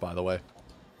 5 minutes, by the way.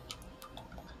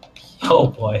 Oh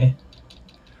boy.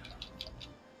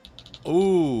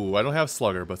 Ooh, I don't have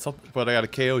Slugger, but I got a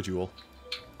KO Jewel.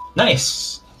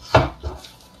 Nice!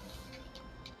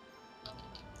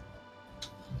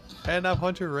 And I'm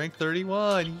Hunter rank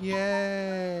 31.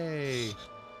 Yay!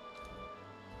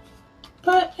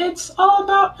 But it's all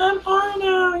about MR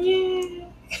now, yeah!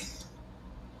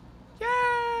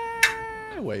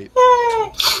 Yay! Wait.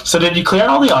 So did you clear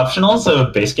all the optionals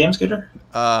of base game, Scooter?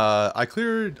 I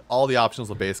cleared all the optionals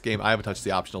of base game. I haven't touched the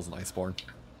optionals in Iceborne.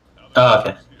 Oh,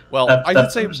 okay. Well, That- I should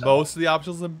that's say understandable. most of the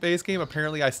optionals in base game.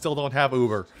 Apparently, I still don't have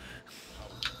Uber.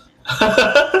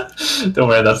 Don't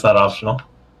worry, that's not optional.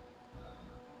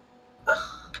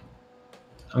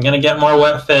 I'm gonna get more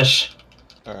wet fish.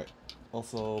 Alright.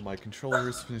 Also, my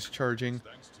controller's finished charging.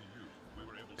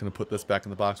 Gonna put this back in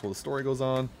the box while the story goes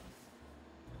on.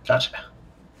 Gotcha.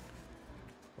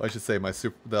 Well, I should say I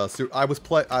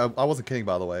wasn't kidding,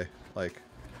 by the way. Like,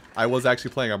 I was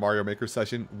actually playing a Mario Maker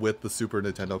session with the Super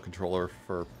Nintendo controller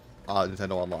for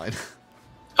Nintendo Online.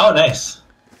 Oh, nice.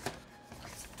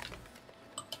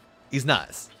 He's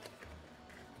nice.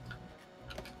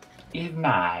 He's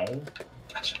nice.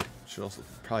 Gotcha. Should also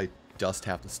probably dust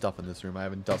half the stuff in this room. I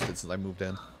haven't dusted since I moved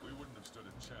in.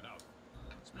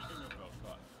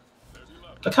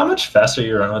 Look how much faster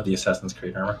you run with the Assassin's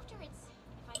Creed armor.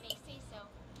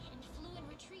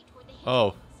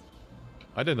 Oh,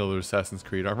 I didn't know there was Assassin's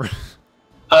Creed armor.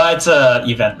 It's a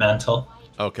event mantle.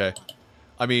 Okay.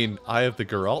 I mean, I have the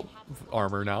Geralt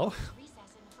armor now.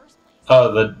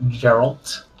 Oh, the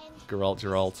Geralt.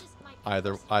 Geralt.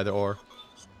 Either or.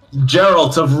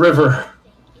 Geralt of River.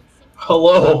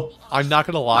 Hello. I'm not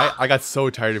gonna lie, I got so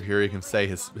tired of hearing him say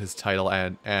his title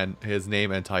and his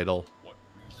name and title.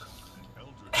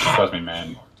 Trust me,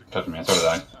 man. So did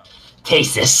I.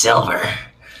 Taste this silver.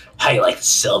 How you like the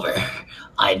silver?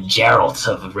 I'm Geralt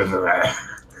of River.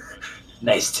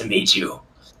 Nice to meet you.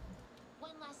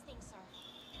 One last thing, sir.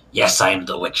 Yes, I am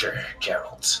the Witcher,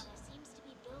 Geralt. There seems to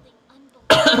be building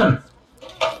unbelievable.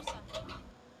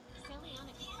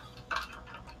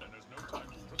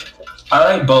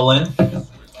 Alright, Bolin.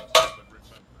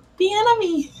 The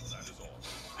enemy.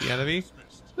 The enemy?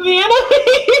 The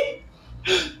enemy!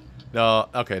 No,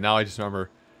 okay, now I just remember.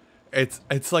 It's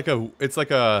like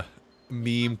a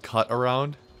meme cut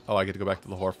around. Oh, I get to go back to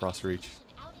the Hoarfrost Reach.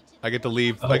 I get to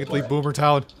leave. I get to leave Boomer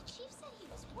Town. Chief said he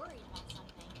was worried about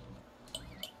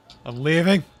something. I'm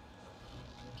leaving.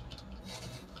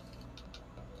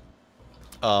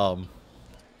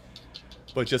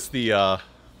 But just the oh,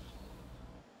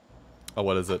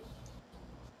 what is it?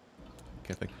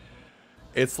 Can't think.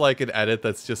 It's like an edit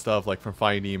that's just of like from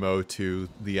Finding Nemo to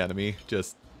the enemy,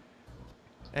 just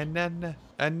and then the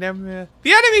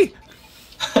enemy.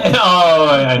 Oh,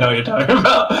 I know what you're talking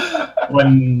about.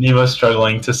 When Nemo's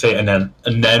struggling to say anemone.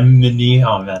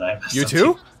 Oh man, I messed You up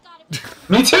too?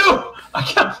 Me too. I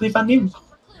can't believe I knew.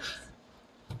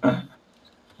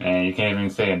 And you can't even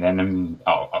say an enemy.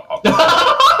 Got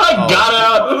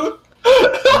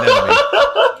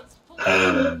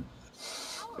And him.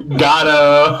 Got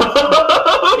him.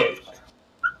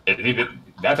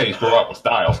 that's how you screw up with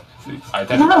style. I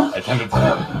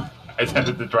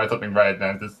attempted to try something right,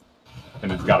 and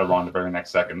it's got it wrong the very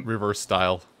next second. Reverse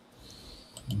style.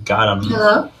 Got him.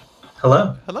 Hello?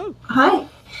 Hello. Hello. Hi.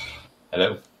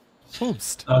 Hello.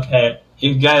 Boost. Okay,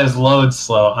 you guys load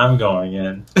slow. I'm going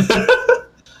in.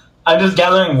 I'm just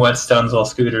gathering whetstones while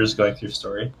Scooter's going through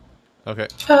story. Okay.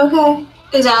 Okay.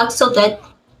 Is Alex still dead?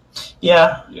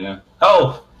 Yeah. Yeah.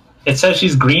 Oh, it says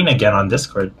she's green again on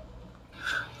Discord.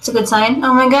 It's a good sign.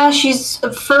 Oh my gosh, she's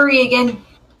a furry again.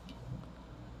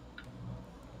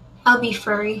 I'll be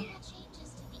furry.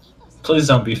 Please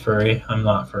don't be furry. I'm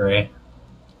not furry.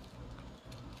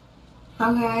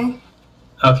 Okay.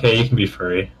 Okay, you can be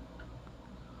furry.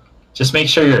 Just make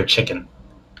sure you're a chicken.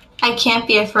 I can't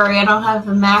be a furry. I don't have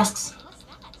the masks.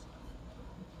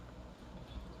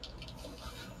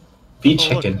 Be Oh,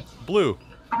 chicken. look. Blue.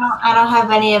 I don't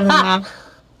have any of the masks.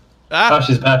 Oh, Ah.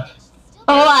 she's back.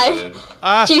 Alive.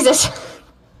 Ah. Jesus.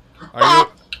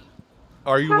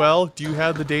 Are you well? Do you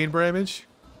have the Dane Bramage?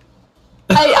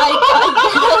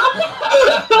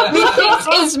 Methinks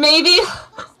is maybe.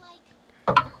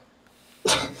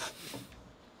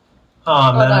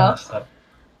 Oh man, no. I messed up.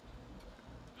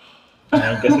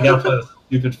 I guess I gotta play the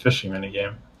stupid fishing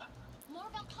minigame. More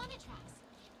volcanic tracks.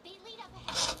 They lead up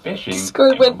ahead. Fishing.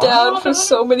 Score went down for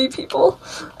so many people.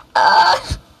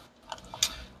 Oh,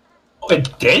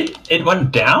 it did? It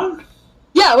went down?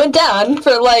 Yeah, it went down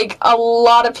for like a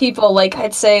lot of people. Like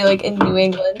I'd say, like in New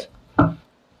England.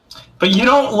 But you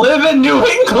don't live in New You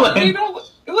England! don't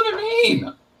live in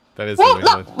Maine. That is Well, New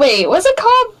no, England. wait, what's it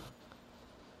called?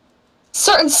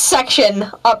 Certain section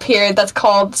up here that's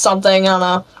called something. I don't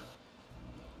know.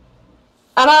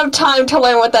 I don't have time to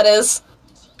learn what that is.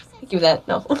 Give me that.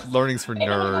 No. Learning's for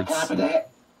nerds. The track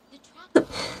scheduled.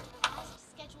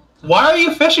 Why are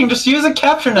you fishing? Just use a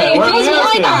capture net. We're Because why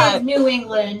American. not? New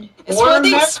England. It's We're for the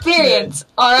American. experience.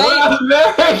 All right. We're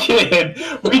American!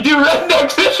 We do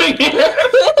redneck fishing here!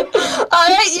 All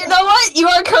right. You know what? You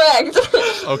are correct.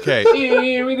 Okay.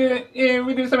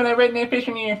 We do some of that redneck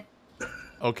fishing here.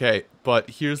 Okay.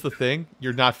 But here's the thing.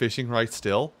 You're not fishing right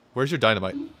still. Where's your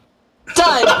dynamite?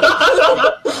 Done.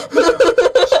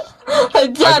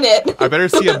 I've done it. I better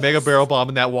see a mega barrel bomb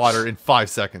in that water in 5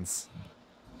 seconds.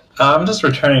 I'm just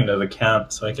returning to the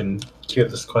camp so I can queue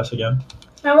up this quest again.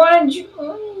 I wanted you.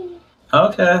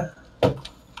 Okay.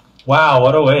 Wow,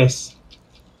 what a waste.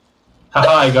 Haha,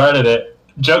 I guarded it.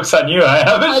 Joke's on you, I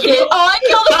have a I did. shield. Oh, I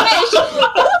killed a fish.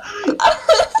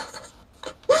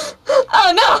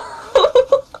 Oh no.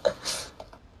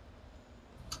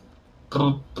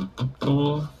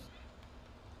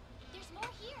 There's more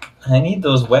here. I need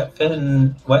those wet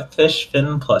fish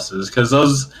fin pluses, because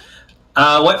those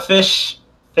wet fish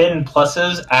fin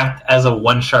pluses act as a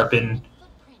one sharpen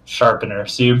sharpener.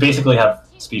 So you basically have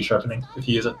speed sharpening if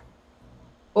you use it.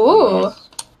 Ooh.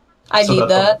 I So need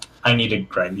that's that. I need to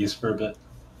grind these for a bit.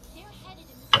 They're headed in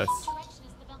the Yes. same direction as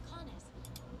the Balkanas.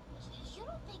 You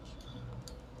don't think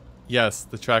Yes,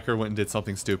 the tracker went and did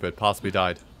something stupid. Possibly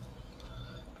died.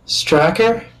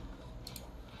 Stracker?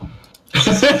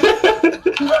 This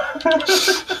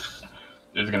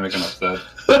is gonna make him upset.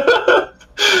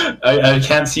 I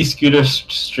can't see Scooter's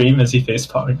stream as he face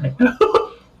palming right now.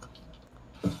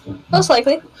 Most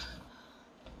likely.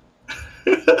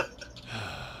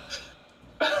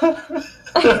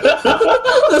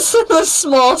 the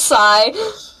small sigh.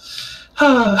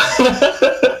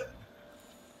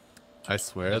 I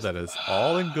swear that is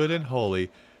all in good and holy.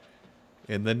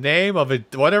 In the name of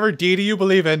it, whatever deity you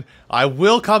believe in, I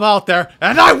will come out there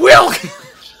and I will.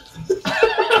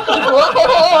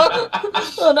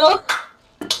 Oh no.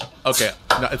 Okay,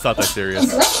 no, it's not that serious.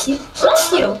 Bless you.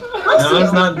 Bless you. Bless No, you.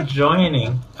 it's not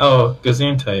joining. Oh,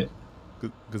 Gesundheit.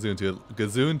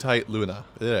 Gazoon tight Luna.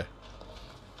 Ugh.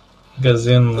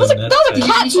 Gazoon That was a lunatic.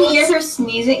 cat Did you hear sneeze. her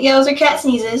sneezing? Yeah, those are cat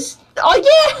sneezes. Oh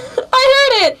yeah,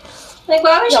 I heard it. Like,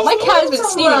 why was Yeah, she my cat has been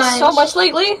sneezing sneezing so much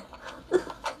lately.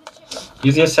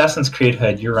 Use the Assassin's Creed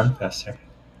HUD. You run faster.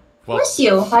 Well, Bless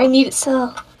you. I need it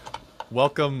so.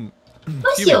 welcome.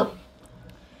 Bless Excuse me. you.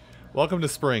 Welcome to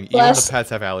spring. Bless. Even the pets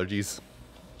have allergies.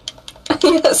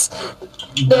 Yes,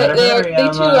 they too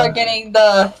are getting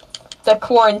the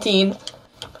quarantine.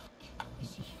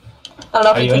 I don't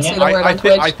know Are if you you in can say yet? the word on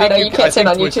Twitch. I know you can't say it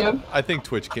on Twitch, YouTube. I think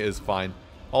Twitch is fine.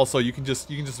 Also, you can just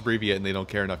abbreviate and they don't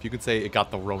care enough. You can say it got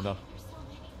the Rona.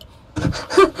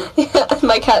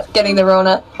 My cat's getting the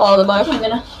Rona all the I'm time.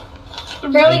 gonna.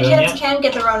 Apparently, Are you in cats yet? can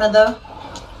get the Rona though.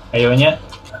 Are you in yet?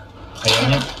 Are you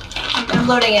in yet? I'm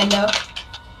loading in though.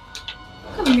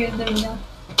 Come here, let me know.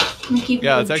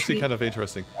 Yeah, it's actually kind of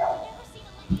interesting.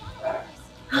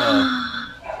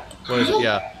 What is it?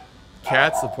 Yeah.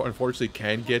 Cats, unfortunately,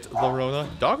 can get the Rona.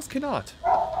 Dogs cannot.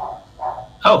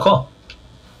 Oh, cool.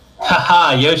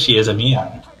 Haha, Yoshi is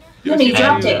immune. No, you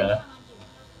dropped And, it.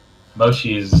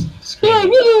 Moshi's Yeah, screaming.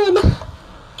 immune.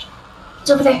 It's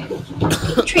over there.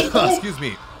 Treat there. Excuse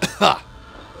me.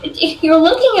 You're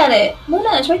looking at it. Luna,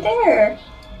 it's right there.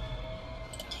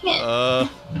 Dang it.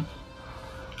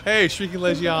 Hey, Shrieking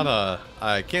Legiana.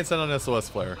 I can't send on SOS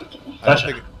player. I Gotcha.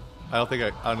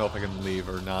 don't know if I can leave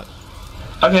or not.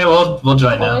 Okay, we'll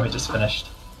join now. We just finished.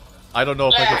 I don't know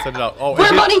if I can send it out. Oh,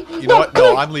 Where, it buddy? did. You know what?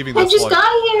 No, I'm leaving I this just one.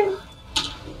 got here.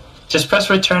 Just press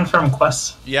return from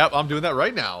quests. Yep, I'm doing that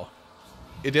right now.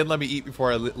 It didn't let me eat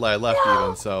before I left No.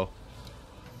 even, so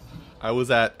I was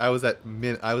at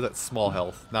small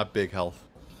health, not big health.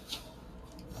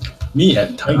 Me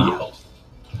at tiny health.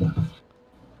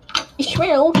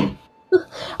 Ishmael.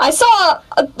 I saw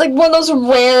like one of those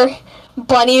rare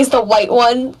bunnies, the white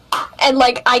one, and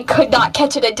like I could not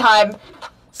catch it in time.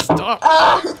 Stop!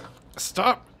 Ah,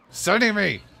 Stop sending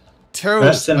me to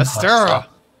Rest in Astera.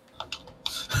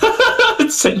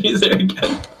 Send you there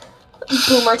again.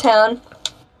 Boomer Town.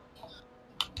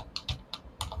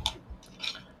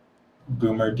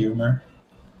 Boomer Doomer.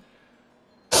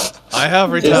 I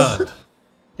have returned.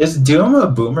 Is Doom a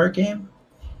boomer game?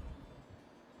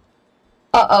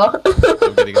 Uh oh.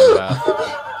 I'm getting in the bath.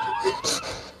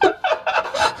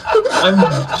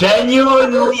 I'm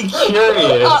genuinely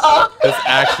curious. Uh This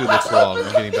actually looks wrong.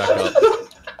 I'm getting back up.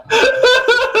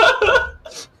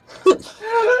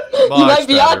 oh. You might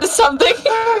be better. onto something.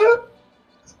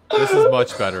 This is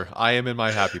much better. I am in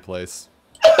my happy place.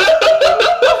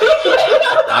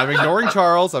 I'm ignoring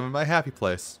Charles. I'm in my happy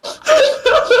place.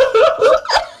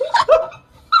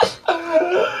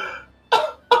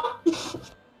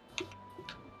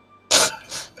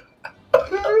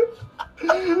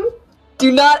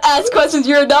 Do not ask questions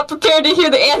you're not prepared to hear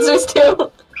the answers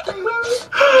to.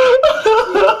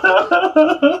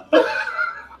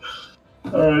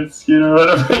 Alright, Skeeter,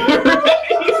 whatever you're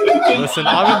ready. Listen,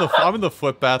 I'm in the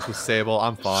foot bath with Sable.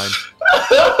 I'm fine.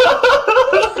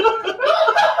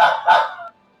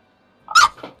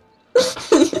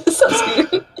 So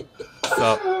scary.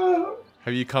 So,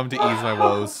 have you come to ease my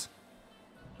woes?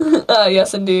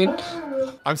 Yes, indeed.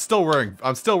 I'm still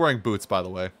wearing boots, by the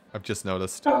way. I've just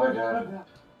noticed.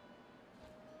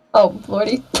 Oh,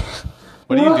 lordy.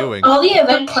 What are you doing? All the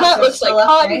event That quests cat are looks like still up,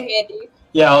 cotton right? candy.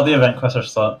 Yeah, all the event quests are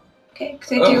still up. Okay,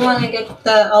 because I do want to get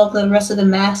all the rest of the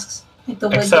masks. Like the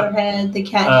Except, wizard head, the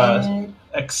cat uh, head.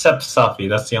 Except Safi,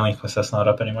 that's the only quest that's not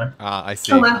up anymore. Ah, I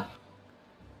see. Oh wow.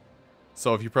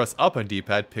 So if you press up on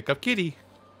D-pad, pick up Kitty.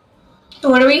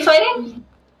 What are we fighting? We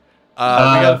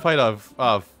gotta fight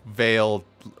a veiled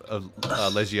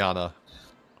Legiana.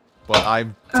 But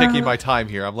I'm taking my time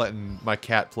here. I'm letting my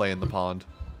cat play in the pond.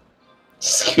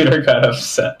 Scooter got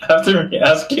upset after me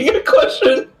asking a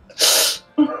question.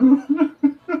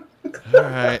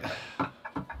 Alright.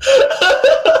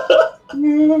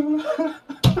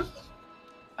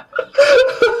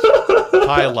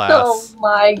 Hi, Oh lass.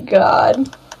 my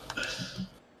god.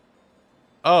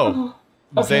 Oh,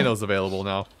 Zeno's available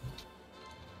now.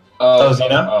 Oh,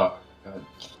 Xeno? Oh, God.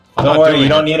 I'm Don't not worry, doing you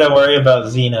don't it. need to worry about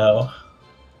Xeno.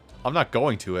 I'm not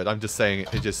going to it. I'm just saying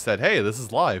it just said, hey, this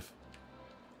is live.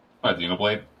 My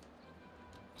Xenoblade.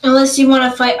 Unless you want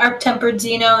to fight Arc-Tempered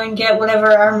Xeno and get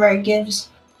whatever armor it gives.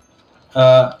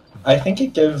 I think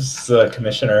it gives the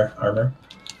Commissioner armor.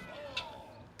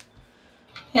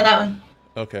 Yeah, that one.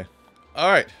 Okay.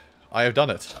 Alright. I have done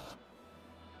it.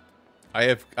 I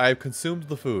have consumed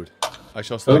the food. I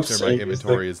shall select Oops, my I used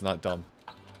inventory is not done.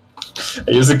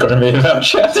 I use the gourmet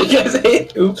voucher after you guys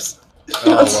ate. Oops.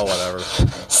 Oh, well, whatever.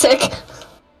 Sick.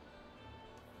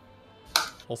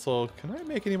 Also, can I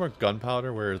make any more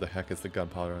gunpowder? Where the heck is the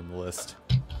gunpowder on the list?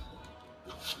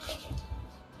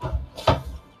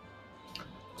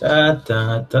 Da,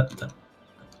 da, da, da.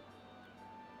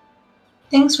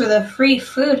 Thanks for the free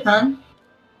food, hon.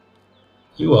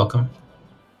 You're welcome.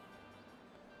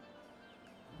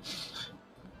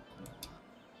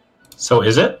 So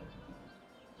is it?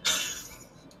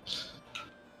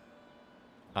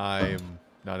 I'm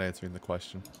not answering the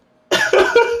question.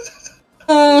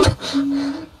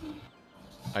 Mm.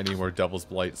 I need more Devil's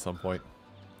Blight at some point.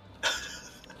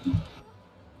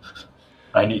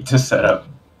 I need to set up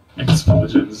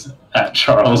explosions at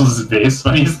Charles' base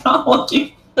when he's not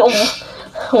looking.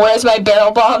 Oh, where's my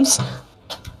barrel bombs?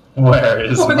 Where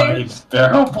is Over my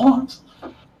barrel bombs?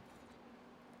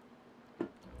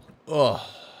 Ugh.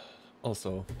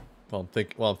 Also, while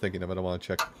I'm thinking of it, I want to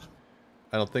check.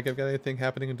 I don't think I've got anything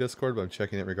happening in Discord, but I'm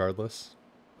checking it regardless.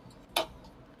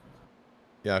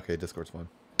 Yeah, okay, Discord's fine.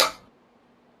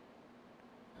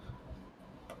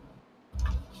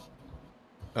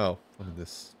 Oh, on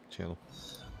this channel.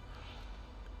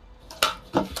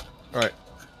 Alright.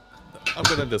 I'm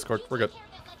good on Discord. We're good.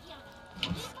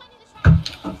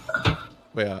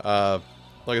 But yeah,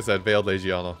 like I said, Veiled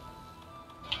Legiana.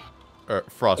 Or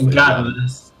Frost Got Legiana.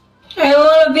 this. I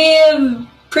want to be a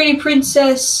pretty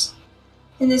princess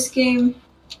in this game.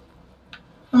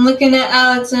 I'm looking at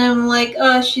Alex and I'm like,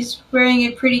 oh, she's wearing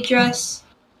a pretty dress.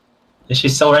 Is she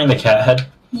still wearing the cat head?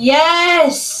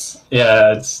 Yes!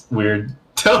 Yeah, it's weird.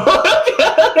 Don't look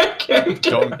at her character.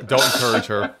 Don't encourage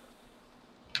her.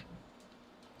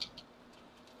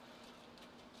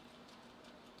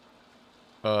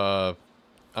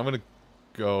 I'm gonna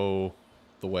go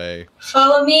the way.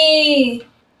 Follow me!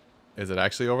 Is it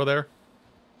actually over there?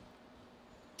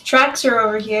 Tracks are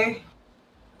over here,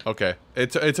 Okay.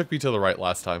 It took me to the right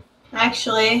last time.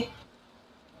 actually.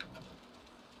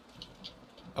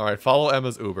 Alright, follow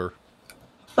Emma's Uber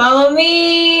Follow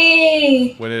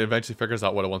me! when it eventually figures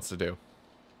out what it wants to do.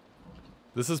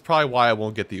 This is probably why I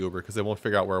won't get the Uber, because it won't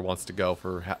figure out where it wants to go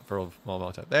for a small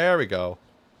amount of time. There we go.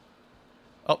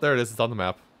 Oh, there it is. It's on the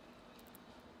map.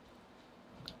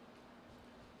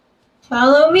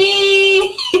 Follow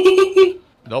me!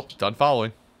 Nope, done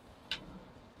following.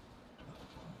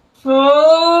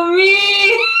 Follow me!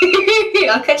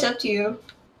 I'll catch up to you.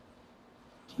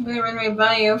 I'm gonna run right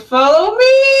by you. Follow me!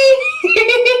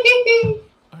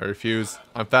 I refuse.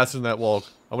 I'm faster than that wall.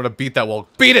 I'm gonna beat that wall.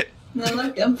 Beat it! No,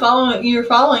 look, I'm following. You're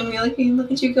following me.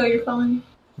 Look at you go. You're following me.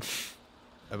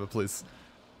 Emma, please.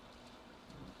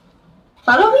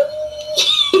 Follow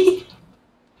me!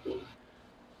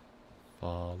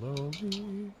 Follow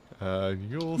me, and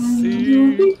you'll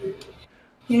see.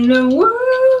 In the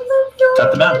world of your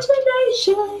Got the map.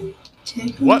 imagination.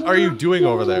 Take a What are you walk doing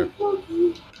over there?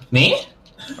 Me?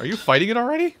 Are you fighting it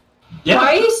already? Yeah.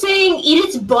 Why are you saying eat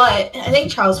its butt? I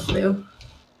think Charles flew.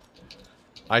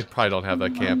 I probably don't have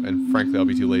that camp, and frankly, I'll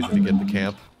be too lazy to get the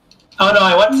camp. Oh no,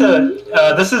 I went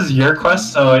to. This is your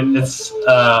quest, so it's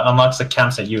unlocks the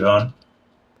camps that you own.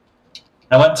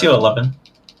 I went to 11.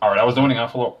 Alright, I was zoning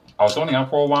out for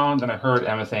a while, and then I heard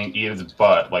Emma saying eat his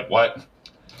butt. Like, what?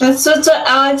 That's what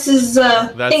Alex's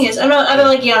thing is. I don't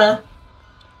like Yana.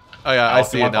 Oh yeah, I Alex,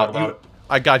 see you it wanna now. talk about it?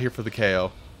 I got here for the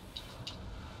KO.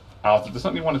 Alex, is there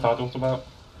something you want to talk to us about?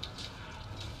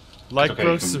 Like okay,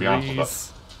 you can be honest with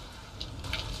groceries.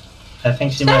 I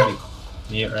think she might be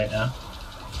mute right now.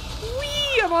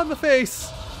 Whee! I'm on the face.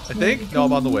 I think. No,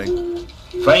 I'm on the wing.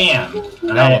 Bam! on the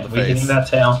Alright, we face. can do that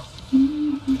tail.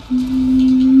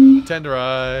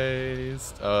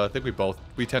 Tenderized. I think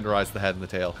we tenderized the head and the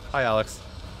tail. Hi, Alex.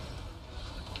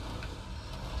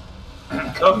 Oh,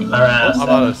 alright. I'm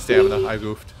out of stamina. I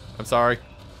goofed. I'm sorry.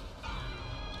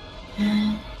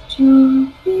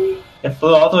 It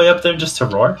flew all the way up there just to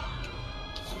roar?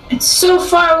 It's so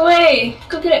far away.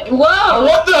 Look at it. Whoa!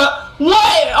 What the?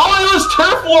 What? Oh, it was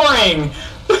turf warring!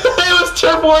 It was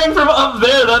turf warring from up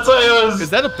there, that's why it was... Is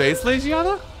that a base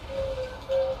Legiana?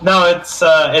 No, it's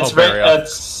Barioth.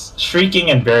 it's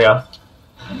Shrieking and Barioth.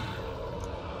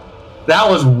 That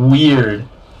was weird.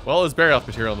 Well, there's Barioth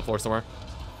material on the floor somewhere.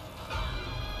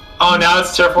 Oh, now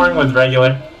it's turf warring with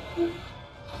regular.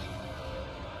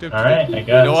 Alright, I guess.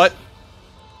 You know what?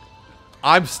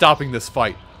 I'm stopping this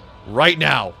fight. Right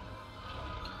now.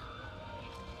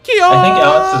 Kia! I think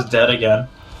Alex is dead again.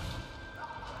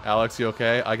 Alex, you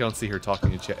okay? I don't see her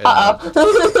talking in chat. Uh-oh.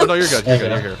 Oh, no, you're good. You're Okay.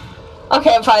 good. You're here.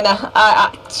 Okay, I'm fine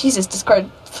now. Jesus, Discord,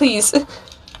 please.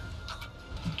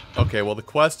 Okay, well, the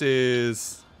quest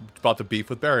is about to beef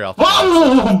with Barioth. Whoa!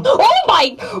 Oh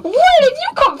my! Where did you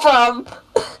come from?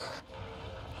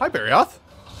 Hi, Barioth.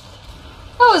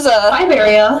 That was a Bye,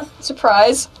 Baria.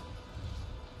 surprise.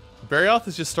 Barrioth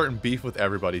is just starting beef with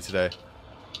everybody today.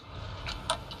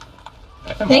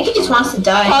 I think he just wants to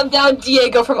die. Calm down,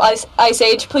 Diego from Ice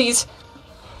Age, please.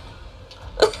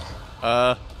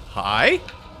 Hi?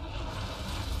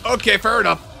 Okay, fair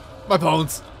enough. My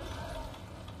bones.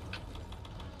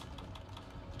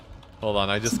 Hold on,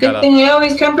 I just Good gotta... thing I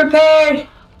always come prepared.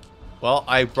 Well,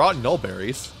 I brought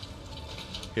nullberries.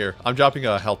 Here, I'm dropping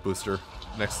a health booster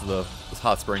next to this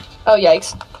hot spring. Oh,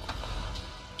 yikes.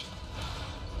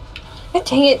 God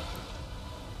dang it.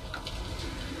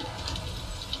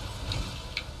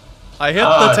 I hit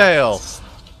the tail!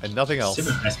 And nothing else.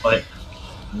 Super nice play.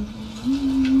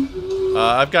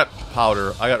 I've got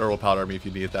powder. I got herbal powder on me if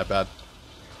you need it that bad.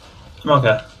 I'm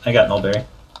okay. I got Nullberry.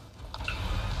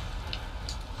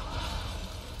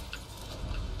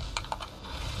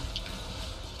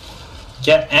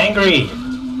 Get angry!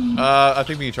 I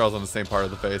think me and Charles on the same part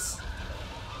of the face.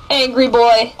 Angry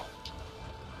boy.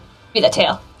 Be the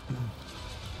tail.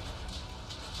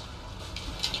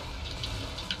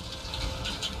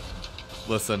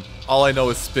 Listen, all I know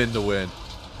is spin to win.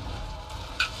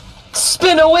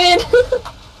 Spin a win!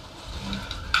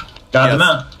 Got him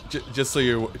out. Just so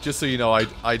you know,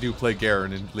 I do play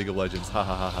Garen in League of Legends. Ha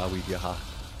ha ha ha wee ha.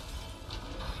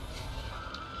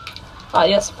 Ah,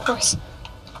 yes, of course.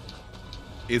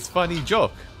 It's funny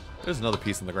joke. There's another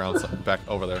piece in the ground back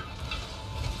over there.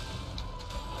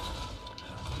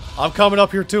 I'm coming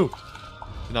up here too.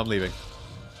 And I'm leaving.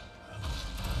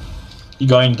 You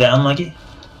going down, Lucky?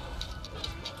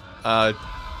 There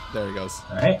he goes.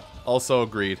 Alright. Also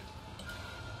agreed.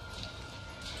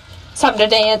 It's time to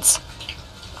dance.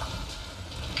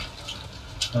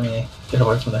 Let me get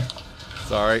away from there.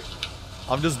 Sorry.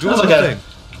 I'm just doing That's the okay. thing.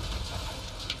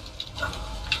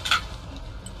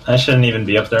 I shouldn't even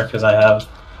be up there because I have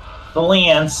the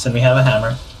lance and we have a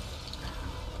hammer.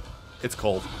 It's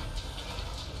cold.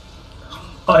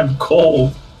 I'm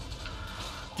cold.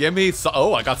 Give me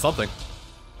oh, I got something.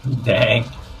 Dang.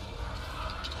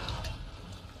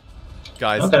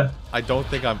 Guys, Okay. I don't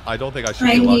think I should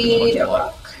I be allowed to need punch a blood.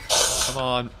 rock. Come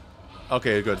on.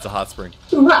 Okay, good. It's a hot spring.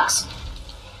 2 rocks.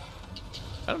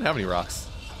 I don't have any rocks.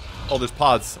 Oh, there's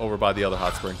pods over by the other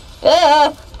hot spring.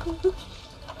 Ah!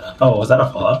 Oh, was that a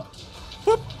follow-up?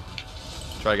 Whoop.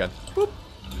 Try again. Whoop.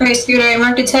 Alright, Scooter, I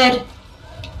marked its head.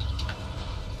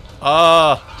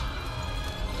 Hi,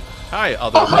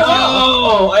 other.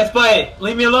 No! Ice Bite!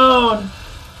 Leave me alone!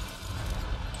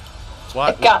 I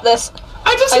What? got this.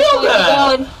 I just I killed told you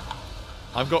that! going.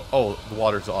 I'm go. Oh, the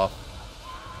water's off.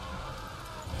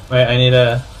 Wait, I need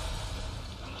a...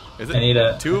 Is it I need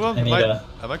a... two of them? I need a...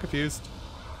 Am I confused?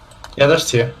 Yeah, there's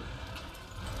 2.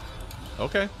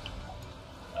 Okay.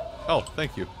 Oh,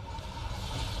 thank you.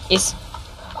 Yes.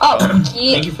 Oh,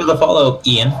 yeah. Thank you for the follow,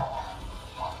 Ian.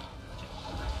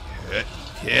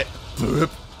 Hit. Boop.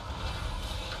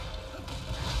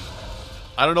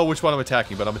 I don't know which one I'm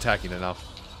attacking, but I'm attacking it now.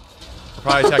 I'm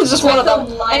probably attacking It's just the one of wrong-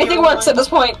 them. Anything works at this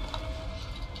point.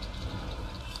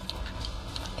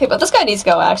 Okay, but this guy needs to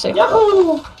go, actually.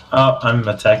 Yahoo! Oh, I'm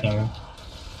attacking...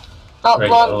 Oh,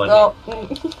 Regularly. wrong.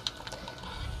 Oh.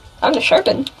 I'm gonna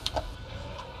sharpen.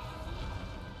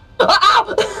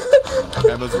 Ow!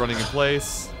 Emma's running in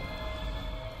place.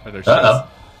 Oh, there she Uh-oh. is.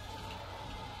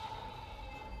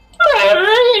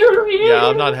 Yeah,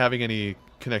 I'm not having any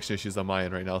connection issues on my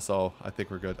end right now, so I think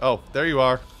we're good. Oh, there you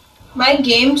are. My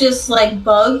game just like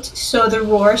bugged, so the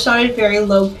roar sounded very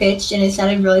low pitched and it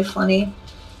sounded really funny.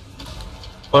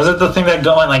 Was it the thing that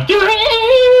went like...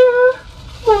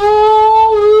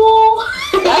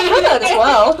 I heard that as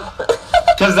well.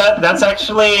 Because that's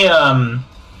actually...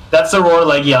 That's the roar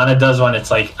Legiana does when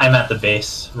it's like, I'm at the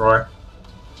base roar.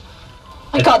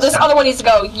 Oh my god, this other one needs to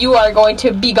go. You are going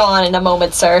to be gone in a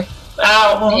moment, sir.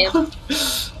 Ow!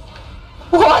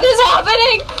 What is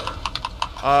happening?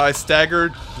 I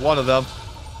staggered one of them,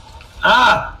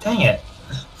 Ah! Dang it.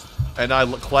 and I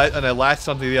latched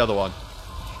onto the other one.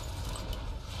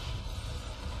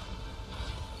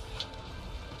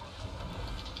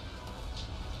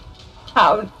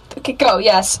 How? Okay, go.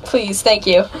 Yes, please. Thank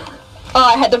you. Oh,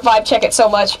 I had to vibe check it so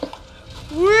much.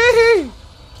 Whee!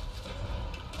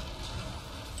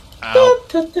 Ow.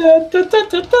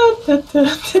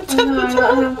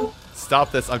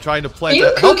 Stop this. I'm trying to plant You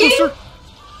that health cooking? booster.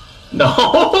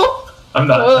 No! I'm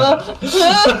not.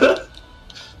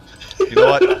 You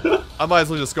know what? I might as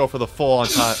well just go for the full on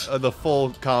time, the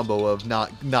full combo of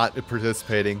not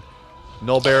participating.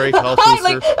 Nullberry, health booster,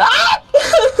 Like, ah!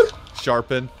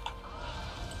 sharpen.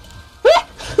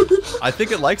 I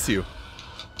think it likes you.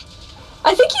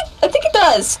 I think it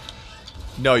does.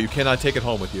 No, you cannot take it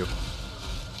home with you.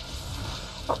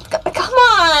 Come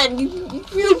on, you're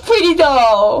really pretty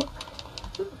though.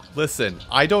 Listen,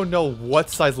 I don't know what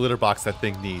size litter box that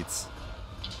thing needs.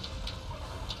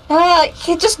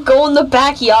 You just go in the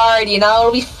backyard, you know,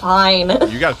 it'll be fine.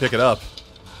 You gotta pick it up.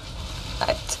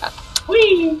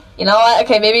 Whee! You know what?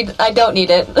 Okay, maybe I don't need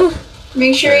it.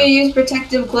 Make sure Yeah. you use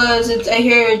protective gloves. I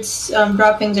hear its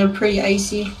droppings are pretty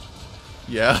icy.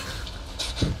 Yeah.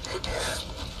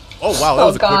 Oh wow, that Oh,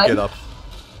 was a God. quick get up.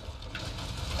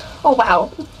 Oh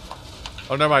wow.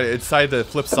 Oh, never mind. It's side the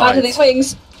flip Come on to side. these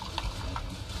wings.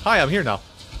 Hi, I'm here now.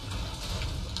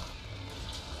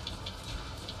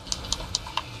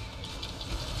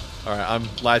 All right, I'm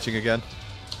latching again.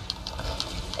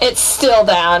 It's still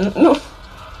down.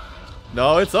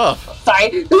 No, it's up.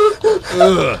 Sorry.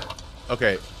 Ugh.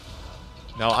 Okay.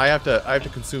 Now I have to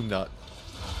consume nut.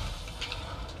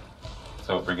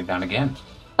 So bring it down again.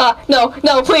 No,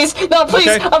 please, no, please.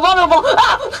 Okay. I'm vulnerable.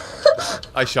 Ah!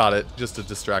 I shot it just to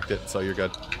distract it, so you're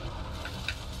good.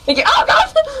 Thank you. Oh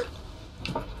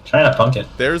God. Trying to punk it.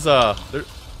 There's there.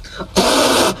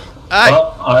 Aye.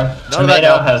 Well, our None of that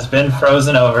tomato now. has been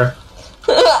frozen over.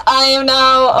 I am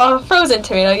now a frozen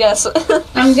tomato. Yes.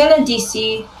 I'm gonna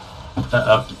DC.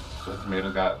 Uh-oh. So the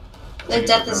tomato got. The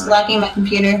death is lacking my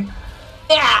computer.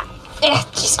 Yeah.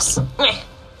 Jesus.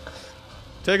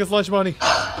 Take his lunch money.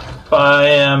 Bye,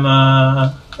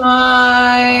 Emma.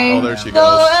 Bye. Oh, there she No,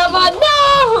 goes. Emma,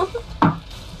 no.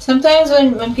 Sometimes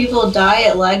when people die,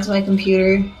 it lags my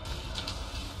computer.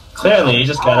 Clearly, you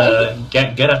just gotta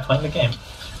get good at playing the game.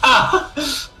 Ah!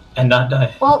 And not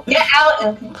die. Well, Get out!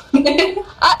 Okay.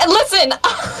 listen.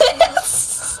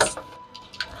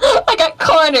 I got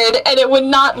cornered and it would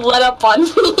not let up on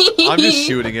me. I'm just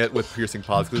shooting it with piercing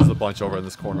pods because there's a bunch over in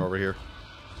this corner over here.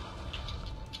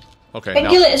 Okay, I now.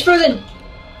 kill it. It's frozen.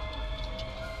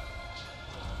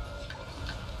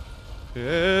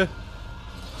 Eh.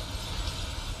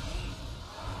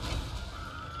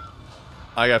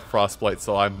 I got frostbite,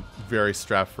 so I'm very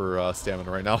strapped for stamina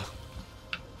right now.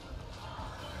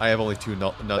 I have only 2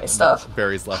 nut stuff.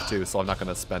 berries left too, so I'm not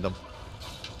gonna spend them.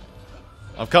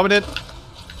 I'm coming in.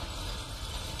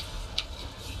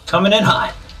 Coming in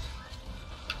hot.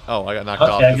 Oh, I got knocked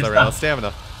Okay, off I because I guess ran out not. of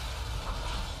stamina.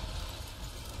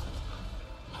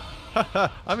 Haha,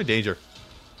 I'm in danger.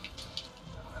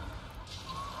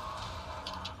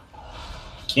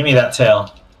 Give me that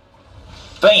tail.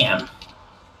 Bam!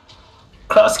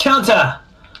 Cross counter!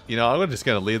 You know, I'm just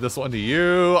gonna leave this one to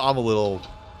you. I'm a little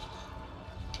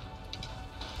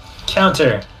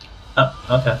Counter. Oh,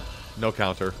 okay. no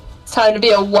counter. It's time to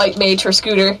be a white mage for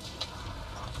Scooter.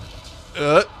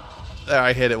 There,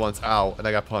 I hit it once. Ow, and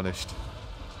I got punished.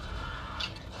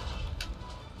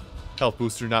 Health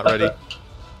booster not ready.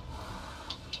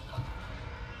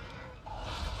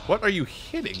 What are you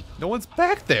hitting? No one's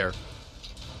back there.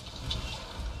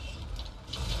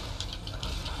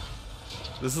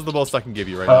 This is the most I can give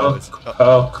you right now. Poke,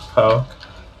 poke, poke.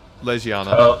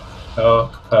 Legiana. Poke,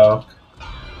 poke, poke.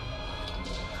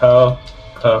 Poke,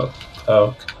 poke,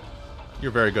 poke.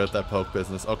 You're very good at that poke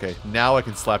business. Okay, now I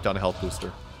can slap down a health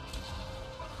booster.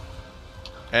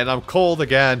 And I'm cold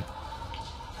again.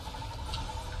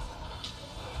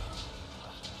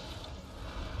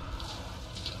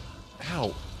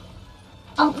 Ow.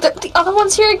 Oh, the other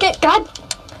one's here again. God.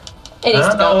 It I needs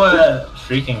to don't know go. what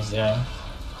Shrieking's doing.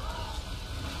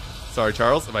 Sorry,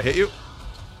 Charles, if I hit you.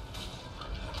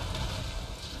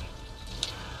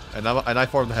 And I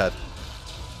formed the head.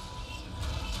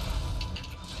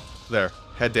 There,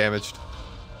 head damaged.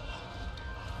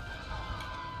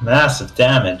 Massive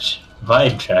damage.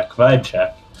 Vibe check, vibe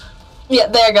check. Yeah,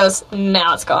 there it goes.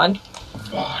 Now it's gone.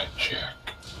 Vibe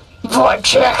check. Void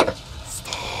check.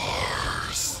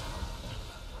 Stars.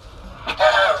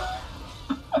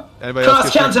 Anybody else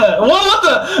Cross get counter! freaked, What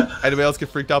the? anybody else get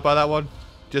freaked out by that one?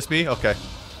 Just me? Okay.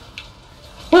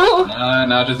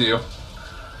 Not just you.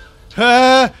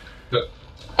 Ah!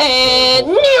 And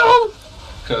no.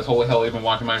 Because holy hell, even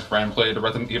watching my friend play the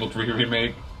Resident Evil 3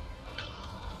 remake.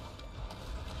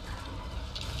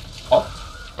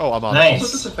 Oh, I'm on. Nice.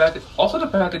 Also the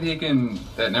fact that he can,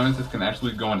 that Nemesis can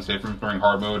actually go into safe rooms during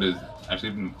hard mode is actually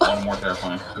even a little more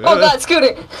terrifying. Oh God,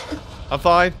 Scooter. I'm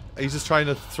fine. He's just trying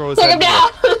to throw his Take head. him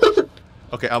down.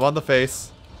 Okay, I'm on the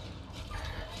face.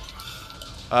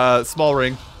 Small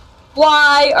ring.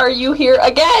 Why are you here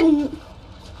again?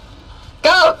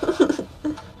 Go.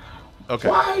 Okay.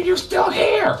 Why are you still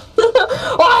here?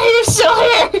 Why are you still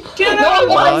here? No one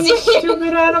wants you here.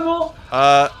 Stupid animal.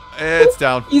 It's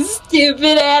down. You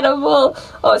stupid animal.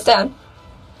 Oh, it's down.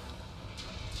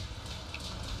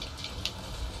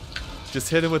 Just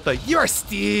hit him with the, you're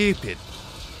stupid.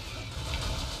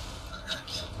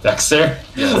 Dexter.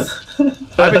 I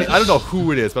don't know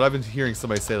who it is, but I've been hearing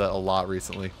somebody say that a lot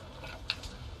recently.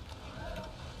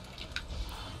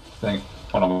 Thing.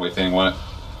 Hold on, wait, saying what?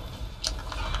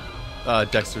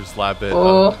 Dexter's lab bit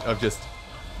Oh. of just,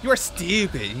 you are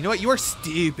stupid. You know what? You are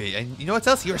stupid. And you know what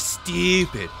else? You are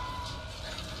stupid.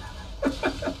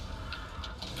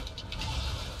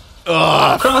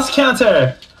 Ugh. Cross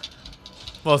counter.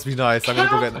 Must be nice. I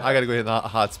gotta go hit a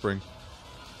hot spring.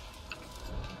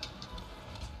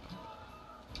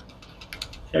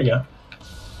 Here you go.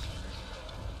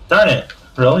 Darn it!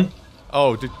 Really?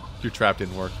 Oh, your trap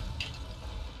didn't work.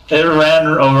 It ran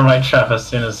over my trap as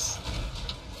soon as.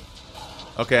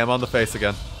 Okay, I'm on the face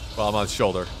again. Well, I'm on the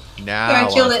shoulder. Now Alright,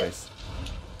 I'm killed on the it. face.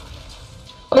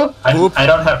 Oh, I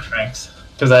don't have tranks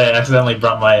because I accidentally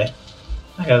brought my.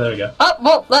 Okay, there we go. oh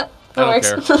well, that I don't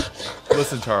works. care.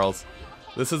 Listen, Charles.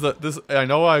 This. I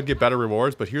know I get better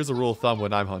rewards, but here's a rule of thumb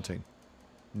when I'm hunting.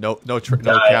 No Die.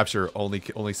 capture.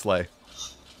 Only slay.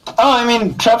 Oh, I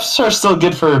mean, traps are still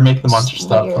good for making the monster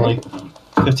stop for like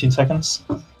 15 seconds.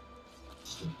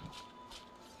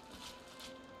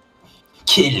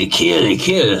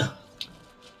 Kill.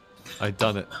 I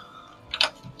done it.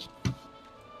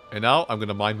 And now I'm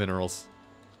gonna mine minerals.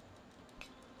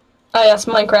 Oh yes,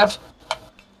 Minecraft.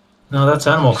 No, that's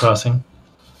Animal Crossing.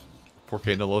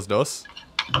 Porque no los dos.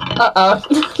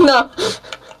 No.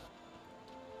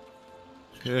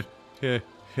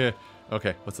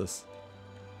 Okay, what's this?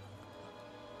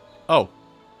 Oh,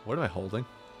 what am I holding?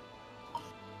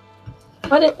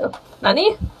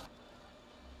 Nani?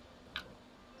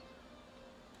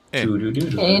 Eh,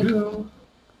 And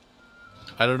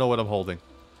I don't know what I'm holding.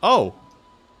 Oh!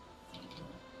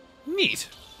 Neat!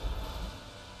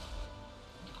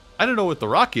 I don't know what the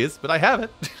rock is, but I have it.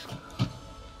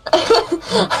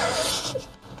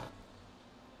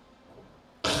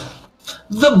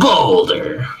 The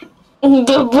boulder.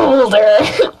 the boulder.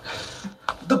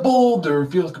 The boulder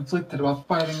feels conflicted about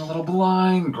fighting a little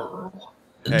blind girl.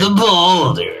 Hey. The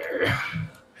boulder.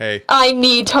 Hey, I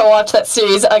need to watch that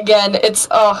series again. It's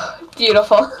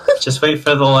beautiful. Just wait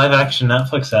for the live action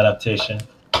Netflix adaptation.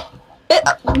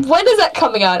 When is that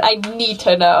coming out? I need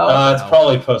to know. It's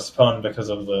probably postponed because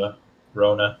of the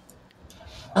Rona.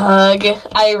 Ugh,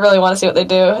 I really want to see what they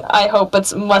do. I hope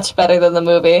it's much better than the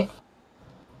movie.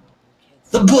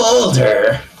 The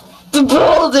boulder. The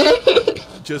boulder.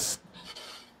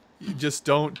 just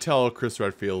don't tell Chris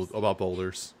Redfield about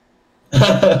boulders.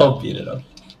 I'll beat it up.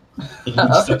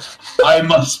 I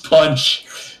must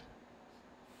punch.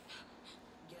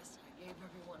 Guess I gave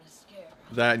everyone a scare.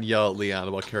 That and yell at Leon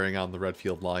about carrying on the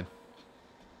Redfield line.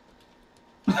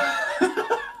 Hurry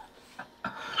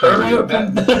up.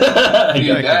 Dude,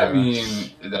 Yeah, that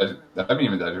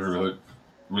meme is actually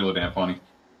really damn funny.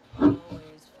 Always finding a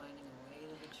way to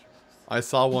the truth. I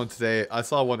saw one today. I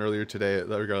saw one earlier today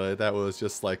that was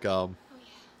just like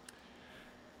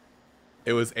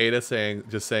it was Ada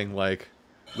saying like,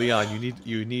 Leon,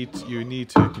 you need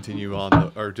to continue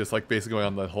on or just like basically going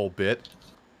on the whole bit.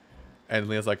 And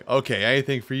Leon's like, okay,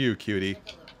 anything for you, cutie.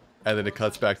 And then it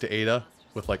cuts back to Ada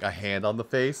with like a hand on the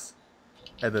face.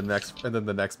 And then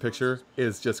the next picture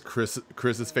is just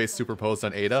Chris's face superposed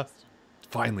on Ada.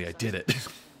 Finally, I did it.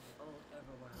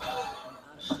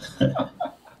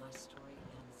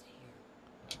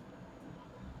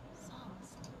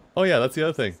 Oh yeah, that's the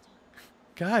other thing.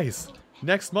 Guys,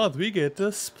 next month we get to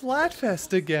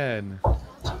Splatfest again.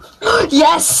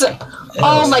 Yes!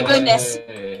 Oh my goodness.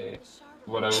 Hey,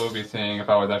 what I will be saying if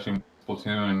I was actually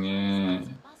Splatoon, yeah.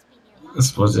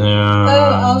 Splatoon.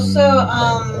 Oh, also,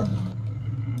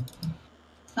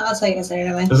 I'll tell you guys later,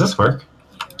 anyway. Does this work?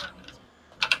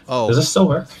 Oh, Does this still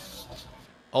work?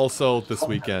 also this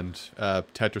weekend,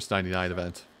 Tetris 99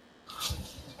 event.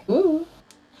 Ooh.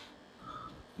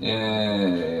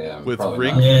 Yeah, I'm With probably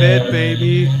Ring not- Fit,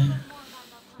 baby.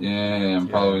 Yeah, I'm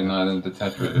probably not into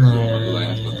Tetris.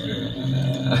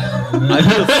 I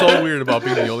feel so weird about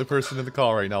being the only person in the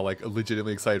call right now, like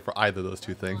legitimately excited for either of those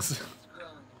two things.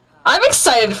 I'm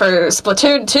excited for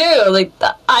Splatoon 2. Like,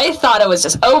 I thought it was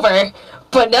just over,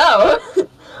 but no.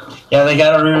 Yeah, they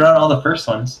gotta rerun all the first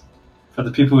ones for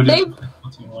the people who did the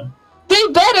Splatoon one. They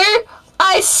better!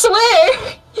 I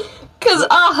swear! Because,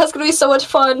 that's gonna be so much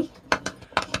fun.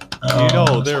 You know,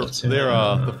 Oh, they're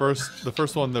Splatoon. the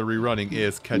first one they're rerunning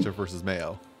is Ketchup versus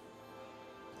Mayo.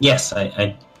 Yes,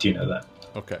 I do know that.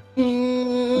 Okay.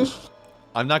 Mm,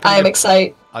 I'm not gonna I'm give,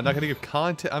 excited. I'm not gonna give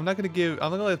content. I'm not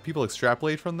gonna let people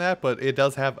extrapolate from that, but it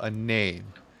does have a name.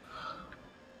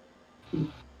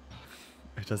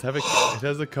 It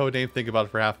has a code name. Think about it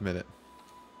for half a minute.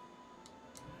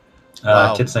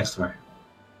 Wow. Kids Next Door.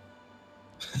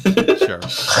 Sure.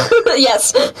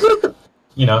 Yes.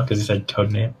 You know, because he said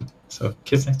code name. So,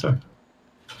 Kids Next Door.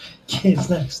 Kids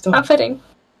Next Door. How fitting.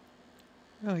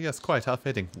 Oh yes, quite. How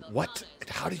fitting. What?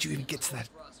 How did you even get to that?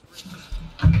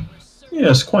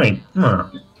 Yes, quite.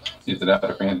 Use it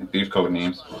after fans these code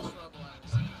names.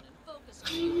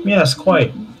 Yes,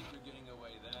 quite.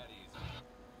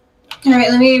 Alright,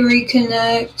 let me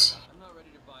reconnect.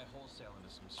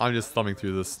 I'm just thumbing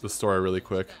through the story really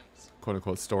quick. "Quote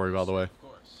unquote" story, by the way.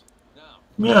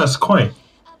 Yes, quite.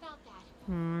 About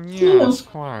that. Yes,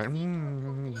 quite.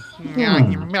 Yes.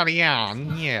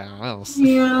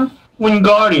 Yeah.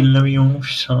 Wingardium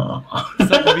Leviosa. Is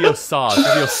that Leviosa?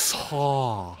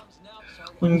 Leviosa.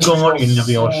 Wingardium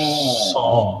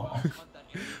Leviosa.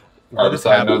 What is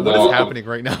happening? What is happening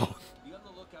right now?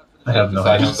 I have no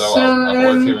Side idea. note, though, So, I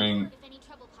was um, hearing If any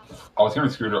trouble pops up, I was hearing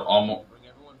Scooter almost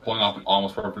pulling off an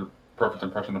almost perfect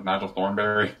impression of Nigel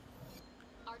Thornberry.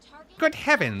 our target. Good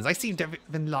heavens! I seem to have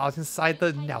been lost inside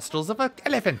the nostrils of an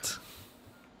elephant.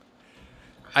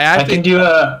 I can do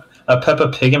a Peppa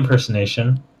Pig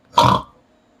impersonation.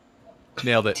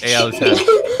 Nailed it. 8 out of 10.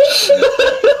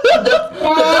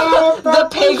 The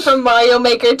pig from Mario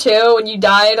Maker 2 when you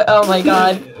died. Oh my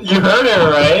god. You heard it,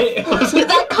 right?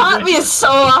 That caught me so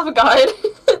off guard.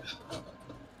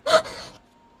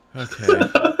 Okay.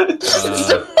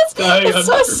 It's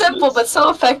so simple but so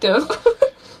effective.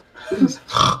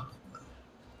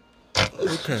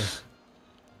 Okay.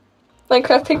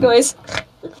 Minecraft pig noise.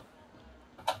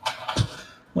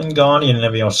 Wingardium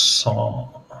Leviosa.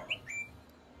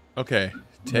 Okay.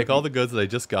 Take all the goods that I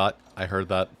just got. I heard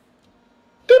that.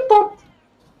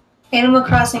 Animal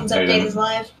Crossing's Hey, update is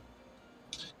live.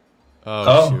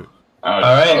 Oh, shoot. All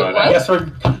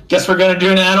right. Guess we're gonna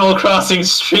do an Animal Crossing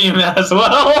stream as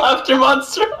well after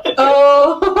Monster Hunter.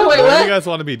 Oh, Wait, Where do you what? guys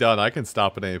want to be done? I can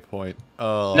stop at any point.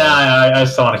 Oh. Nah, I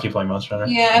still want to keep playing Monster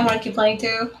Hunter. yeah, I want to keep playing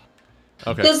too.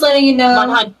 Okay. Just letting you know. Come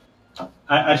on, hun.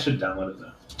 I should download it though.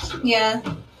 Yeah,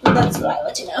 that's why I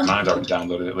let you know. Mine's already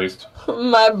downloaded at least.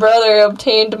 My brother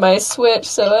obtained my Switch,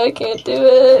 so I can't do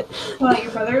it. Well,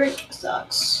 your brother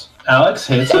sucks. Alex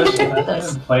hates us. She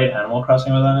hasn't played Animal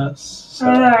Crossing with us. So.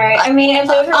 Alright, I mean, I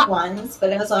played with her once,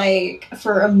 but it was like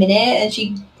for a minute, and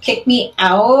she kicked me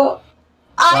out.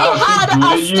 I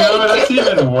had a you know, that's steak.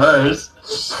 even worse.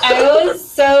 I was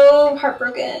so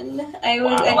heartbroken. I Oh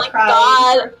my cried.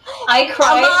 god. I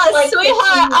cried. Emma, like 15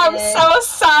 sweetheart, I'm minutes. so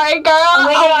sorry, girl. Oh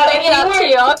my God, I'll bring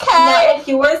it if you up to were- you, okay? No, if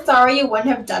you were sorry, you wouldn't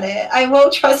have done it. I will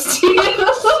trust you.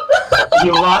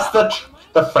 You lost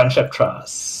the friendship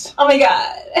trust. Oh my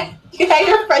god. You can have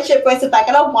your friendship voice back.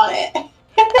 I don't want it.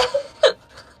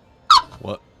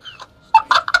 What?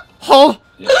 Huh?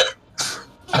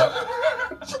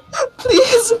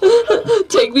 Please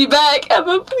take me back,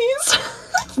 Emma, please.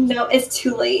 No, it's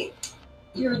too late.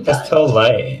 You're It's done. too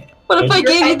late. What if I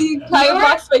You're- gave you the entire you're-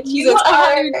 box of my you cheez I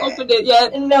haven't even are- opened it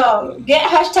yet. No, get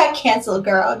hashtag cancel,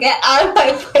 girl. Get out of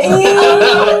my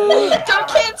face. Don't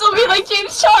cancel me like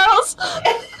James Charles.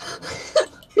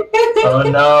 Oh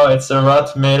no, it's the Raw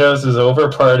Tomatoes is over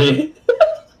party.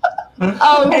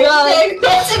 Oh god.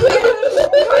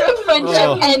 Our friendship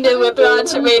Oh. ended with Rotten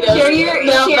Tomatoes. Share your-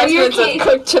 now share best your friends with cake.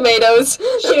 cooked tomatoes.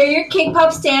 Share your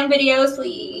K-pop stan videos,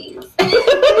 please.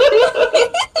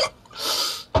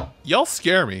 Y'all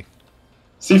scare me.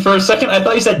 See, for a second, I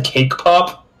thought you said cake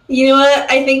pop. You know what?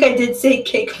 I think I did say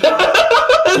cake pop.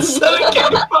 Instead of cake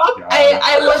pop.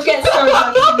 I work at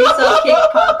Starbucks and we sell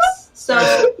cake pops, so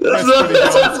That's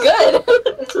That sounds good.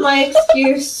 that's my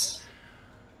excuse.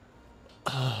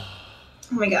 Oh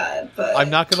my god, but I'm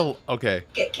not gonna. Okay.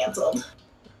 get canceled.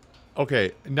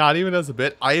 Okay. Not even as a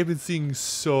bit. I have been seeing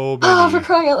so Oh, for many.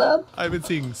 crying out loud. I've been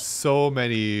seeing so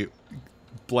many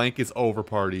blankets over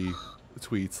party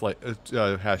tweets, like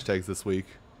hashtags this week.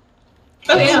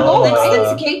 Oh yeah, Oh,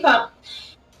 it's K-pop.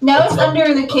 Now it's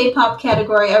under the K-pop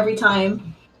category every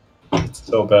time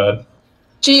so bad.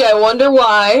 Gee, I wonder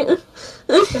why.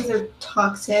 because they're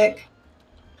toxic.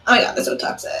 Oh my god, they're so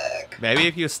toxic. Maybe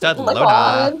if you stud Oh my Luna.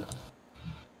 god.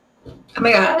 Oh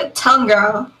my god, tongue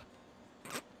girl.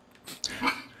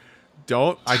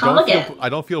 I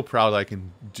don't feel proud I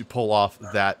can pull off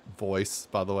that voice,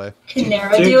 by the way. Can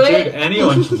Nara do it?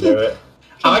 anyone can do it.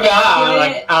 Oh my Can Nara god, do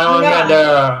like, it? I don't Yeah.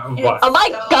 know what. Oh my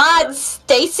So god, good.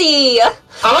 Stacy! Oh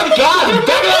my god,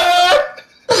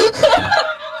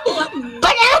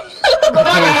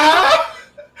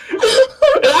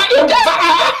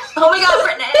 Oh my god,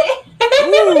 Brittany!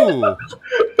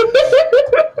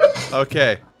 Ooh.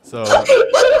 Okay, so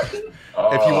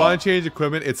Oh. if you want to change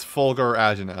equipment, it's Fulgur or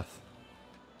Ageneth.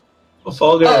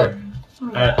 Folger.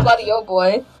 Bloody oh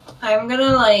boy. I'm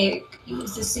gonna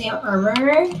use the same armor.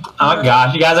 Oh my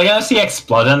gosh, you guys are gonna see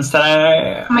explosions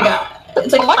today. Oh my god.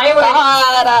 It's like Oh my fireworks.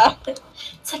 god.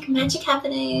 It's It's like magic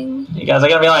happening. You guys are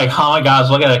gonna be like, oh my gosh,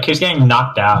 look at it, keeps getting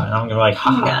knocked out, and I'm gonna be like,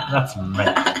 haha, Yeah. that's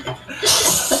magic.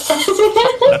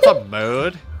 That's a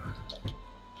mode.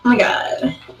 Oh my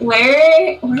god.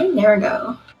 Where did Nara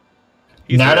go?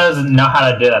 He's Nara here. doesn't know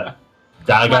how to do that.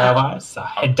 Dagger so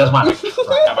it doesn't matter.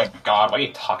 Oh my god, what are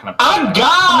you talking about? Oh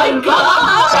god!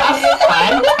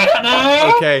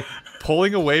 God! Okay,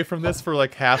 pulling away from this for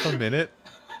like half a minute,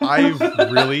 I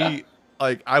really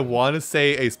like. I want to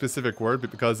say a specific word, but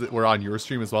because we're on your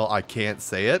stream as well, I can't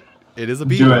say it. It is a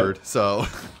B Do it. word, so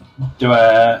Do it.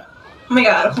 Oh my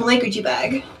god, holy Gucci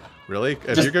bag. really, if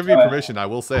Just you're giving me do it. permission, I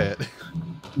will say it.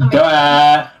 Do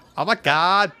it. Oh my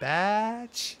god,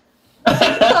 badge! Oh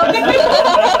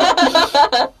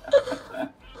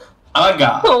my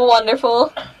god.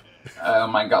 Wonderful. Oh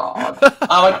my god. Oh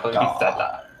my I can't believe you said god.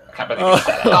 that. I can't believe you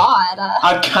said that. God.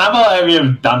 I can't believe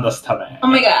you've done this to me. Oh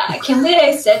my god, I can't believe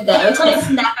I said that. I was trying to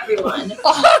snap everyone.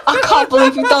 Oh, I can't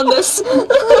believe you've done this.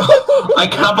 I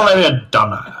can't believe you've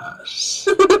done this.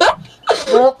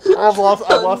 I've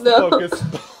lost no. focus.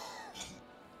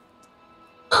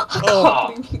 I Oh.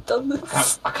 can't believe you've done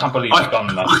this. I can't believe you've done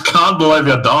I that. can't believe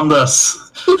you've done this.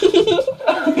 You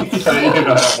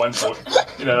know that one voice,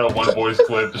 one voice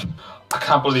clip. I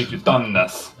can't believe you've done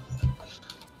this.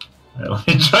 Let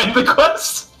me join the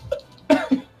quest.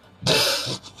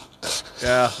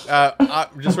 Yeah,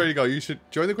 I'm just ready to go. You should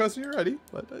join the quest when you're ready.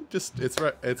 But it's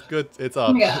right. It's good. It's Oh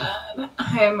up. my god,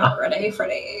 I'm ready,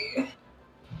 Freddy.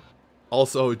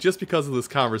 Also, just because of this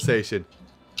conversation,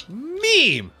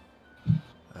 meme.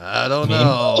 I don't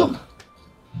know.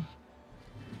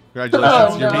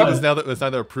 Congratulations, Oh, your no. meme is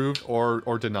neither approved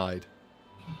or denied.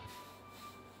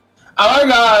 Oh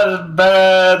my god,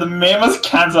 the meme was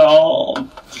cancelled.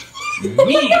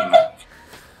 Meme.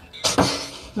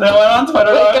 They went on Twitter.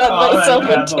 Oh my god, and myself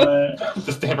canceled it.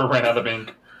 The stamper ran out of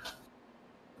ink.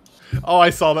 Oh, I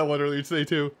saw that one earlier today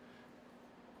too.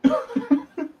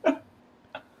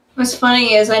 What's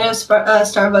funny is I know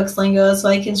Starbucks lingo, so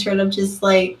I can straight up just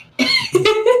like.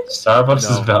 Starbucks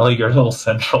No. is Valley Girl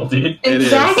Central, dude. It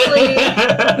is. Exactly.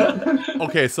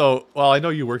 Okay, so well, I know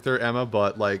you work there, Emma,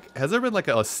 but like, has there been like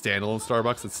a standalone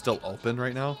Starbucks that's still open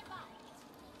right now?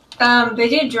 They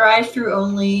do drive-through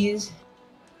onlys.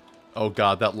 Oh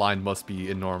god, that line must be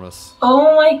enormous.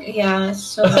 Oh my, yeah, it's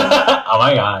so bad. Oh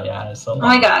my god, yeah. It's so Oh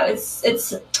my god,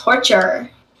 it's torture.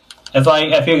 It's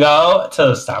like if you go to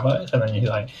Starbucks and then you're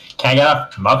like, can I get a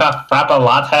mocha frappa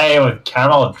latte with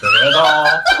caramel drizzle?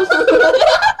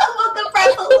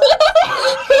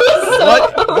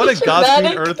 What in God's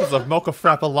green dramatic. earth is a mocha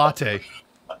frappa latte?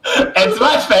 It's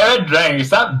my favorite drink.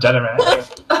 Stop judging me.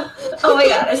 Oh my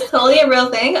god, it's totally a real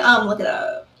thing. Look it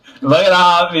up. Look it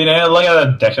up, you know, look at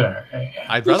the dictionary.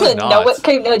 I'd rather No, not. what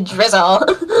kind of drizzle?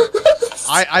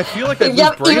 I feel like I've If you lose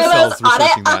have brain emails cells on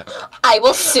researching it, that. I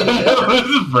will sue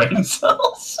you. Brain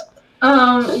cells.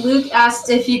 Luke asked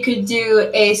if you could do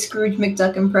a Scrooge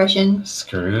McDuck impression.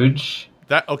 Scrooge?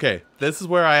 That okay? This is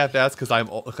where I have to ask because I'm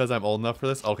old enough for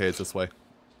this. Okay, it's this way.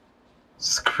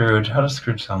 Scrooge. How does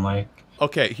Scrooge sound like?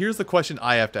 Okay, here's the question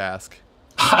I have to ask.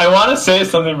 I want to say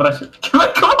something, but I should. Come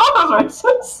on, that's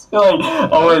racist. You're like,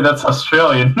 oh wait, that's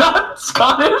Australian, not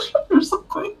Scottish or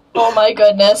something. Oh my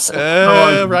goodness.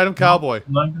 Random cowboy.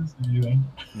 I'm not gonna say anything.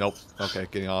 Nope. Okay,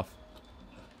 getting off.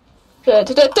 Da,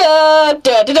 da, da,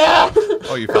 da, da, da.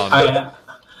 Oh, you found it.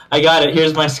 I got it.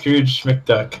 Here's my Scrooge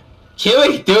McDuck.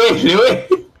 Huey, Dewey.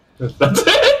 That's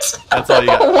it. That's all you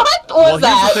got. What Well, was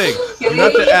that? here's the thing. You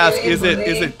have to ask: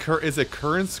 is it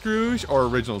current Scrooge or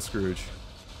original Scrooge?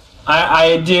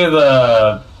 I do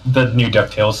the new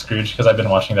DuckTales Scrooge because I've been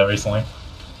watching that recently.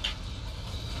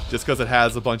 Just because it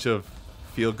has a bunch of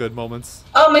feel-good moments.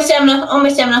 Oh, my stamina. Oh, my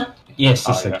stamina. Yes,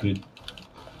 Oh, it's yeah. good.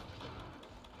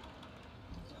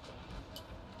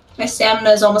 My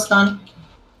stamina is almost gone.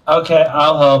 Okay,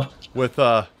 I'll help. With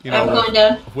I'm know, going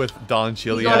down. with Don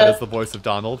Chiliad going as up. the voice of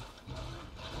Donald.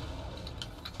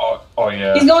 Oh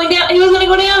yeah. He's going down. He was gonna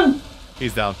go down.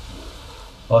 He's down.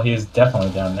 Well, he's definitely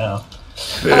down now.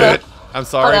 I'm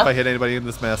sorry Oh, no. if I hit anybody in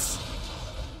this mess.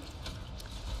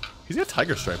 He's got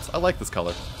tiger stripes. I like this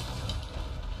color.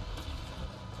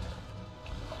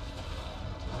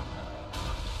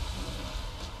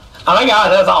 Oh my god,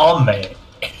 that's all me.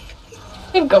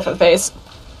 You can go for the face.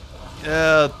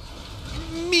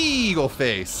 Meagle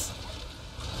face.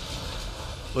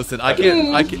 Listen, I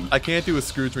can't do a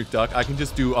Scrooge McDuck. I can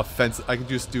just do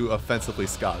offensively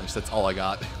Scottish. That's all I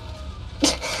got.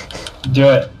 Do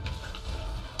it.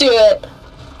 Do it.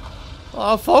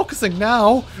 I'm focusing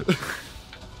now.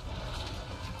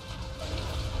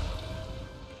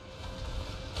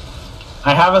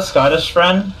 I have a Scottish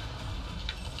friend.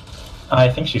 I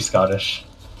think she's Scottish.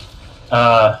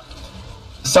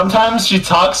 Sometimes she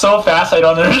talks so fast I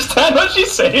don't understand what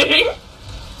she's saying.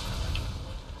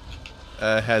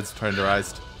 Heads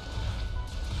renderized.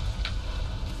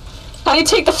 How do you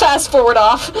take the fast forward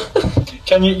off?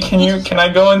 Can I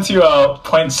go into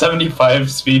 0.75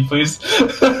 speed, please?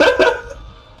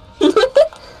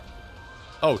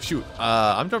 Oh shoot!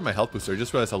 I'm dropping my health booster. I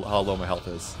just realized how low my health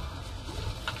is.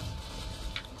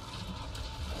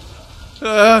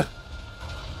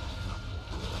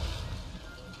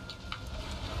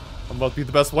 I'm about to be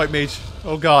the best white mage.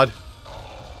 Oh god.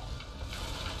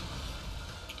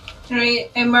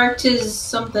 Right, I marked his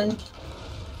something.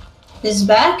 His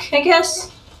back, I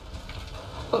guess?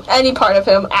 Any part of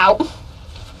him. Ow.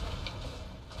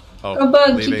 Oh, Oh,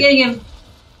 bug, leaving. keep getting him.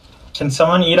 Can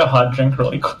someone eat a hot drink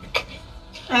really quick?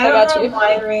 I I don't got have you.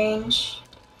 wide range.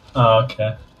 Oh,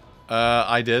 okay.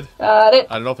 I did. Got it.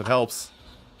 I don't know if it helps.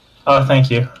 Oh, thank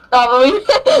you. Oh,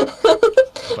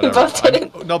 we Whatever. both did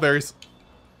it. No berries.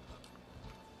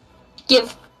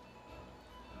 Give.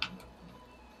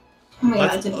 Oh my god,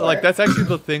 That's, didn't like work. that's actually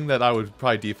the thing that I would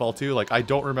probably default to. Like I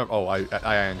don't remember. Oh, I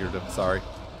angered him. Sorry.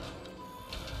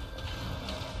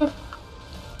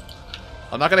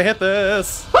 I'm not gonna hit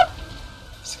this.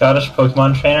 Scottish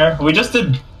Pokemon trainer. We just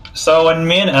did. So when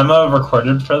me and Emma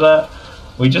recorded for that,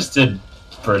 we just did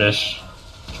British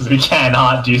because we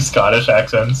cannot do Scottish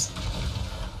accents.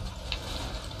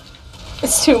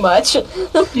 It's too much. And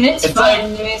it's It's fine. like- I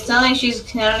mean, it's not like she's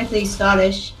canonically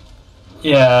Scottish.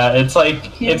 Yeah, it's like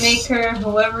You can it's make her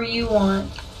whoever you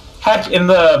want. heck in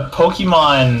the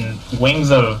Pokemon Wings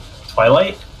of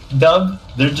Twilight dub.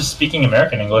 They're just speaking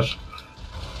American English.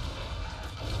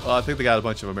 Well, I think they got a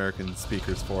bunch of American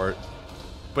speakers for it.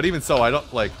 But even so, I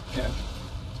don't like. Yeah.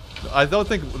 I don't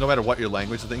think no matter what your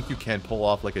language, I think you can pull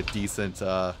off like a decent,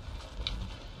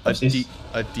 Oopsies.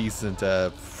 a decent,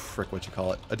 frick, what you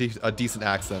call it, a decent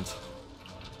accent.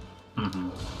 Mm-hmm.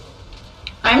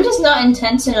 I'm just not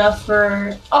intense enough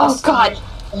for. Oh, God.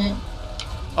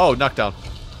 Oh, knockdown.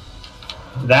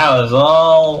 That was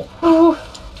all. Ooh.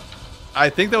 I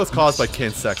think that was caused by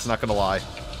kin sex. Not gonna lie.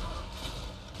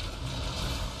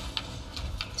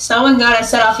 Someone gotta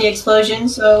set off the explosion,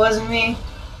 so it wasn't me.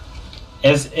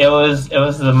 It was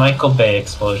the Michael Bay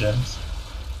explosions.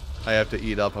 I have to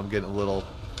eat up. I'm getting a little.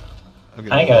 I'm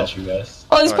getting I a little- got you guys.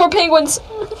 Oh, these poor penguins.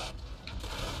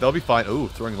 They'll be fine. Ooh,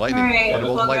 throwing lightning. Alright,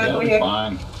 Thunderbolt we'll lightning. go It'll be here.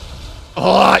 fine.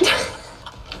 Oh,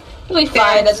 It'll be Fine,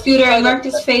 fine. that scooter, I marked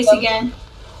his face again.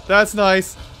 that's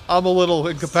nice. I'm a little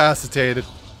incapacitated.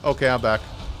 Okay, I'm back.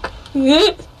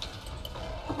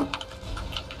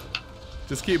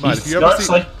 Just keep in mind, He if you ever snorts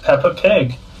see like Peppa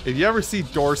Pig. if you ever see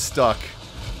doors stuck,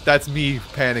 that's me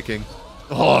panicking.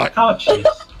 Oh, Oh, jeez.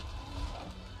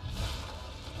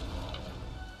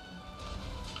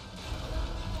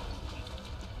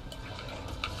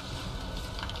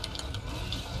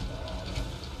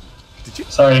 did you?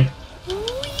 Sorry.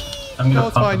 I'm No, gonna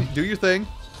it's pump fine. him. Do your thing.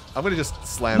 I'm gonna just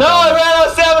slam. No, down I there. ran out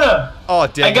of stamina! Oh,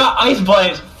 dang I it. got Ice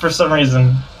Blight for some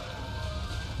reason.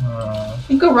 I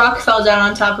think a rock fell down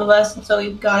on top of us, and so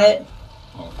we got it.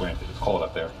 Oh, granted, it's cold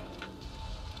up there.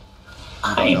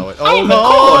 I'm, know it. Oh, I'm no!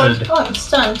 cold! Oh, I'm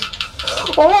stunned.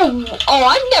 Oh,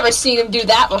 I've never seen him do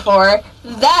that before.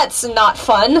 That's not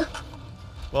fun.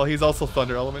 Well, he's also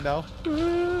Thunder Element now.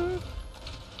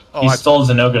 Oh, He stole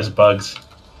Zenoga's bugs.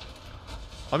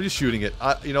 I'm just shooting it.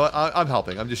 You know what? I'm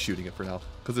helping. I'm just shooting it for now.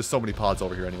 Because there's so many pods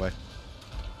over here anyway.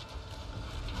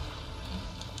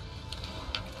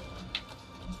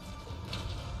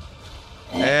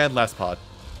 And last pod.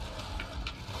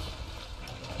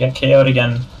 Get KO'd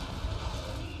again.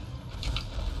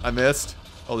 I missed.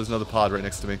 Oh, there's another pod right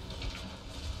next to me.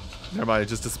 Never mind, it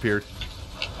just disappeared.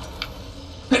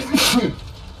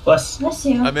 Bless. Bless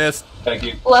you. I missed. Thank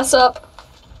you. Less up.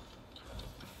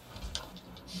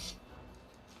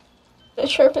 The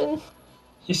chirping.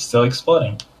 He's still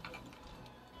exploding.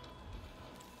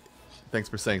 Thanks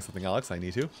for saying something, Alex. I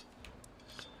need to.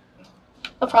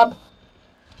 No problem.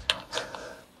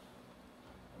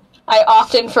 I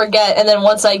often forget, and then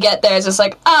once I get there, it's just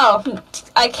like, oh,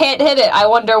 I can't hit it. I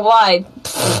wonder why.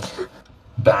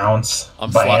 Bounce. I'm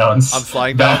Bounce. I'm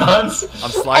sliding down. Bounce. I'm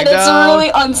And sliding it's down.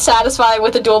 really unsatisfying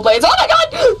with the dual blades. Oh my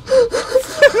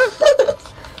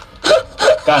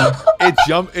god! Got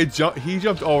him. It jumped. He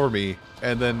jumped over me,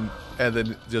 and then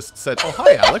just said, "Oh,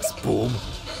 hi, Alex." Boom.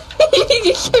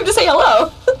 You came to say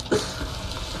hello.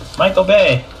 Michael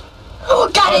Bay. Oh,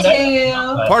 got it!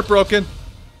 Tail. Part broken.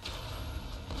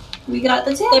 We got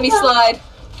the tail. Let me slide.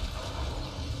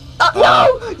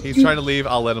 Oh, no! He's trying to leave.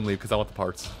 I'll let him leave because I want the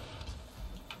parts.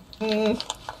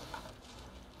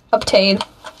 Obtain.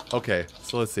 Okay,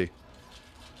 so let's see.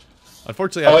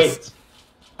 Unfortunately, Oh, I wait.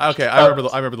 Okay, I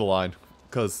remember the line.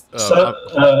 Because So,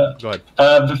 go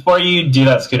ahead. before you do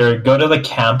that, Scooter, go to the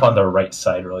camp on the right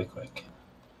side really quick.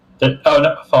 Oh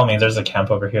no, follow me. There's a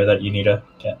camp over here that you need to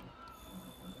get.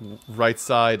 Right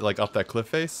side, like up that cliff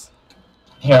face.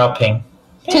 Here, I'll ping.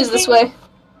 Tis this way.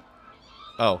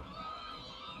 Oh,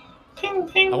 Ping,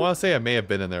 ping. I want to say I may have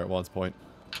been in there at one point.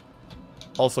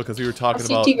 Also, because we were talking I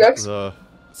see about T-Rex. the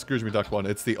Scrooge McDuck one.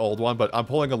 It's the old one, but I'm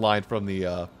pulling a line from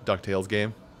the DuckTales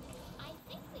game.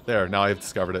 There, now I've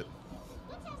discovered it.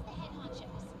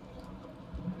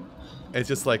 It's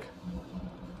just like,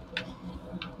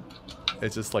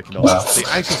 you know, Wow. the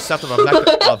ancient septum of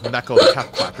Neko the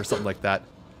Capquack or something like that.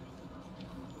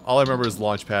 All I remember is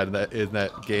Launchpad in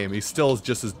that game. He's still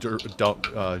just as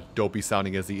dopey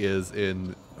sounding as he is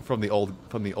from the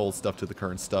old stuff to the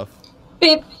current stuff.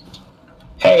 Beep.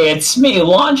 Hey, it's me,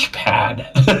 Launchpad.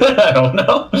 I don't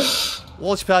know.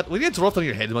 Launchpad, will you get dropped on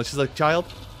your head as much as a child?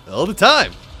 All the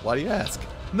time. Why do you ask?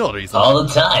 No reason. All the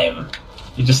time.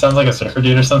 He just sounds like a surfer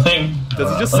dude or something.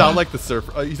 Does he just sound like the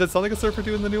surfer? You said sound like a surfer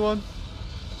dude in the new one?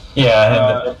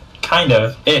 Yeah, kind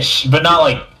of ish, but not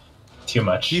like too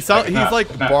much. He's like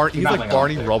not Barney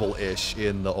on Rubble-ish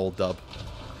in the old dub.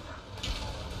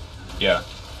 Yeah.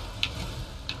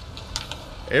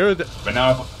 But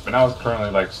now it's currently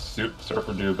like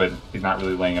surfer dude, but he's not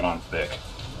really laying it on thick.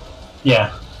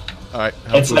 Yeah, All right,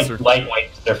 it's like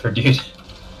lightweight surfer dude.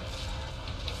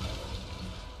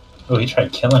 Oh, he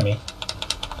tried killing me.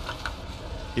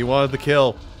 He wanted the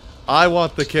kill. I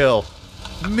want the kill.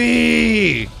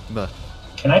 Me.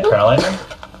 Can I paralyze him?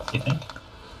 You think?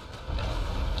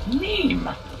 Meme.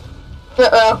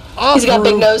 Uh-oh. He's got a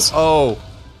big nose. Oh.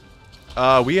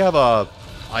 We have a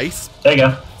ice There you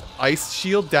go.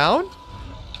 shield down.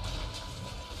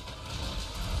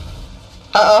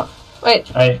 Uh-oh. Wait.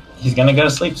 Alright, he's gonna go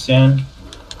to sleep soon.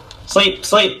 Sleep,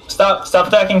 sleep, stop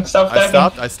attacking, stop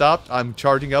attacking. I stopped. I'm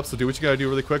charging up, so do what you gotta do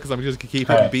really quick, because I'm just gonna keep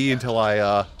hitting Alright. B until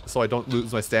so I don't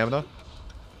lose my stamina.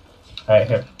 Alright,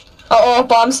 here. Uh-oh,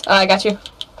 bombs. I got you.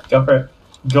 Go for it.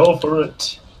 Go for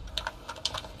it.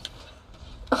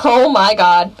 Oh my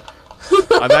god.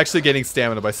 I'm actually getting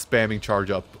stamina by spamming charge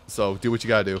up, so do what you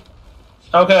gotta do.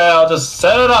 Okay, I'll just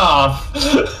set it off.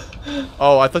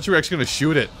 Oh, I thought you were actually gonna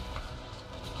shoot it.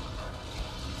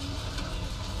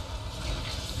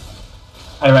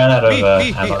 I ran out of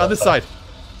Me, ammo. on this side.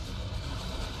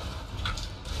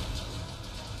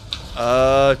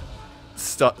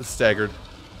 Staggered.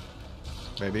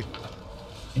 Maybe.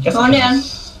 I guess Going I can-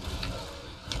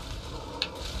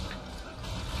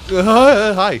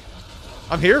 Hi.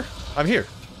 I'm here. I'm here.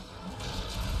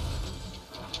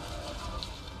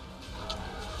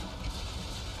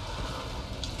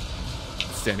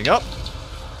 Standing up.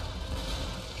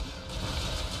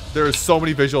 There are so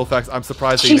many visual effects. I'm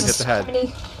surprised they even hit Jesus, the head.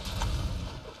 Tiny.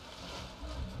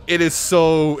 It is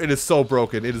so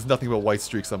broken. It is nothing but white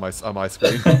streaks on my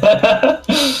screen.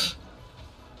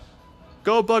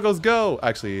 Go Buggles, go!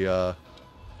 Actually,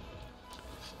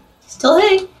 Still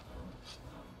hitting.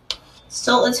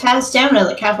 Still, it has stamina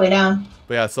like halfway down.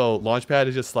 but yeah. So Launchpad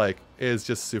is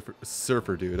just super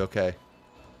surfer dude. Okay.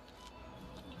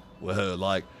 Well,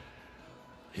 like,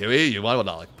 Huey, you might want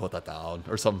to like put that down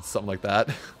or something like that.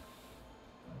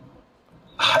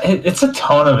 It's a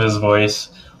tone of his voice.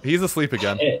 He's asleep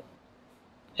again.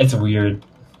 It's weird.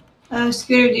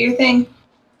 Scooter, do your thing.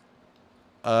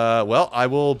 Well, I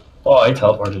will. Oh, I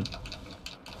teleported.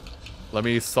 Let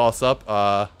me sauce up.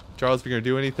 Charles, if you're gonna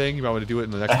do anything, you might want to do it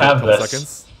in the next I have couple this.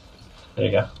 seconds. There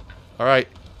you go. All right.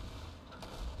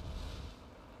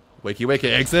 Wakey,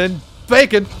 wakey, eggs in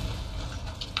bacon.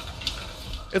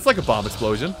 It's like a bomb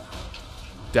explosion.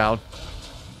 Down.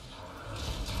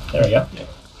 There we go.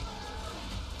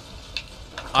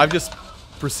 I've just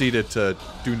proceeded to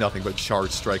do nothing but charge,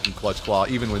 strike, and clutch claw,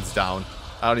 even when it's down.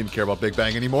 I don't even care about Big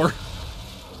Bang anymore.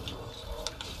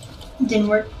 Didn't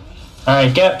work.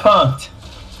 Alright, get punked.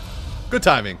 Good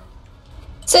timing.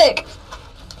 Sick.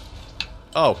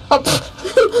 Oh, Oh,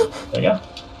 There you go.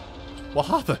 what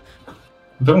happened?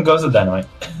 Boom goes the dynamite.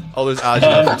 Oh, there's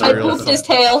Ageneth I material. pooped his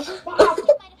tail.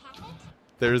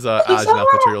 There's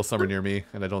Ageneth material somewhere near me,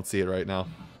 and I don't see it right now.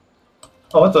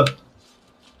 Oh, what the?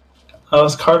 I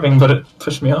was carving, but it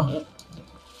pushed me off.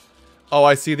 Oh,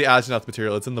 I see the Ageneth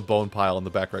material. It's in the bone pile in the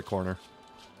back right corner.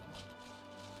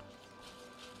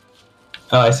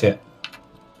 Oh, I see it.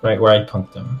 Right where I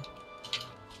punked him.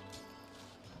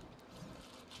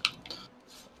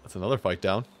 That's another fight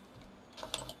down.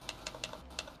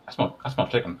 I smell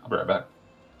chicken. I'll be right back.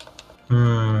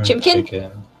 Chimkin?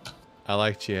 Chicken. I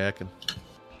like chicken.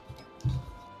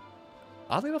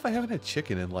 Oddly enough, I haven't had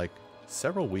chicken in like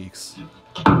several weeks.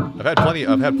 I've had plenty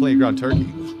of ground turkey.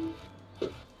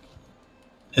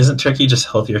 Isn't turkey just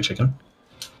healthier chicken?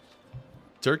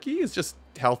 Turkey is just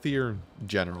healthier in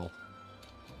general.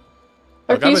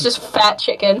 Like, Turkey's just fat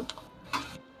chicken.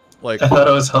 Like I thought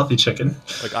it was healthy chicken.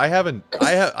 Like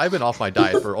I've been off my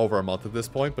diet for over a month at this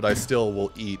point, but I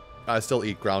still eat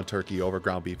ground turkey over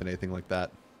ground beef and anything like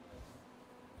that.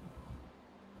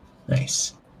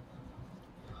 Nice.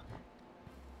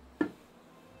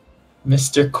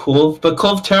 Mr. Kulve. But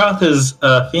Kulve Taroth is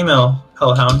a female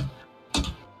hellhound.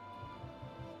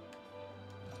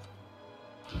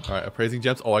 Alright, appraising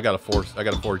gems. Oh, I got a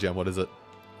 4 gem. What is it?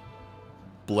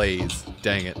 Blaze.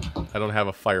 Dang it. I don't have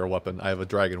a fire weapon. I have a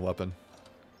dragon weapon.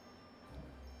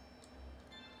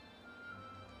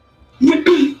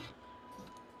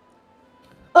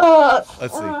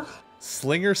 Let's see.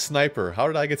 Slinger Sniper. How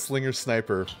did I get Slinger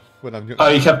Sniper when I'm doing... Oh,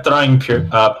 you kept throwing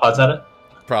pods at it?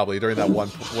 Probably during that one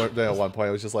point,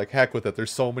 I was just like, heck with it.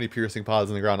 There's so many piercing pods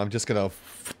in the ground. I'm just gonna...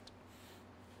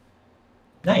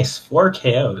 Nice. 4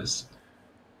 KOs.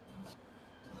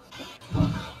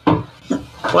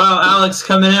 Wow, Alex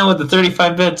coming in with the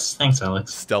 35 bits. Thanks,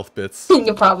 Alex. Stealth bits.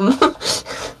 No problem.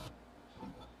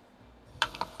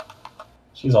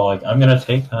 She's all like, I'm gonna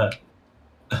take that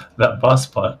boss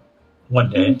spot one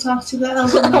day. Talk to the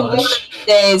elder.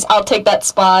 Days, I'll take that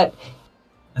spot.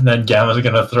 And then Gamma's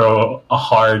gonna throw a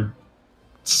hard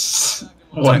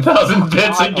 1,000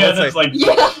 bits again. It's like,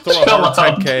 Yeah. Throw a chill hard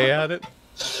out. 10k at it.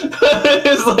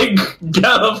 It's like,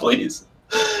 Gamma, please.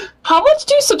 How much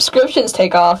do subscriptions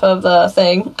take off of the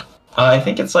thing? I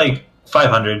think it's like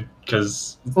 500,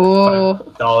 because Ooh.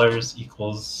 $5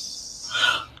 equals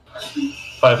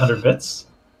 500 bits,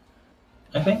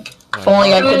 I think. If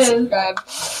only I could Good.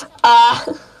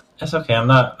 subscribe. It's okay. I'm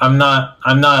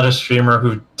not a streamer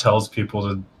who tells people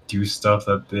to do stuff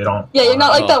that they don't. Yeah, you're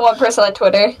not like that one person on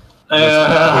Twitter.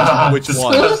 Which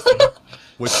one?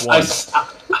 Which one?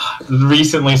 I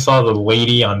recently saw the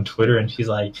lady on Twitter, and she's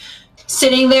like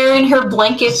Sitting there in her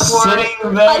blanket fort,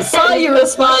 sitting there. I saw you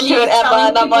respond to it, Emma,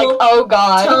 and I'm like, oh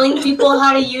god. telling people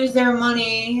how to use their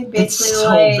money. It's Basically, so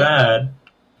like, bad.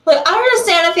 like, I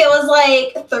understand if it was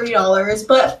like $30,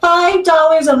 but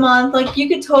 $5 a month, like, you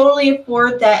could totally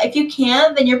afford that. If you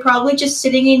can't, then you're probably just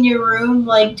sitting in your room,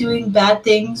 like, doing bad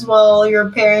things while your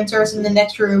parents are in the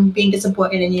next room being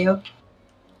disappointed in you.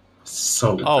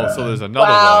 So bad. Oh, so there's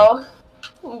another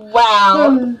one.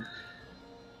 Wow.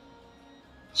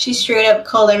 She straight up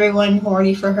called everyone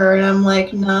horny for her, and I'm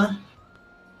like, nah.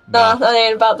 No, that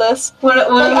ain't about this. What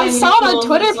Like, I am saw it on supposed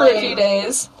Twitter to for a say? few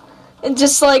days. And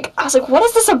just like, I was like, what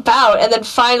is this about? And then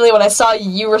finally, when I saw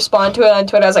you respond to it on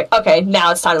Twitter, I was like, okay, now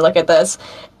it's time to look at this.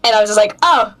 And I was just like,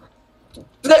 oh,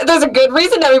 there's a good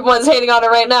reason everyone's hating on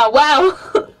her right now. Wow.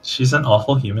 She's an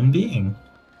awful human being.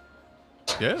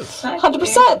 Yes.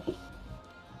 100%.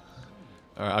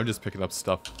 Alright, I'm just picking up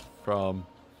stuff from...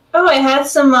 Oh, I had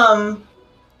some,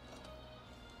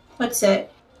 what's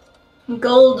it?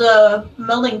 Gold,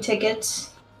 melding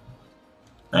tickets.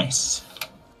 Nice.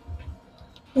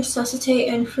 Resuscitate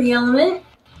and free element.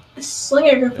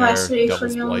 Slinger capacity Devil's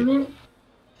free Blight. element.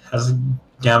 Has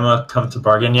Gamma come to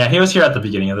bargain? Yeah, he was here at the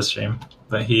beginning of the stream,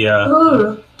 but he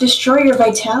Ooh, destroy your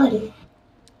vitality.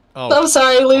 Oh, I'm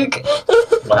sorry, Luke.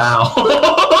 wow.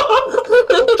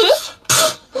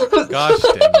 gosh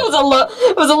dang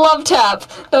It was a love tap.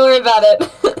 Don't worry about it.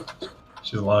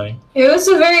 She's lying. It was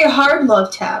a very hard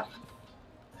love tap.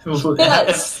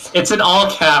 Yes. It's in all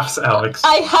caps, Alex.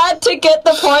 I had to get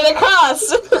the point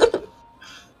across.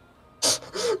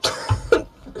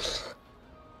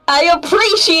 I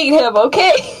appreciate him,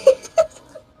 okay?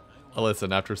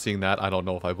 Listen, after seeing that, I don't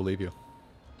know if I believe you.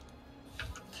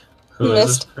 Who is this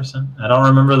Missed. person? I don't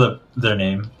remember their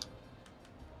name.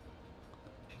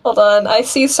 Hold on, I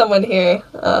see someone here.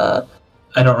 I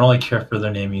don't really care for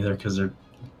their name either because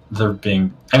they're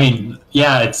being. I mean,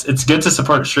 yeah, it's good to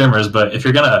support streamers, but if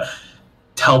you're gonna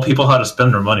tell people how to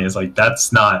spend their money, it's like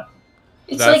that's not.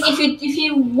 It's That's- like if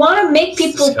you want to make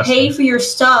people disgusting. pay for your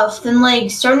stuff, then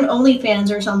like start an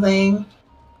OnlyFans or something.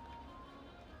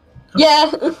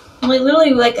 Yeah. Like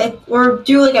literally or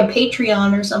do like a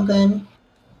Patreon or something.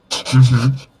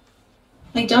 Mm-hmm.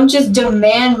 Like don't just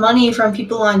demand money from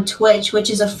people on Twitch, which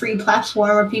is a free platform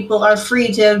where people are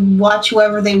free to watch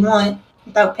whoever they want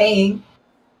without paying.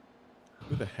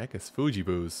 Who the heck is Fuji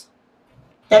Booze?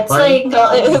 That's Right. like No,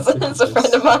 it's a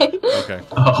friend of mine. Okay.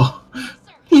 Oh,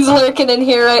 He's lurking in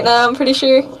here right now, I'm pretty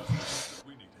sure.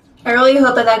 I really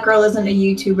hope that girl isn't a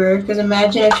YouTuber, because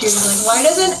imagine if she was like, why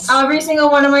doesn't every single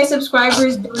one of my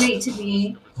subscribers donate to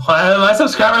me? why are my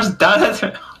subscribers done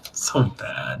it? So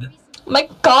bad. My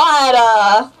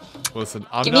god, Listen,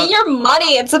 I'm Give not. me your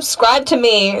money and subscribe to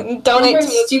me. And donate Her to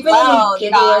me as stupid well, little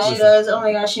giggle she guys. does. Oh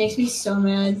my gosh, she makes me so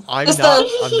mad. I'm Just not.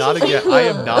 the- I'm not against. I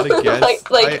am not against.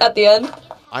 like at the end.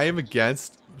 I am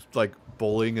against like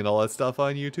bullying and all that stuff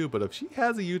on YouTube. But if she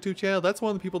has a YouTube channel, that's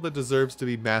one of the people that deserves to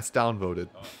be mass downvoted.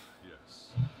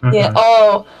 Yeah.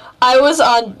 Oh, I was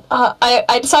on.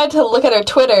 I decided to look at her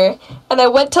Twitter, and I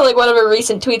went to like one of her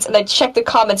recent tweets, and I checked the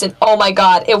comments, and oh my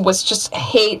god, it was just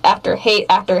hate after hate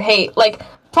after hate. Like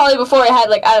probably before it had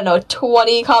like I don't know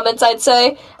 20 comments, I'd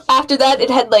say. After that, it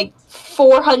had like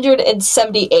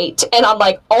 478, and I'm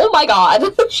like, oh my god,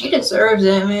 She deserves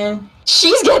it, man.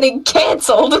 she's getting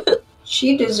canceled.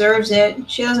 She deserves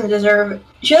it. She doesn't deserve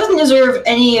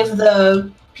any of the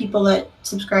people that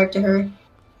subscribe to her.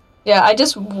 Yeah,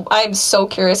 I'm so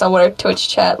curious on what her Twitch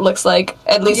chat looks like.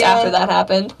 At least Yeah. after that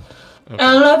happened. I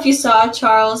don't know if you saw it,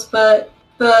 Charles, but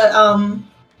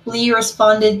Lee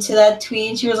responded to that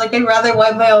tweet. She was like, "I'd rather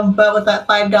wipe my own butt with that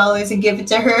 $5 and give it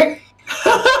to her."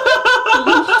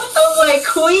 I'm like,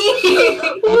 queen.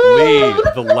 Lee,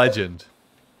 the legend.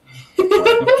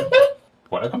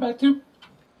 What I come back to?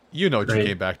 You know what you Great.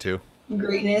 came back to.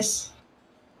 Greatness.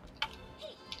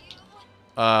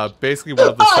 Basically one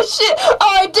of the. Oh shit! Oh,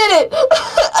 I did it!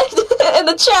 In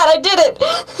the chat, I did it!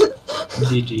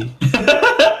 GG.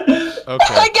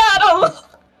 Okay. I got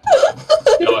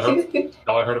him!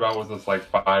 All I heard about was this like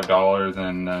 $5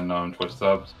 and then Twitch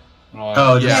subs. And all that.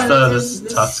 Oh, Yeah. just this-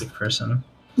 this toxic person.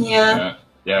 Yeah.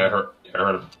 Yeah, I heard.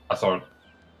 I saw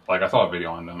a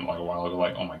video on them like a while ago.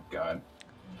 Like, oh my god.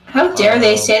 How dare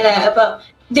they say that about?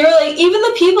 They're like, even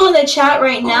the people in the chat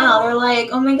right now. They're like,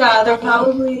 oh my god, they're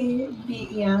probably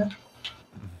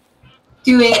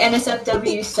doing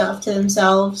NSFW stuff to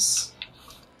themselves.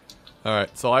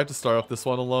 Alright, so I have to start off this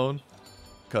one alone.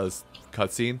 Because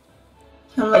cutscene.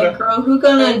 I'm like, girl, who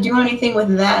gonna do anything with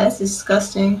that? That's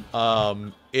disgusting.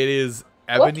 It is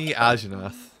Ebony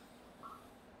Agenath.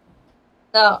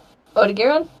 No.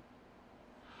 Odegiran?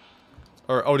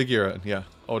 Or Odegira, yeah.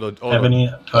 Odo. Ebony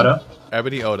Odo.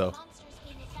 Ebony Odo.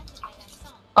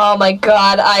 Oh my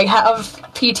god, I have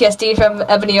PTSD from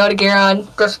Ebony Odegiran.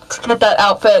 Just get that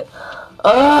outfit.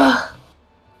 Ugh.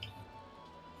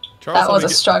 Charles That was helped a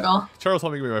me struggle. Charles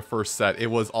helped me get my first set. It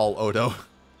was all Odo.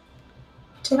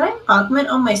 Did I augment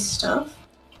all my stuff?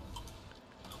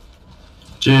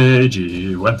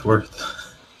 JG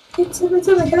Wentworth. It's oh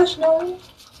my gosh, no.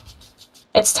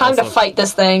 It's time to Also- fight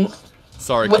this thing.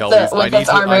 Sorry, With Kelbies. with its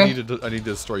armor. I need to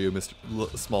destroy you, Mr.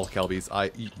 Small Kelbies.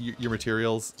 Your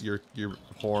materials, your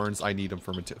horns. I need them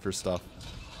for stuff.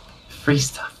 Free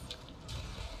stuff.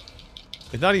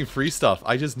 It's not even free stuff.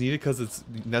 I just need it because it's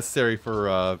necessary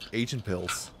for agent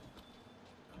pills.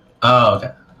 Oh,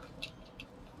 okay.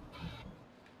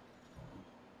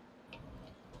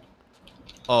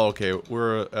 Oh, okay.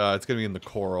 We're it's gonna be in the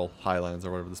Coral Highlands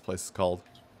or whatever this place is called.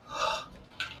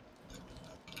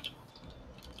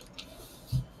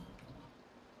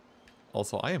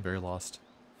 Also, I am very lost.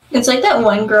 It's like that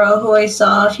one girl who I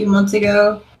saw a few months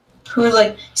ago who was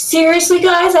like, seriously,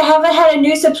 guys, I haven't had a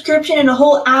new subscription in a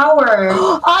whole hour.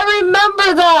 I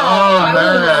remember that!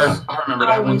 man. I remember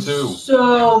I that one was too.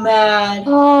 so mad.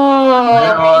 Oh.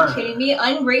 There Are you are- kidding me?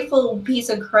 Ungrateful piece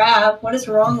of crap. What is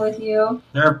wrong with you?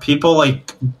 There are people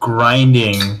like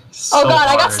grinding. So Oh god,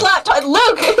 I got hard slapped!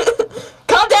 Luke!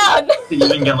 Calm down! to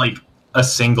even get like a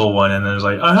single one, and there's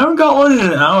like, I haven't got one in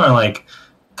an hour. Like,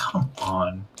 come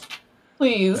on.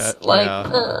 Please,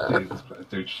 Yeah.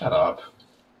 Dude, shut up.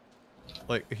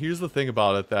 Like, here's the thing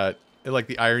about it that, like,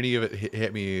 the irony of it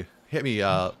hit me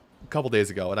a couple days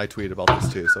ago, and I tweeted about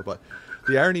this too. So, but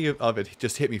the irony of it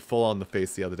just hit me full on the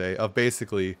face the other day. Of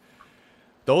basically,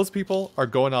 those people are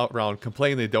going out around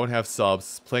complaining they don't have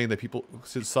subs, complaining that people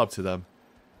should sub to them,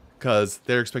 because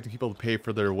they're expecting people to pay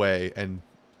for their way and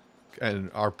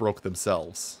are broke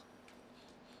themselves.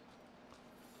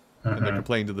 And they're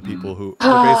complaining to the people who.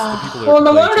 They're basically the people that are Well,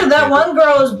 no complaining wonder to that pay one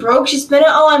girl is broke. She spent it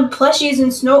all on plushies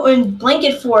and snow and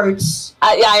blanket forts.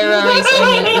 Yeah, I remember you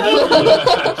saying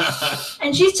it.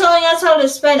 And she's telling us how to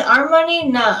spend our money?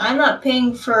 Nah, I'm not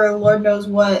paying for Lord knows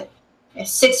what. A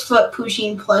 6 foot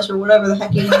Pusheen plush or whatever the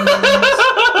heck you name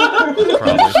it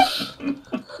is.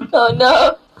 Probably. Oh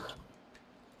no.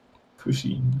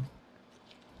 Pushing.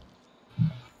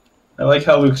 I like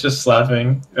how Luke's just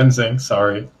slapping and saying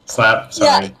sorry. Slap,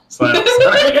 sorry. Yeah. Slap,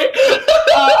 sorry.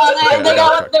 They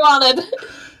got what they wanted.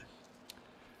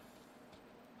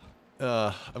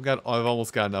 I've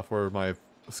almost got enough where my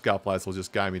scout flies will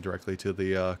just guide me directly to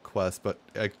the quest, but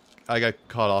I got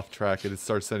caught off track and it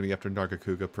started sending me after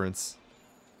Nargacuga Prince.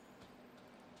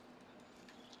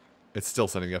 It's still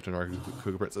sending me after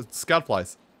Nargacuga Prince. Scout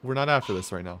flies. We're not after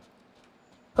this right now.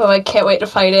 Oh, I can't wait to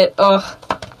fight it. Oh.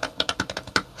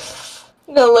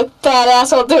 I'm gonna look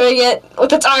badass while doing it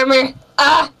with its armor.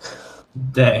 Ah!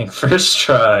 Dang, first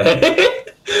try.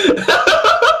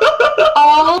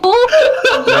 Oh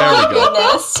There we my go.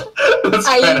 goodness. That's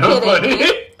Are you kind of kidding me?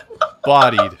 funny.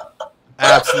 Bodied.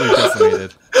 Absolutely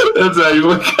decimated. That's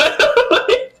actually kind of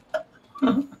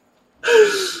funny.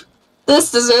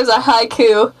 This deserves a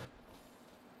haiku.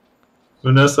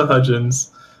 Vanessa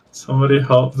Hudgens, somebody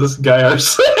help this guy are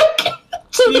sick.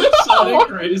 Team Sonic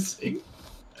Racing.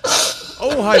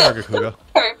 Oh, hi, Margakuga.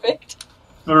 Perfect.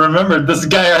 But remember, this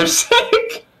guy are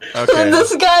sick. Okay,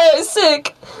 This guy is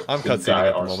sick. I'm cutscening Guy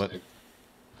at the are moment. sick.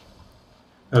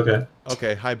 Okay.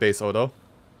 Okay, hi, Base Odo.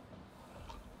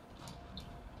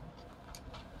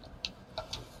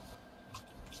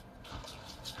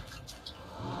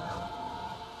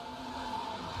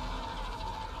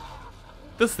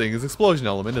 This thing is explosion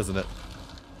element, isn't it?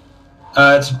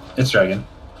 It's Dragon.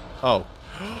 Oh,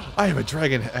 I have a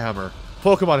dragon hammer.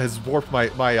 Pokemon has warped my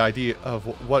idea of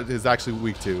what is actually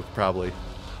weak to, probably.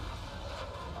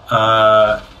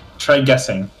 Try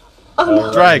guessing. Oh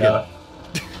no. Dragon.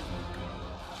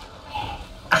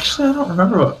 Actually, I don't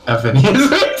remember what Evan is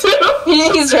right too.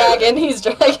 He's dragon. He's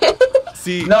dragon.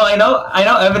 See, No, I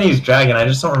know Ebony's Dragon. I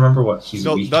just don't remember what he's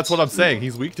no, weak that's to. what I'm saying.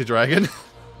 He's weak to dragon.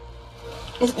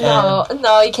 No,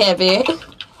 he can't be.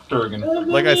 Durgan.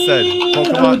 Like I said,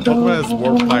 Pokemon has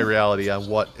warped my reality on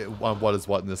what is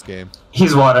what in this game.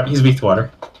 He's water. He's weak to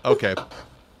water. Okay,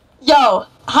 Yo,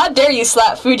 how dare you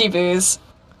slap Fujiboos?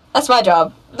 That's my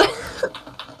job.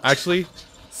 actually,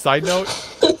 side note.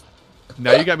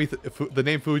 Now you got me the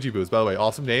name Fujiboos. By the way,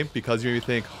 awesome name because you made me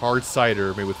think hard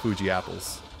cider made with Fuji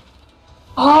apples.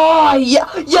 Oh, yeah.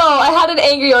 Yo, I had an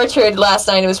Angry Orchard last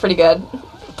night. It was pretty good.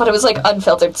 But it was like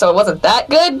unfiltered, so it wasn't that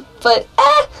good. But,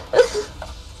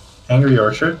 Angry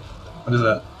Orchard. What is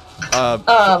that?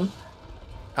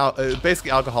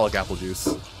 Basically alcoholic apple juice.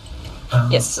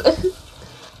 Yes.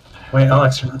 Wait,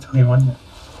 Alex, you're not telling me one yet.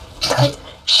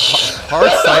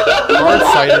 Hard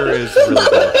cider is really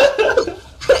good.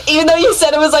 Even though you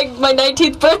said it was like my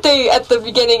 19th birthday at the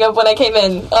beginning of when I came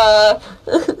in.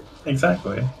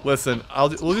 Exactly. Listen,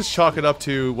 we'll just chalk it up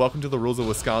to welcome to the rules of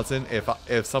Wisconsin.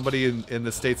 If somebody in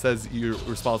the state says you're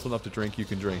responsible enough to drink, you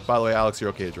can drink. By the way, Alex, you're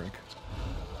okay to drink.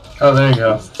 Oh, there you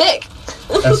go. Sick.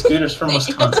 And Scooter's from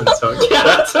Wisconsin, so yeah,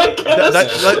 that's I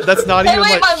guess. That's not Hey, even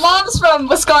wait, like my mom's from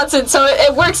Wisconsin, so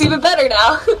it works even better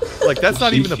now. that's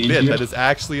not even a Feed bit. you. That is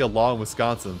actually a law in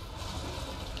Wisconsin.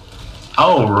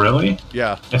 Oh, really?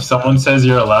 Yeah, If someone says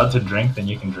you're allowed to drink, then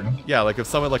you can drink. yeah. Like if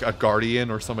someone like a guardian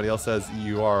or somebody else says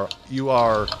you are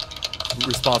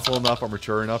responsible enough or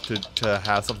mature enough to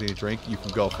have something to drink, you can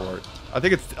go for it. I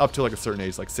think it's up to like a certain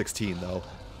age, like 16 though,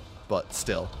 but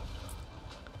still.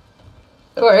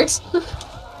 It works.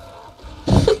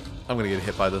 I'm gonna get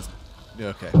hit by this. Yeah,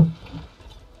 okay.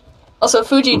 Also,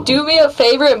 Fuji, do me a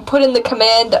favor and put in the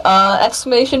command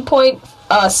exclamation point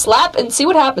slap and see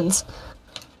what happens.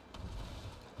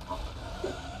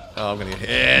 Oh, I'm gonna get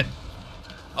hit.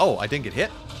 Oh, I didn't get hit.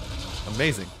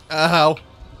 Amazing. Ow.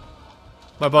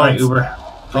 My bones. Alright, Uber.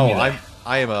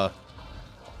 Oh,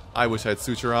 I wish I had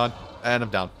suture on, and I'm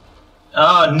down.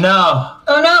 Oh no!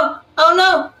 Oh no! Oh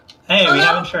no! Hey, Oh, we no.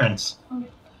 have insurance.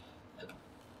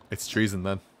 It's treason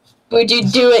then. Would you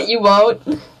do it? You won't.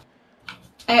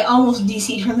 I almost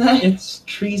DC'd from that. It's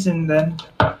treason then.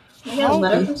 I got a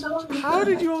letter from someone? How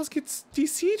did you almost get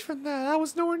DC'd from that? I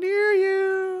was nowhere near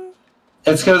you.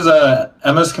 It's because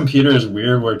Emma's computer is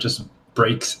weird, where it just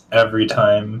breaks every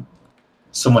time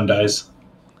someone dies.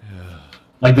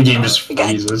 Like the game just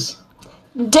freezes.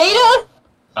 Data?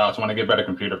 So when I get better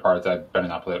computer parts, I better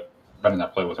not play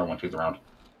with her when she's around.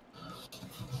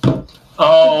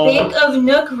 Oh, Bank of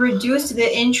Nook reduced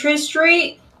the interest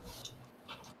rate.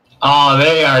 oh,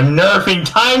 they are nerfing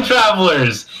time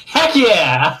travelers. Heck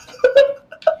yeah!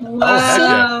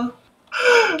 Wow.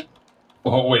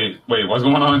 Oh wait, what's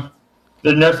going on?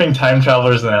 They're nerfing time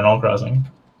travelers in Animal Crossing.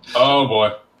 Oh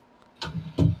boy.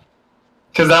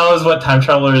 Because that was what time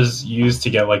travelers used to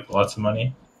get like lots of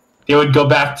money. They would go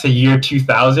back to year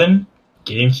 2000,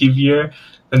 GameCube year,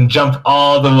 then jump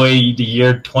all the way to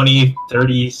year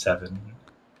 2037.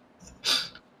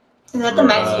 Is that the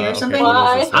max year or okay, something?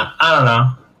 what is this one? I don't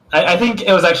know. I think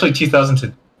it was actually 2000 to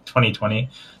 2020.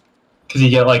 Because you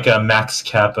get like a max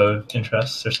cap of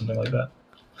interest or something like that.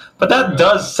 But that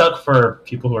does suck for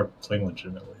people who are playing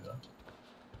legitimately,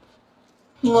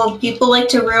 though. Well, people like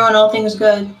to ruin all things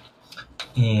good.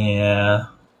 Yeah.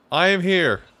 I am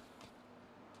here.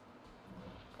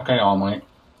 Okay, All Might.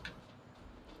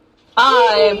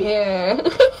 I am here.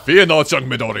 Fear not, young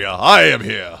Midoriya. I am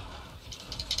here.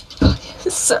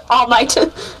 All Might.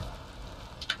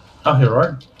 Oh, he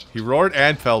roared. He roared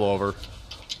and fell over.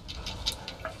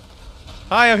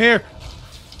 Hi, I'm here.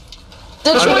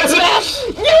 Detroit Smash!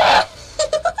 Yeah!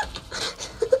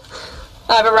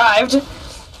 I've arrived.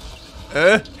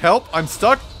 Help! I'm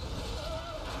stuck.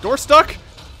 Door stuck.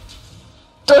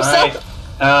 Door Alright, step.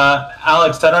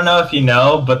 Alex, I don't know if you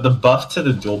know, but the buff to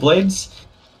the dual blades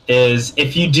is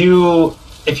if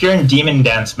you're in demon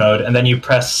dance mode and then you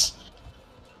press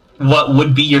what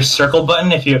would be your circle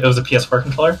button if it was a PS4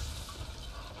 controller,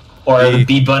 or B. the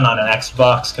B button on an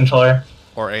Xbox controller,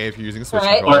 Or A if you're using a Switch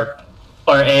Right. controller.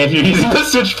 or A if you're using the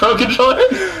Switch Pro controller,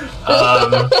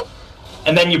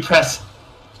 and then you press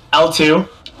L2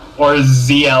 or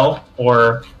ZL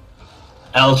or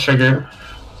L trigger,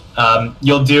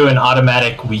 you'll do an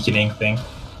automatic weakening thing.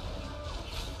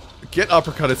 Get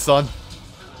uppercutted, son.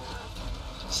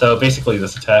 So basically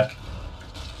this attack.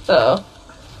 So.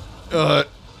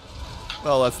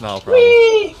 Well, that's not a problem.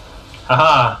 Whee!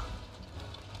 Haha.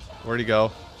 Where'd he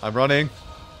go? I'm running.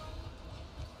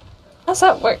 How's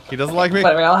that work? He doesn't like me.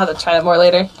 Whatever, I'll have to try that more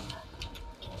later.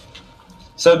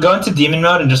 So go into demon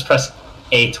mode and just press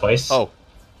A twice. Oh,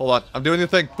 hold on. I'm doing the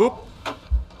thing. Boop.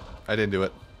 I didn't do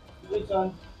it. Wait.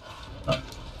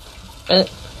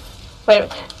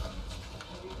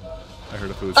 I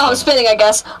heard a food. Oh, I'm smell. spinning, I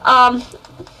guess.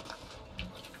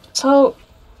 So.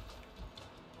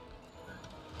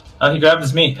 Oh, he grabbed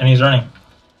his meat and he's running.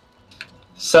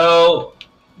 So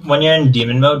when you're in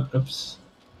demon mode, oops.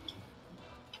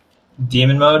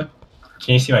 Demon mode,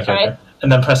 can you see my character? Right.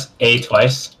 And then press A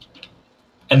twice.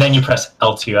 And then you press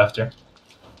L2 after.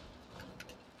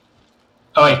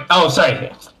 Oh wait, oh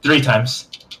sorry, 3 times.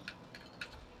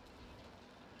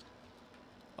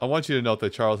 I want you to note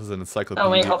that Charles has an Oh,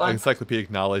 wait, hold on.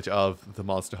 encyclopedic knowledge of the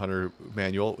Monster Hunter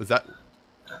manual. Is that?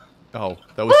 Oh,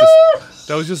 that was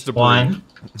just debris. 1,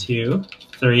 2,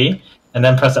 3, and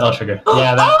then press the L trigger.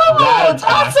 Yeah, that Oh, attack.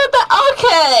 that's what the.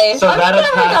 Okay! So I've that never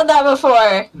attack- done that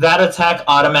before. That attack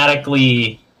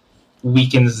automatically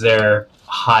weakens their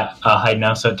hide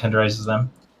now, so it tenderizes them.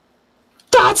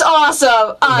 That's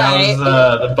awesome! That Alright. was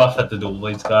the buff that the dual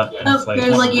blades got. And it's Oh,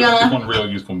 there's like It's one real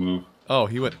useful move. Oh,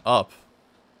 he went up.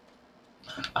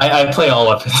 I play all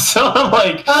weapons, so I'm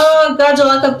like, Oh,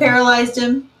 Gajalaka paralyzed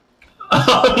him.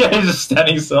 oh yeah, he's just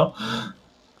standing still.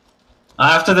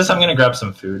 After this, I'm gonna grab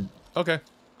some food. Okay.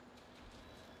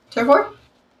 Turn 4?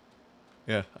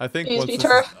 Yeah, I think Please once be this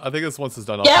turf. is, I think this once is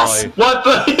done, I'll Yes! probably. What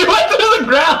the? He went through the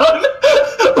ground!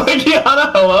 Like,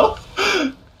 Yana, hello?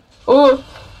 Ooh.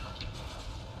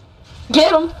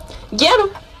 Get him! Get him!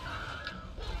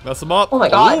 Mess him up. Oh my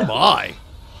God. Oh my.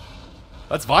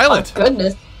 That's Oh, violent.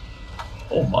 goodness.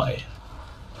 Oh my.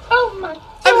 Oh my.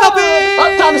 I'm helping.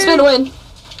 Oh, time to spin to win.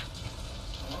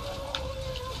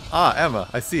 Ah, Emma,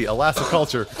 I see. Elastic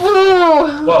culture.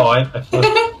 Ooh. Whoa, I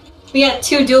flipped. We got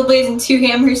 2 dual blades and 2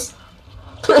 hammers.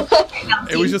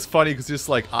 It was just funny because just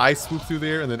like I swooped through the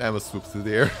air and then Emma swooped through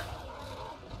the air.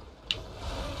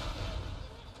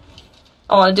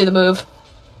 I want to do the move.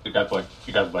 You guys like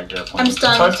airplanes. I'm It's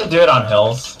hard stunned. to do it on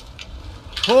hills.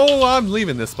 Oh, I'm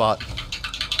leaving this spot.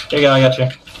 Here you go, I got you.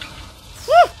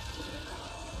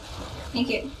 Thank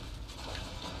you.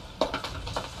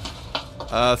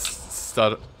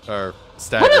 Stud or What did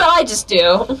stagger. I just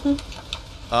do?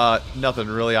 Nothing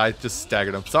really. I just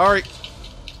staggered him. Sorry.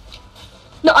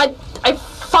 No, I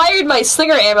fired my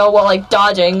slinger ammo while like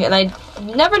dodging, and I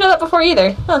never done that before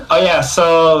either. Huh. Oh yeah,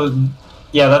 so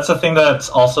yeah, that's the thing that's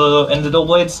also in the dual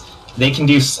blades. They can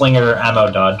do slinger ammo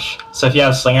dodge. So if you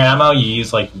have slinger ammo, you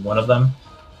use like one of them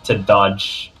to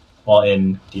dodge while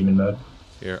in demon mode.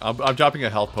 Here, I'm dropping a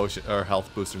health potion or health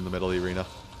booster in the middle of the arena.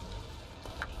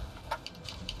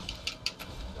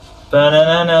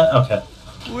 Ba-na-na-na. Okay.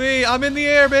 Wee, I'm in the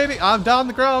air, baby. I'm down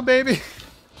the ground, baby.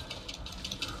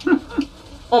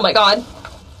 Oh my god.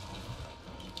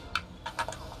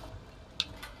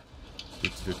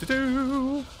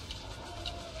 Do-do-do-do.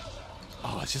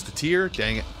 Oh, it's just a tear.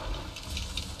 Dang it.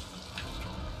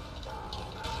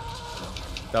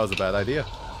 That was a bad idea.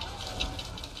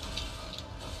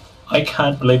 I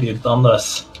can't believe you've done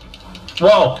this.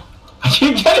 Whoa! I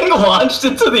keep getting launched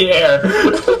into the air.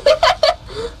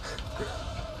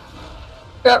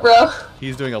 Ruh-roh.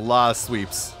 He's doing a lot of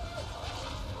sweeps.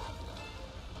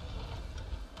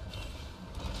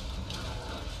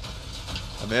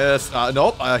 I missed.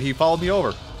 Nope, he followed me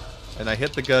over. And I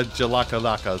hit the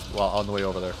Jalaka-lakas while on the way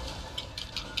over there.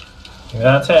 Give me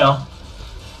that tail.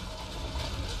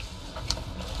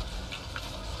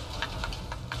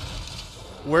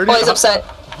 Where Oh, did he's upset.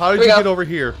 How did Here we you go. get over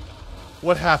here?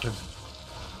 What happened?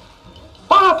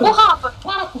 What happened? What happened?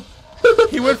 What happened?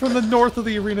 He went from the north of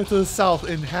the arena to the south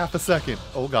in half a second.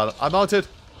 Oh god, I'm mounted.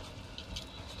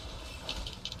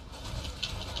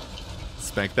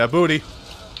 Spank that booty.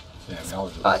 Damn, y'all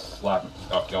just slapping.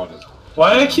 Oh, y'all just.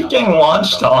 Why do I keep getting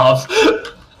launched off?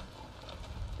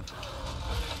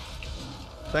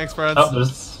 Thanks, friends. Oh,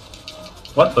 there's...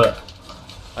 What the?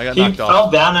 I got He knocked fell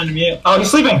off. down and mute. Oh,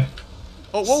 he's sleeping!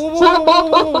 Oh, whoa, whoa, whoa, whoa,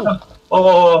 whoa, whoa. Whoa,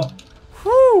 whoa, whoa.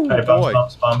 Whew, Alright, boy.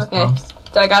 bumps. Okay.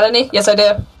 Do I got any? Yes, I do.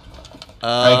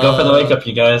 Alright, go for the wake up,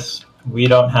 you guys. We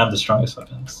don't have the strongest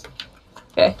weapons.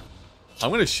 Okay.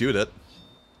 I'm gonna shoot it.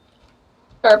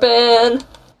 Sharpen.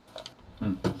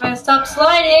 I stopped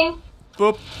sliding.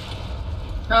 Boop.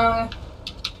 Oh.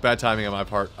 Bad timing on my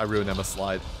part. I ruined Emma's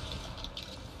slide.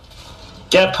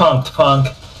 Get punked, punk.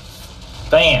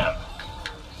 Bam.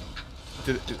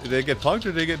 Did they get punked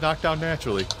or did they get knocked down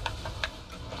naturally?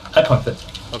 I punked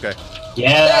it. Okay.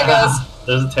 Yeah. There it goes.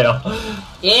 There's a tail.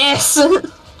 Yes.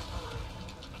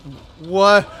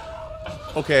 What?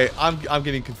 Okay, I'm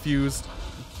getting confused.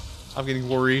 I'm getting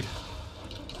worried.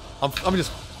 I'm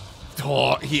just.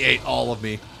 Oh, he ate all of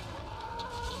me.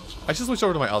 I should switch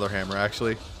over to my other hammer.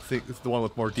 Actually, I think it's the one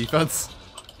with more defense.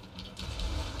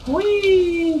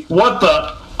 Whee! What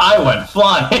the? I went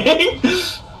flying.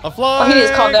 I'm flying. Oh, he needs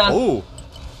to calm down. Oh,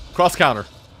 cross counter.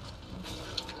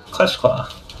 Clutch claw.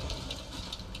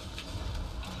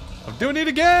 I'm doing it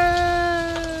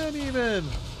again. Even.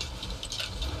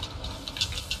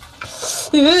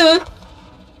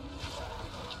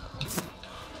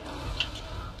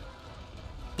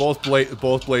 Both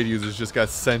blade users just got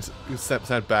sent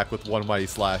back with one mighty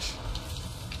slash.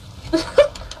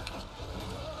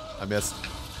 I missed.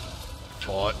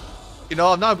 But you know,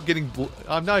 I'm not getting put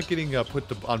on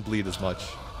bleed as much.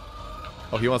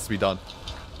 Oh, he wants to be done.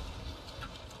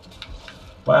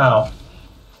 Wow.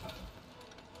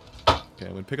 Okay,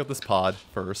 I'm gonna pick up this pod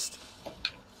first, and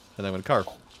then I'm gonna carve.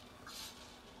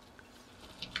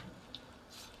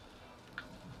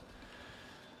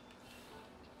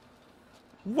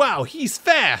 Wow, he's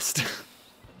fast!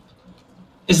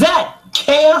 Is that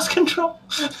chaos control?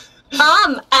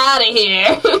 I'm out of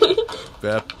here.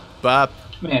 Bep, bop.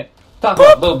 Man, talk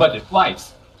about low budget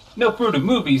flights. No fruited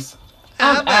movies.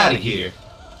 I'm out of here.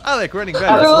 I like running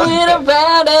better. Rolling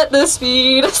around at the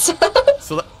speed.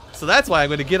 So that's why I'm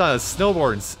going to get on a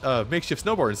snowboard, makeshift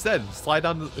snowboard instead. Slide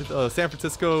down the San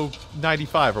Francisco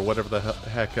 95 or whatever the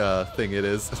heck thing it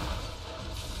is.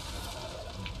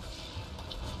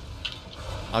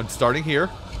 I'm starting here.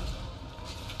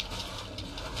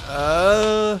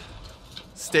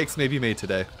 Steaks may be made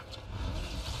today.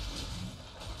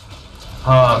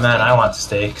 Oh man, I want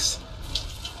steaks.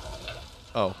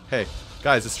 Oh, hey,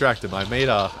 guys, distract him. I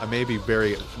may be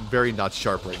very, very not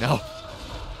sharp right now.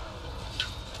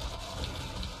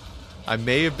 I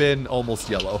may have been almost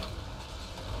yellow.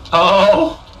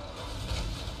 Oh!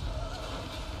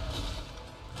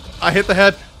 I hit the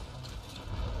head.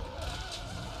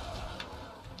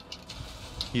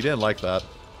 He didn't like that.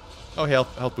 Oh, hey,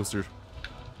 health booster.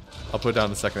 I'll put it down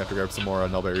in a second after I grab some more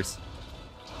nullberries.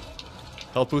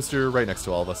 Health booster right next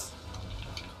to all of us.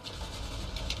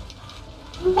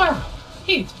 Wow,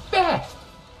 he's fast.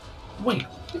 Wait,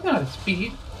 he's not at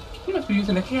speed. He must be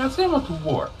using the Chaos Emerald to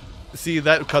warp. See,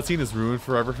 that cutscene is ruined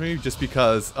forever for me just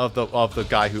because of the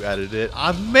guy who edited it.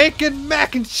 I'm making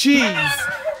mac and cheese!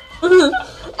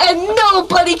 And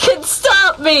nobody can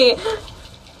stop me.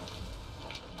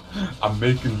 I'm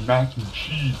making mac and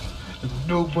cheese. And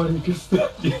nobody can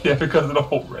stop. Yeah, because of the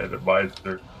whole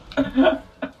randomizer.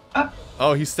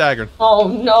 Oh, he's staggering. Oh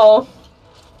no.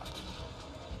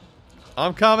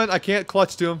 I'm coming. I can't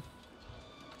clutch to him.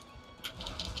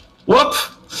 Whoop!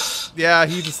 Yeah,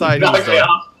 he decided he was Knocked me done.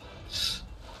 off.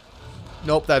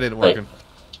 Nope, that didn't Wait. work.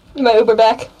 My Uber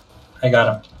back. I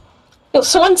got him. Yo,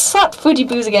 someone slapped Fuji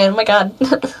Booze again. Oh my god.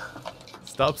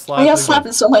 Stop Why slapping. y'all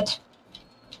slapping so much?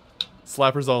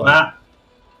 Slappers only. Ah,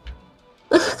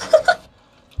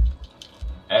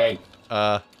 Hey,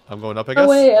 I'm going up, I guess. Go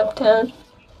way uptown.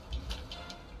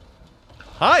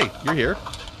 Hi, you're here.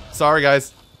 Sorry, guys.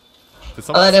 Did Oh,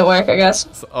 someone? that didn't work, I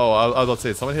guess. Oh, I was about to say,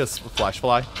 did someone hit a flash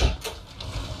fly?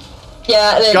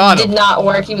 Yeah, it Got him. did not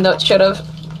work, even though it should have.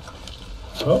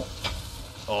 oh.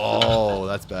 Oh,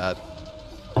 that's bad.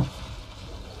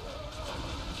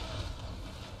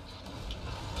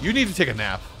 You need to take a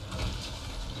nap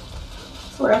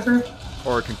Forever.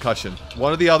 or a concussion.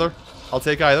 One or the other. I'll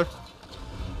take either.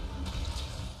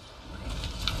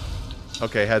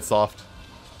 Okay, head soft.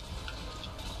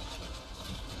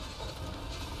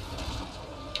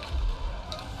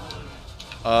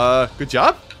 Good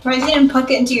job. Why is he didn't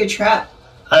puck it into your trap?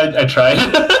 I tried.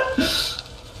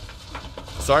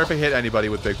 Sorry if I hit anybody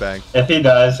with Big Bang. If he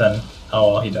dies, then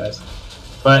Oh, well, he dies.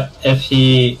 But if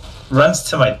he runs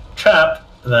to my trap,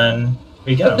 then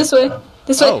we get him. This way.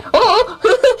 This way.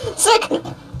 Oh! Sick!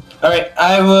 Alright,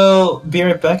 I will be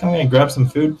right back. I'm gonna grab some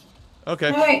food.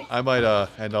 Okay. Alright. I might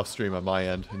end off stream on my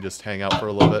end and just hang out for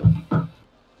a little bit.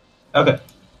 Okay.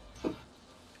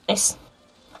 Nice.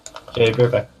 Okay, be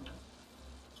right back.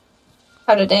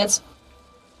 How to dance.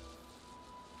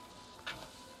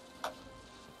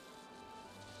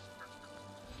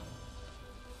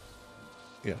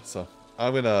 Yeah, so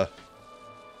I'm just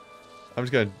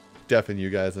gonna deafen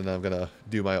you guys, and I'm gonna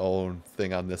do my own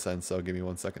thing on this end. So give me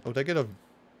 1 second. Oh, did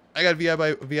I got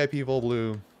VIP Vol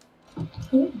Bloom.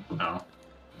 Oh.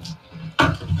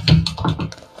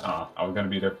 I was gonna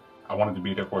be there. I wanted to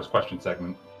be there for his question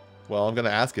segment. Well, I'm gonna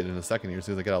ask it in a second here as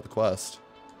soon as I get out the quest.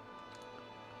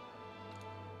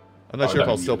 I'm not sure if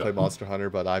I'll still play Monster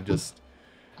Hunter, but I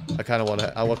kind of want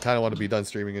to be done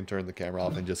streaming and turn the camera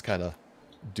off and just kind of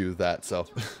do that. So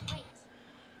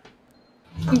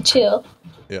Chill.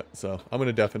 yeah, so I'm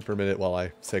gonna deafen for a minute while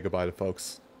I say goodbye to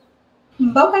folks.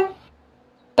 Okay.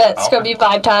 Bet it's gonna be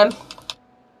vibe time.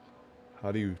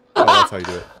 How do you? Oh, that's how you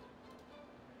do it.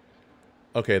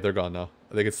 Okay, they're gone now.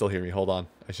 They can still hear me. Hold on.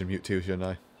 I should mute too, shouldn't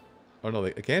I? Oh no,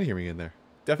 they can hear me in there.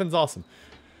 Deafen's awesome.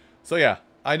 So yeah,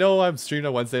 I know I'm streaming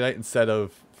on Wednesday night instead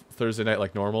of Thursday night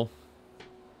like normal.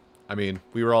 I mean,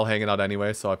 we were all hanging out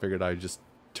anyway, so I figured I'd just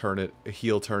turn it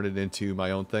into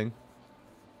my own thing.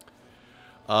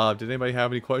 Did anybody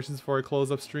have any questions before I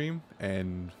close up stream?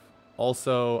 And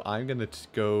also, I'm gonna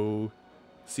go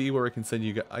see where I can send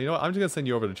you guys. You know what? I'm just gonna send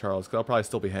you over to Charles because I'll probably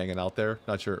still be hanging out there.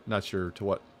 Not sure to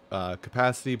what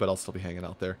capacity, but I'll still be hanging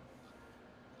out there.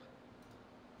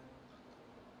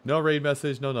 No raid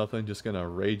message, no nothing. Just gonna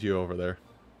raid you over there.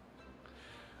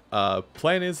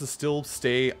 Plan is to still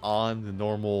stay on the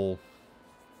normal.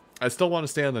 I still want to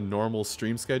stay on the normal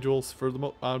stream schedules for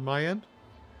on my end.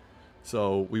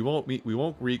 So we won't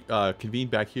convene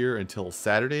back here until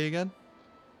Saturday again.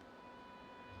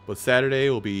 But Saturday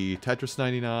will be Tetris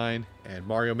 99 and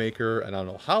Mario Maker, and I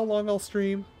don't know how long I'll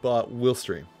stream, but we'll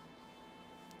stream.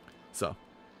 So,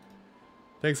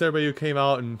 thanks everybody who came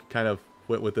out and kind of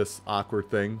went with this awkward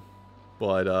thing.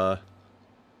 But,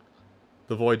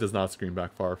 the Void does not scream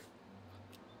back far.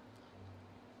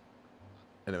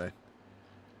 Anyway.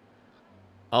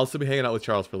 I'll still be hanging out with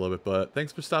Charles for a little bit, but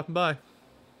thanks for stopping by.